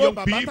jẹ́ And the arúgbó young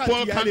bàbá people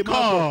tàbí ìyá can lè máa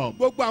bọ̀. come.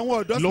 Gbogbo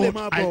àwọn ọ̀dọ́ sì lè Lord,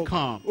 máa I bọ̀.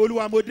 come.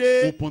 Olúwa mo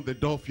dé. Open the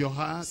door of your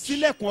heart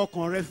Sílẹ̀kùn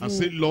ọkàn rẹ and fún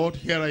say, un. Lord,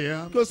 here I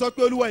am. Kí o sọ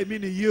pé Olúwa èmi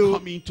nìyí o.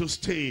 Come in to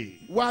stay.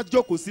 Wá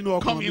jókòó sínú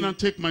ọkàn Come mi. in and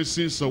take my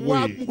sins Wá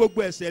away. mú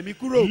gbogbo ẹ̀ṣẹ̀ mi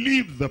kúrò.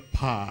 Leave the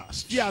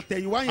past. Fi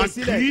àtẹ̀yìnwá yẹn And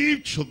sílẹ̀.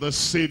 cleave to the Kí o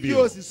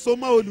Savior. sì so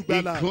mọ́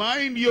olùgbàlà.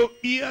 Incline your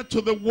ear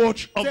to the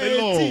word of the Tẹ etí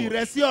Lord.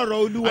 rẹ sí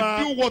ọ̀rọ̀ Olúwa.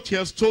 And do what he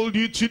has told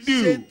you to Ṣe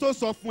do. tó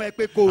sọ fún ẹ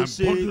pé kò And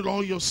ṣe. bundle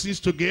all your sins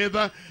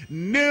together.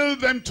 Nail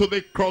them to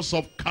the cross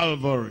of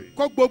Calvary.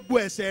 Kó gbogbo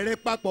ẹ̀ṣẹ̀ rẹ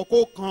papọ̀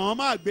kó kàn án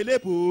má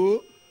àgbélébùú.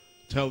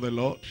 Tell the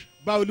Lord.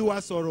 Bá Olúwa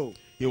sọ̀rọ̀.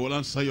 He will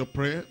answer your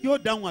prayer. Yóò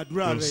dáhùn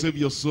àdúrà He'll rẹ. save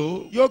your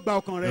soul. Yóò gba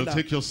ọkàn rẹ He'll là.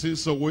 take your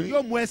sins away.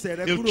 Yóò mú ẹ̀ṣẹ̀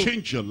rẹ He'll kúrò.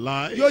 change your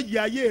life. Yóò yí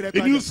ayé rẹ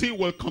A new padà. thing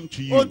will come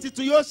to Ohun you.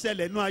 tuntun yóò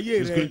ṣẹlẹ̀ nú ayé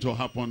It's rẹ. going to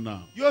happen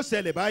now. Yóò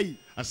ṣẹlẹ̀ báyìí.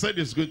 I said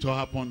it's going to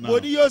happen Mo now.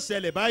 ní yóò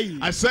ṣẹlẹ̀ báyìí.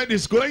 I said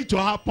it's going to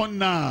happen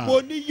now.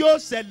 Mo ní yóò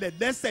ṣẹlẹ̀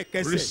Raise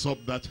lẹ́sẹ̀kẹsẹ̀.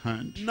 up that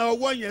hand. Na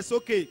ọwọ́ yẹn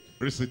sókè.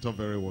 Raise it up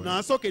very Nà well.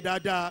 á sókè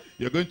dáadáa.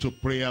 You're going to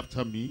pray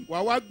after me.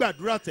 Wà wá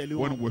gbàdúrà tẹ̀lé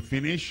When wọn. we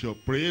finish, you'll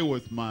pray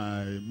with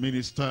my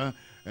minister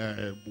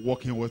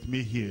working with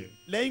me here.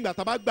 Lẹ́yìn ìgbà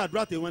tá a bá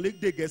gbàdúrà tẹ̀lé wọn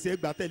lédè Gẹ̀ẹ́sì ẹ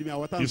gbà tẹ̀lé mi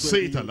àwọn tá à You ń sọ say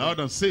èdè it Yorùbá. aloud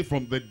and say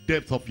from the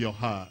depth of your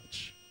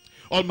heart.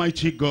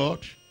 Almighty God,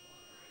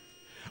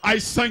 I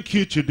thank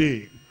you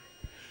today.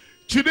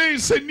 Today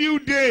is a new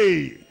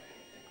day.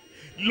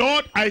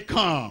 Lord, I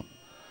come.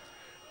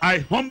 I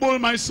humble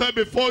myself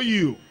before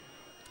you.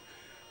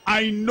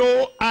 I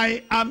know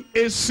I am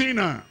a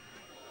sinner.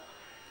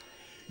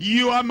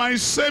 You are my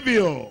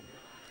Savior.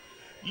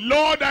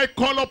 Lord, I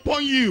call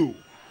upon you.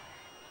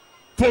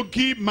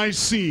 Forgive my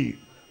sin.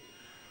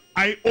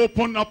 I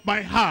open up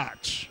my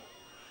heart.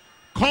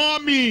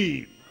 Come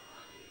in.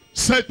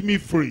 Set me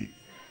free.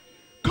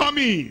 Come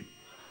in.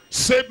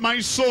 Save my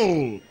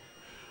soul.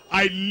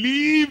 I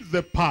leave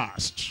the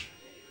past.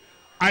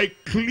 I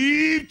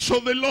cleave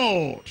to the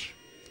Lord.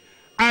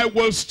 I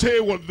will stay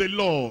with the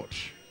Lord.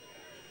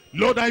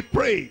 Lord, I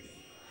pray,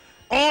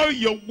 all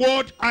your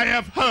word I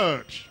have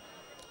heard,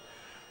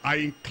 I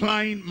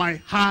incline my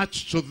heart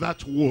to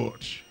that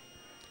word.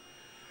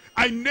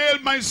 I nail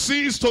my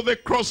sins to the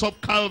cross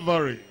of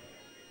Calvary.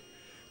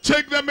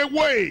 Take them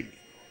away.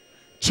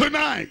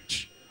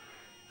 Tonight,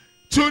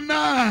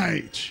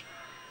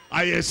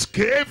 I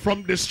escape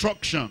from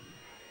destruction.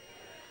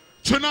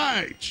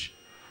 Tonight,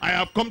 I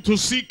have come to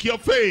seek your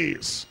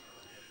face.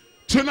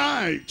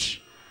 Tonight,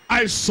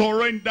 I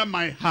surrender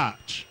my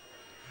heart.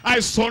 I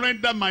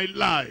surrender my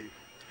life.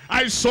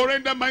 I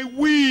surrender my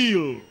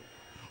will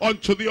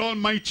unto the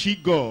Almighty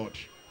God.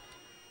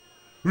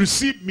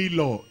 Receive me,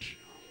 Lord.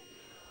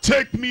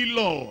 Take me,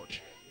 Lord.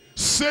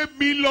 Save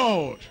me,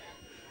 Lord.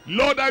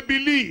 Lord, I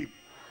believe.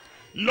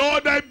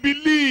 Lord, I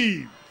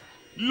believe.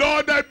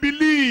 Lord, I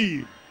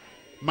believe.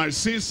 My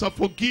sins are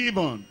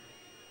forgiven.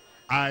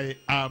 I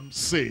am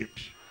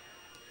saved.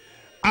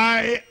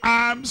 I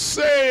am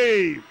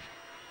saved.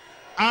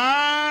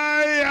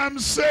 I am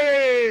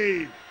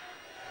saved.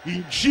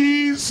 In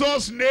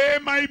Jesus'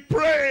 name I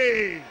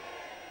pray.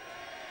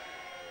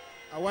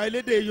 Àwa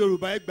elédè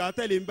Yorùbá ẹgbàá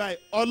tẹ̀lé ń báyìí.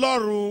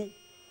 Ọlọ́run,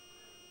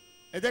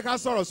 ẹ jẹ́ ká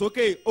sọ̀rọ̀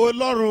sókè.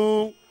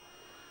 Ọlọ́run,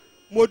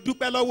 mo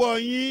dúpẹ́ lọ́wọ́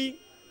yín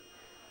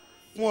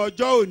fún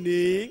ọjọ́ òní.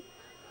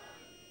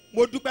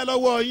 Mo dúpẹ́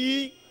lọ́wọ́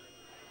yín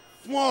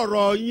fún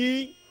ọ̀rọ̀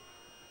yín.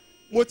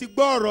 Mo ti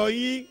gbọ́ ọ̀rọ̀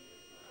yín.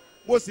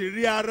 Mo sì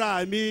rí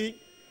ara mi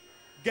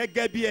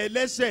gẹ́gẹ́ bí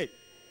ẹlẹ́ṣẹ̀.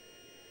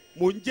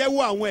 Mo ń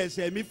jẹ́wọ́ àwọn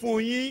ẹ̀ṣẹ̀ mi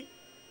fún yín.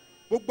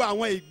 Gbogbo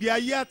àwọn ìgbé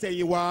ayé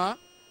àtẹ̀yìnwá.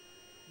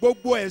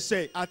 Gbogbo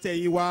ẹ̀ṣẹ̀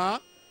àtẹ̀yìnwá.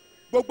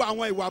 Gbogbo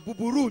àwọn ìwà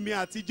búburú mi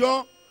àtijọ́.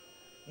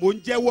 Mo ń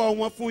jẹ́wọ́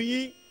wọn fún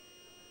yín.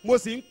 Mo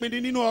sì ń pinnu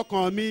nínú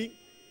ọkàn mi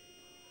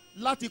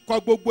láti kọ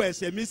gbogbo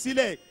ẹ̀ṣẹ̀ mi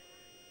sílẹ̀.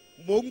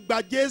 Mo ń gba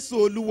Jésù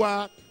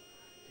Olúwa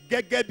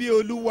gẹ́gẹ́ bí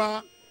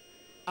Olúwa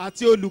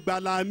àti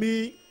olùgbàlà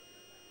mi.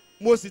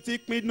 Mo sì ti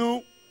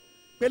pinnu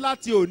pé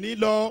láti òní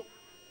lọ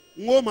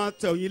n ó máa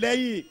tẹ̀ yín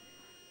lẹ́yìn,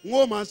 n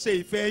ó máa ṣe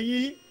ìfẹ́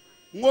yín,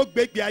 n ó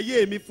gbégbé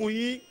ayé mi fún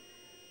yín.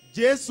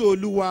 Jésù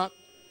Olúwa,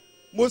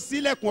 mo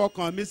ṣílẹ̀kùn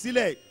ọkàn mi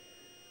sílẹ̀.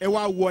 Ẹ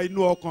wá wọ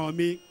inú ọkàn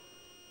mi.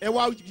 Ẹ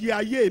wá yí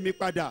ayé mi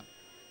padà.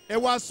 Ẹ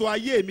wá sọ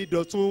ayé mi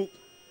dọ̀tun.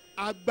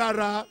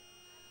 Agbára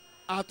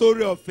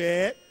àtore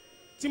ọ̀fẹ́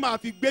tí màá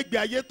fi gbégbé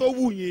ayé tó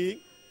wù yín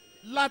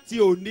láti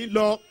òní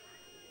lọ.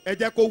 Ẹ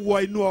jẹ́ kó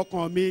wọ inú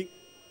ọkàn mi.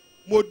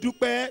 Mo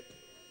dúpẹ́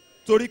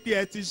torí pé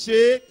ẹ ti ṣe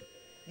é.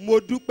 Mo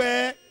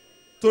dúpẹ́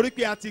torí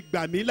pé a ti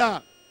gbà mí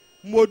là.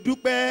 Mo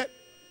dúpẹ́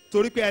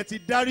torí pé ẹ ti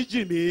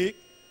dáríjì mí.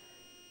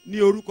 Ní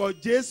orúkọ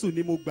Jésù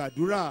ni mo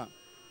gbàdúrà.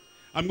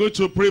 I'm going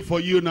to pray for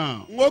you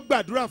now. N ó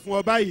gbàdúrà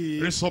fún ọ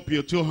báyìí. Raise up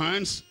your two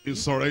hands in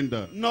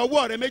surrender.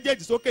 Nawọ́ rẹ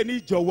méjèèjì sókè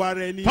ní ìjọ̀wọ́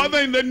ara ẹni.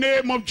 Father, in the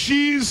name of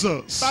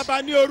Jesus,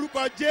 Bàbá, ní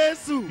orúkọ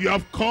Jésù. you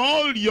have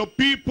called your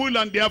people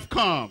and they have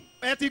come.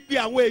 Ẹ ti pe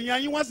àwọn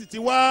èèyàn yín wọ́n sì ti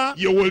wá.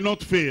 You will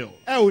not fail.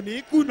 Ẹ ò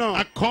ní kùnà.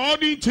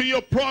 According to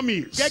your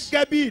promise,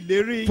 Gẹ́gẹ́ bí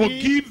ìlérí yín.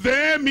 forgive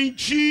them in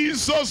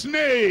Jesus'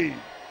 name.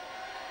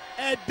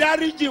 Ẹ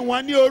dáríjì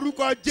wọn ní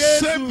orúkọ Jésù.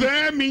 Save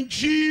them in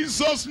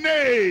Jesus'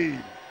 name.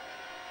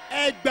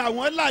 Ẹ gbà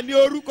wọ́n là ní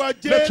orúkọ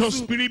Let your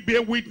Jésù. spirit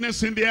bear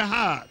witness in their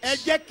hearts Ẹ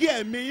jẹ́ kí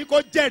ẹ̀mí yín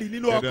kó jẹ́rìí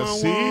nínú that their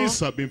ọkàn sins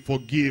wọn. have been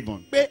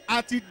forgiven. Pé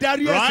a ti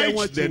dárí ẹ̀ṣẹ̀ wọn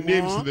Write jì their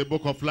names in wọ́n. the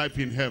book of life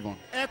in heaven.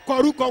 Ẹ kọ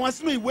orúkọ wọn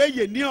sínú ìwé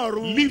ìyè ní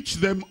ọ̀run.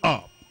 Lift them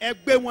up. Ẹ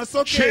gbé wọn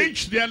sókè.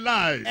 Change their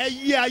lives. Ẹ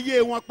yí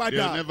ayé wọn They'll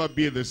padà. never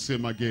be the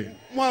same again.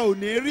 Wọn ò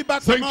ní rí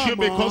bákan Thank náà you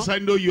because mọ́. I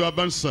know you have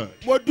answered.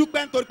 Mo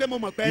dúpẹ́ nítorí pé mo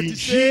mọ̀ pé ẹ In ti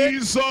ṣe é.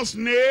 Jesus'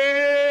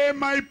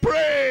 name I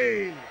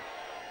pray.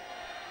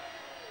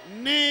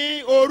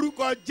 Ní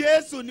orúkọ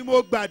Jésù ni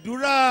mo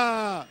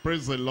gbàdúrà.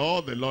 Praise the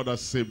Lord. The Lord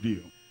has saved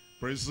you.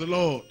 Praise the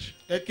Lord.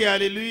 Ẹ ké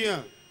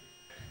hallelujah.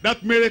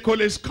 That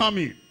miracle is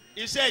coming.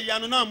 Iṣẹ́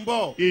ìyanu náà ń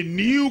bọ̀. A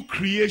new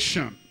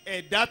creation.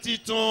 Ẹ̀dá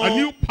titun. A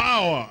new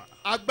power.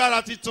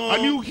 Agbára titun. A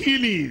new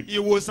healing.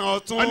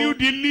 Ìwòsàn ọ̀tun. A new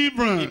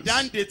deliverance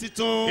Ìdáǹdè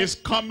titun. is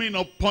coming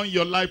upon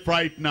your life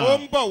right Ó now.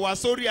 ń bọ̀ wá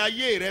sórí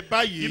ayé rẹ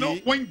báyìí. You know,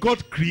 when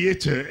God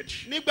created,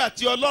 Nígbà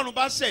tí Ọlọ́run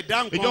bá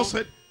ṣẹ̀dá He just nǹkan,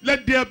 said,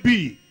 let there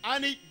be. a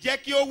ní jẹ́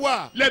kí ó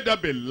wà. Let there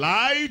be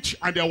light,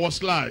 and there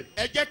was light.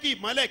 Ẹ jẹ́ kí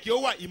ìmọ́lẹ̀ kí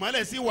ó wà,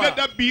 ìmọ́lẹ̀ sì wà. Let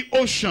there be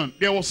ocean,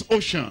 there was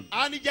ocean.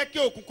 A ní jẹ́ kí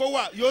òkun kó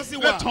wà, yóò sì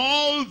wà. Let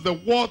all the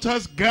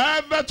waters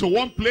gather to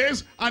one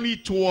place, and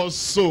it was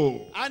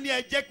so. A ní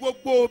ẹ jẹ́ kí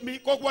gbogbo omi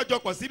kó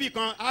wọ́jọpọ̀ síbì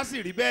kan, á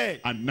sì rí bẹ́ẹ̀.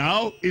 And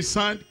now His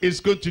hand is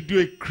going to do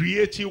a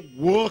creative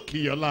work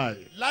in your life.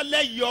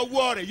 Lálẹ́ yìí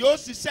ọwọ́ rẹ̀ yóò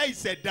ṣiṣẹ́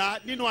ìṣẹ̀dá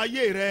nínú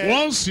ayé rẹ.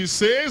 Once He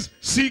says,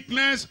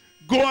 sickness,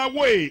 go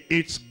away,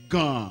 it's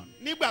gone.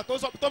 Nígbà tó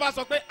bá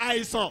sọ pé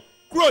àìsàn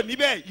kúrò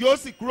níbẹ̀ yóò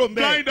sì kúrò níbẹ̀.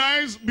 Blind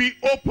eyes be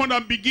opened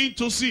and begin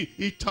to see.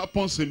 It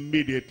happens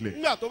immediately.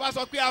 nígbà tó bá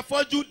sọ pé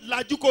afọ́jú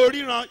lajú kó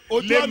ríran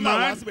ojú ọ̀la wá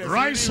Layman, síbẹ̀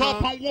sí rise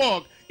up ríran. and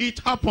walk. It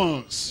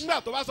happens.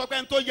 nígbà tó bá sọ pé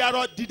ẹni tó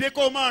yarọ dìde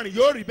kó máa rìn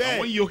yóò rí And bẹ́ẹ̀.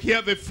 when you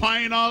hear the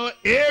final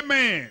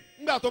amen,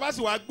 nígbà tó bá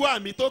sì wá gbọ́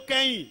àmì tó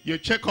kẹ́yìn you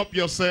check up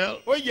yourself.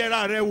 ó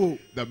yẹra rẹ wò.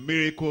 The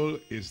miracle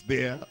is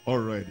there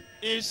already.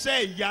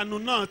 iṣẹ́ ìyanu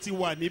náà ti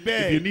wà If you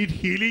níbẹ̀. need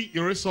healing,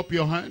 you raise up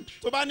your hand.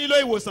 tó bá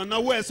nílò ìwòsàn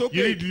náwó ẹ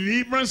You need sókè.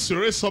 deliverance, you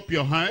raise up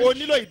your hand. o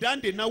nílò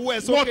ìdáǹdè náwó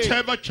ẹ sókè.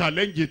 Whatever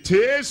challenge it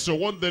is, you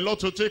want the Lord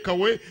to take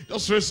away,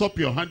 just raise up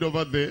your hand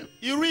over there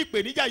irú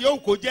ìpèníjà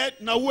yóò kó jẹ́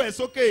náwó ẹ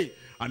sókè.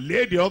 and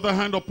lay the other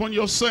hand upon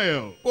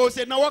yourself. kó o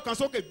ṣe náwó kan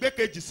sókè gbé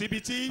kejì síbi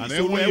tí And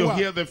then ìṣòro when ẹ you wà.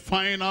 hear the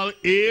final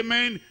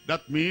amen,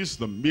 that means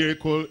the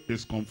miracle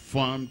is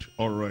confirmed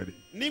already.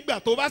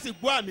 nígbà tó bá sì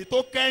gbọ́ àmì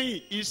tó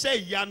kẹ́yìn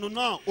iṣẹ́ ìyanu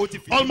náà ó ti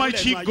fìdí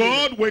Almighty múlẹ̀ nínú ayé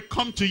rẹ̀. God will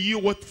come to you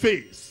with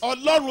faith.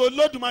 ọlọ́run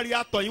olódùmarè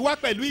atọ̀ yín wá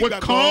pẹ̀lú We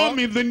come ìgbàgbọ́.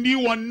 in the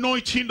new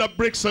anointing that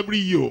breaks every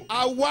yoke.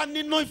 a wá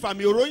nínú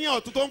ìfàmì òróyìn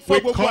ọ̀tún tó ń We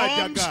fọ́ gbogbo come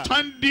àjàgà.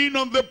 standing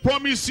on the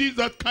promises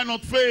that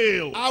cannot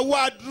fail. a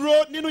wá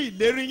dúró nínú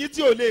ìlérí yín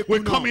tí ò lè We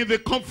come kùnà. in the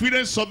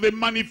confidence of the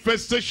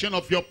manifestation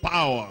of your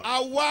power.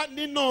 a wá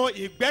nínú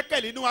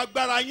ìgbẹ́kẹ̀lé nínú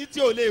agbára yín tí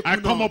ò lè I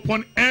come kùnà.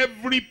 upon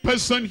every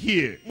person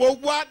here mo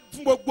wá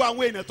fún gbogbo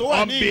àwọn èèyàn tó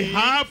wà on níhìn-ín.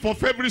 behalf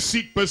of every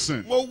sick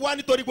person, mo wá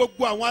nítorí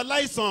gbogbo àwọn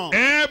aláìsàn.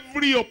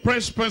 every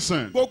oppressed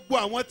person, gbogbo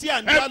àwọn tí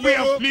à ń dá every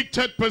lóró.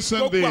 afflicted person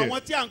gbogbo there.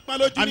 àwọn tí à ń pọ́n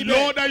lójú And níbẹ̀.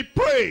 Lord, I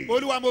pray,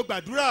 olúwa mo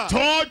gbàdúrà.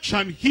 touch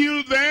and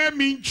heal them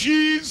in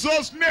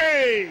Jesus'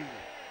 name.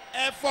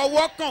 ẹ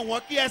fọwọ́ kàn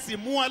wọ́n kí ẹ sì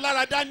mú wọn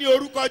lára dá ní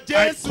orúkọ I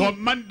jésù.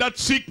 command that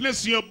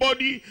sickness in your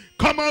body,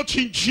 come out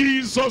in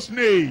Jesus'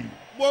 name.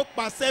 mo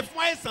pàṣẹ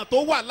fún àìsàn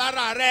tó wà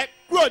lára rẹ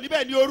kúrò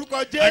níbẹ̀ ní orúkọ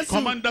I jésù.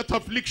 command that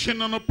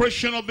affliction and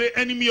oppression of the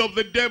enemy of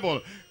the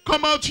devil,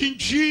 come out in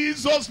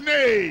Jesus'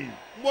 name.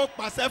 mo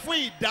pàṣẹ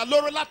fún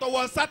ìdálóró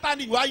látọwọ́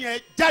sátani wá yẹn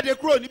jáde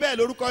kúrò níbẹ̀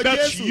lórúkọ That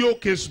jésù.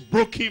 yoke is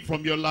broken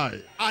from your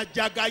life.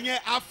 àjàgà yẹn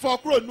a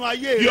fọ́ kúrò nínú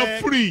ayé You're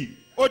rẹ. free.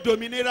 ó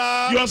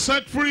dòmìnira. You're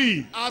set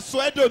free.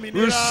 aṣọ ẹ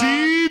dòmìnira.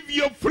 Receive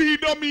your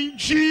freedom in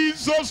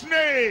Jesus'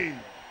 name.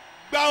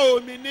 gba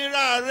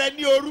òmìnira rẹ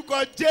ní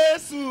orúkọ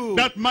jésù.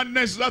 That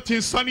madness, that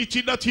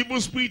insanity, that evil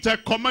spirit, I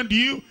command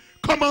you,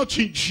 come out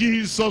in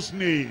Jesus'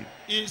 name.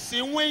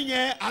 ìsínwín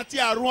yẹn àti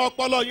àrùn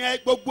ọpọlọ yẹn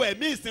gbogbo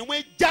ẹ̀mí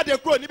ìsínwín jáde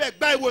kúrò níbẹ̀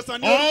gba ìwòsàn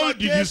ní All orúkọ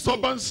the jésù.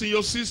 disturbance in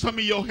your system,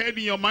 in your head,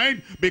 in your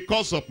mind,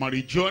 because of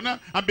marijuana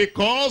and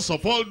because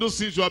of all those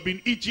things you have been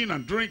eating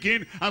and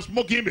drinking and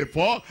smoking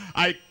before,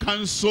 I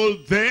cancel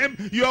them.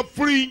 You are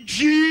free in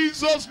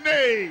Jesus'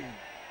 name.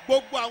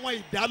 gbogbo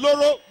àwọn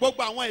ìdálóró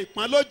gbogbo àwọn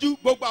ìpọ́nlójú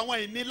gbogbo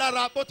àwọn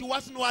ìnilára tó ti wá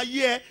sínú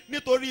ayé ẹ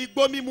nítorí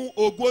igbó mímu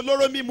oògùn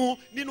olóró mímu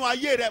nínú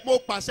ayé rẹ mo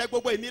pàṣẹ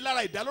gbogbo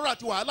ìnilára ìdálóró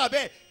àti wàhálà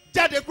bẹ́ẹ̀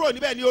jáde kúrò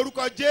níbẹ̀ ní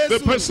orúkọ The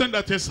jésù. person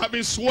that is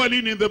having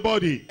swelling in the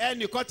body,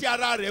 ẹnìkan tí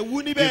ara rẹ̀ wú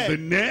in the níbẹ̀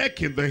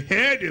neck, in the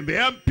head, in the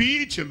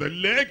armpit, in the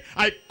leg,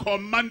 I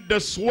command the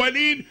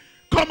swelling,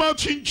 come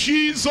out in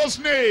Jesus'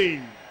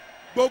 name.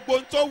 gbogbo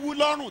ohun tó wú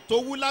lọ́rùn tó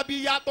wú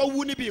lábíyá tó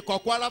wú níbi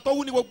ìkọ̀kọ̀ ara tó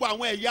wú ní gbogbo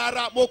àwọn ẹ̀yà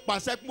ara mo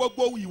pàṣẹ fún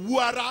gbogbo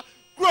ìwú ara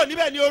kúrò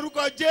níbẹ̀ ní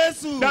orúkọ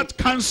jésù. That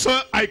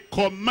cancer, I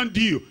command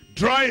you,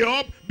 dry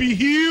up, be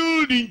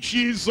healed in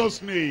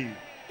Jesus' name.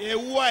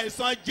 ewu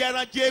àìsàn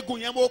jẹranjẹgùn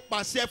yẹn mo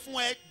pàṣẹ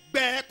fún ẹ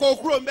gbẹ kó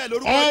kúrò níbẹ̀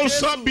lórúkọ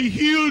Also jésù. be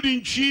healed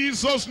in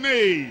Jesus'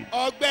 name.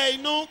 ọgbẹ́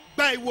inú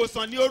gba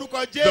ìwòsàn ní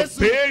orúkọ The jésù.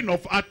 pain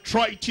of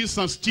arthritis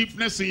and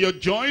stiffness in your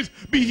joints,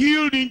 be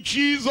healed in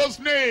Jesus'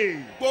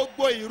 name.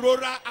 gbogbo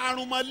ìrora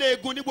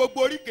arúmọléegun ní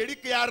gbogbo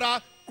oríkèéríkèé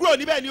ara kúrò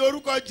níbẹ̀ ní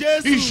orúkọ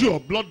jésù. Issue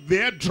of blood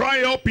there,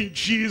 dry up in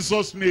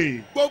Jesus'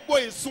 name. gbogbo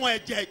ìsun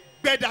ẹ̀jẹ̀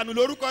gbẹdànù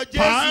lórúkọ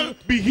Pile, jésù.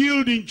 be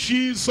healed in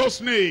Jesus'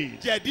 name.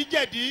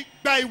 jẹ̀díjẹ̀dí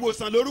gba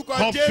ìwòsàn lórúkọ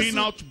Coughing jésù.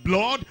 out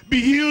blood, be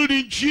healed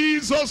in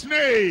Jesus'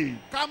 name.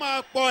 ká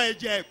máa pọ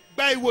ẹ̀jẹ̀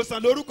gba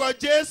ìwòsàn lórúkọ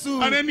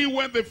jésù. And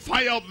anywhere the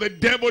fire of the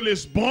devil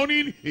is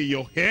burning in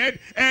your head,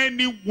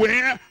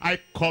 anywhere, I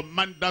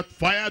command that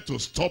fire to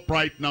stop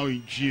right now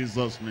in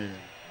Jesus' name.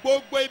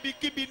 gbogbo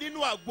ibikíbi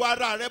nínú àgọ́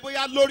ara rẹ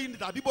bóyá lórí ni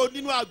tàbí bó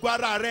nínú àgọ́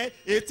ara rẹ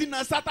ètí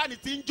na sátani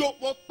ti ń jó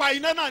mo pa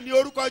iná náà ní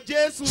orúkọ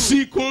jésù.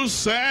 Sickle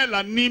cell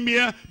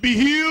anemia, be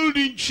healed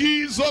in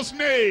Jesus'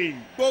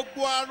 name.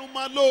 gbogbo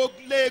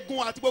arúmọléegun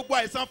àti gbogbo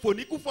àìsàn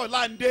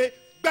fòníkúfọ̀láǹdé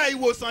gba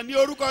ìwòsàn ní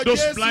orúkọ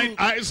Those blind jésù.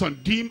 eyes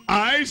and dim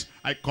eyes,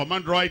 I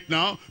command right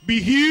now,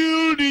 be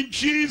healed in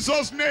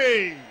Jesus'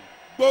 name.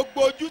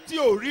 gbogbo ojú tí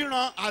ò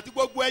ríran àti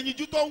gbogbo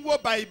ẹyinjú tó ń wò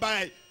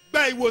bàìbàì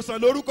gba ìwòsàn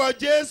lórúkọ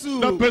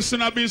jésù. The person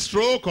having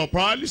stroke or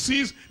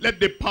paralysis, let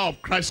the power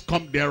of Christ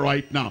come there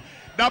right now.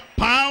 That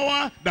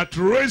power that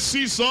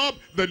raises up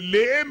the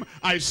lame,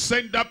 I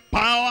send that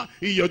power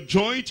in your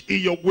joint, in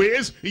your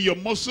waist, in your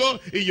muscle,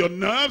 in your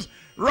nerves.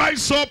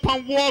 Rise up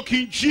and walk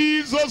in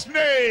Jesus'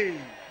 name.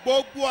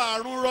 gbogbo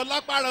àrùn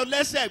rọlápàrọ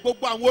lẹ́sẹ̀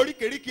gbogbo àwọn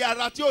oríkèéríkèé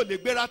ara tí ò lè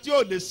gbéra tí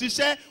ò lè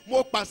ṣiṣẹ́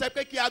mo pàṣẹ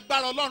pé kí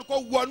agbára ọlọ́run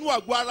kó wọnú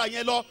àgọ́ ara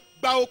yẹn lọ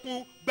gba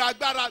okun, gba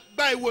agbára,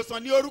 gba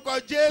ìwòsàn ní orúkọ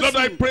Jésù. Lord,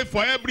 I pray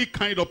for every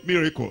kind of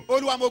miracle,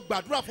 Olúwa mo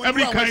gbàdúrà fún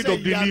every irú àwọn kind iṣẹ́ of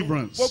ìyanu.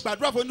 deliverance, Mo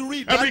gbàdúrà fún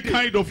irú every ìdáǹdè.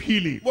 kind of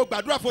healing, Mo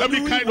gbàdúrà fún every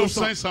irú kind of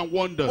ìwòsàn. signs and Mo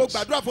wonders,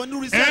 gbàdúrà fún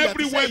irú iṣẹ́ àti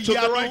everywhere iṣẹ́ to the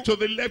ìyanu. right, to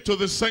the left, to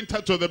the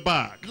center, to the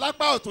back.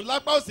 Lápá ọ̀tún,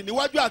 lápá òsì,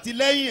 níwájú àti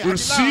lẹ́yìn àti láàárín.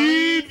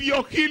 Receive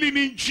your healing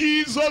in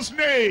Jesus'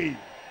 name.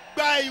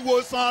 Gba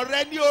ìwòsàn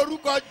rẹ ní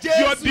orúkọ You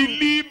are Jésù.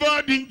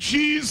 delivered in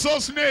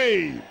Jesus'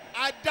 name.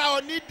 A dá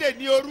ọ nídè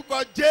ní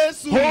orúkọ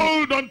Jésù.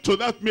 Hold on to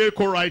that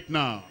miracle right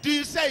now.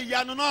 Di iṣẹ́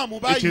ìyanu náà mú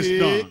It is báyìí.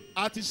 done.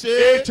 A ti ṣe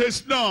é. It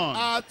is done.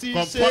 A ti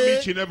Confirm ṣe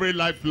it in every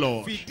life,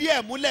 Lord. fìdí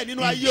ẹ̀ múlẹ̀ nínú In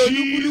ayé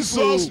Jesus'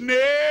 olúkúlùkù.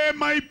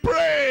 name I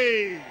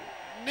pray.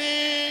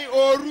 Ní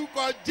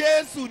orúkọ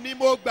Jésù ni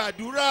mo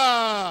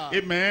gbàdúrà.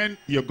 Amen.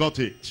 You got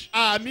it.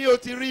 Àmì o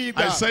ti rí I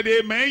ìgbà. said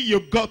amen. You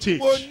got it.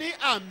 Mo ní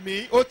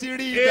àmì o ti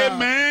rí ìgbà.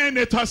 Amen.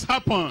 It has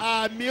happened.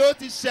 Àmì o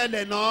ti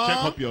ṣẹlẹ̀ náà.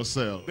 Check up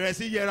yourself. Bẹ̀rẹ̀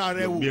sí yẹra rẹ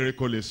The wò.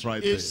 miracle is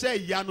right there.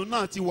 Iṣẹ́ ìyanu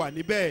náà ti wà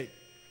níbẹ̀.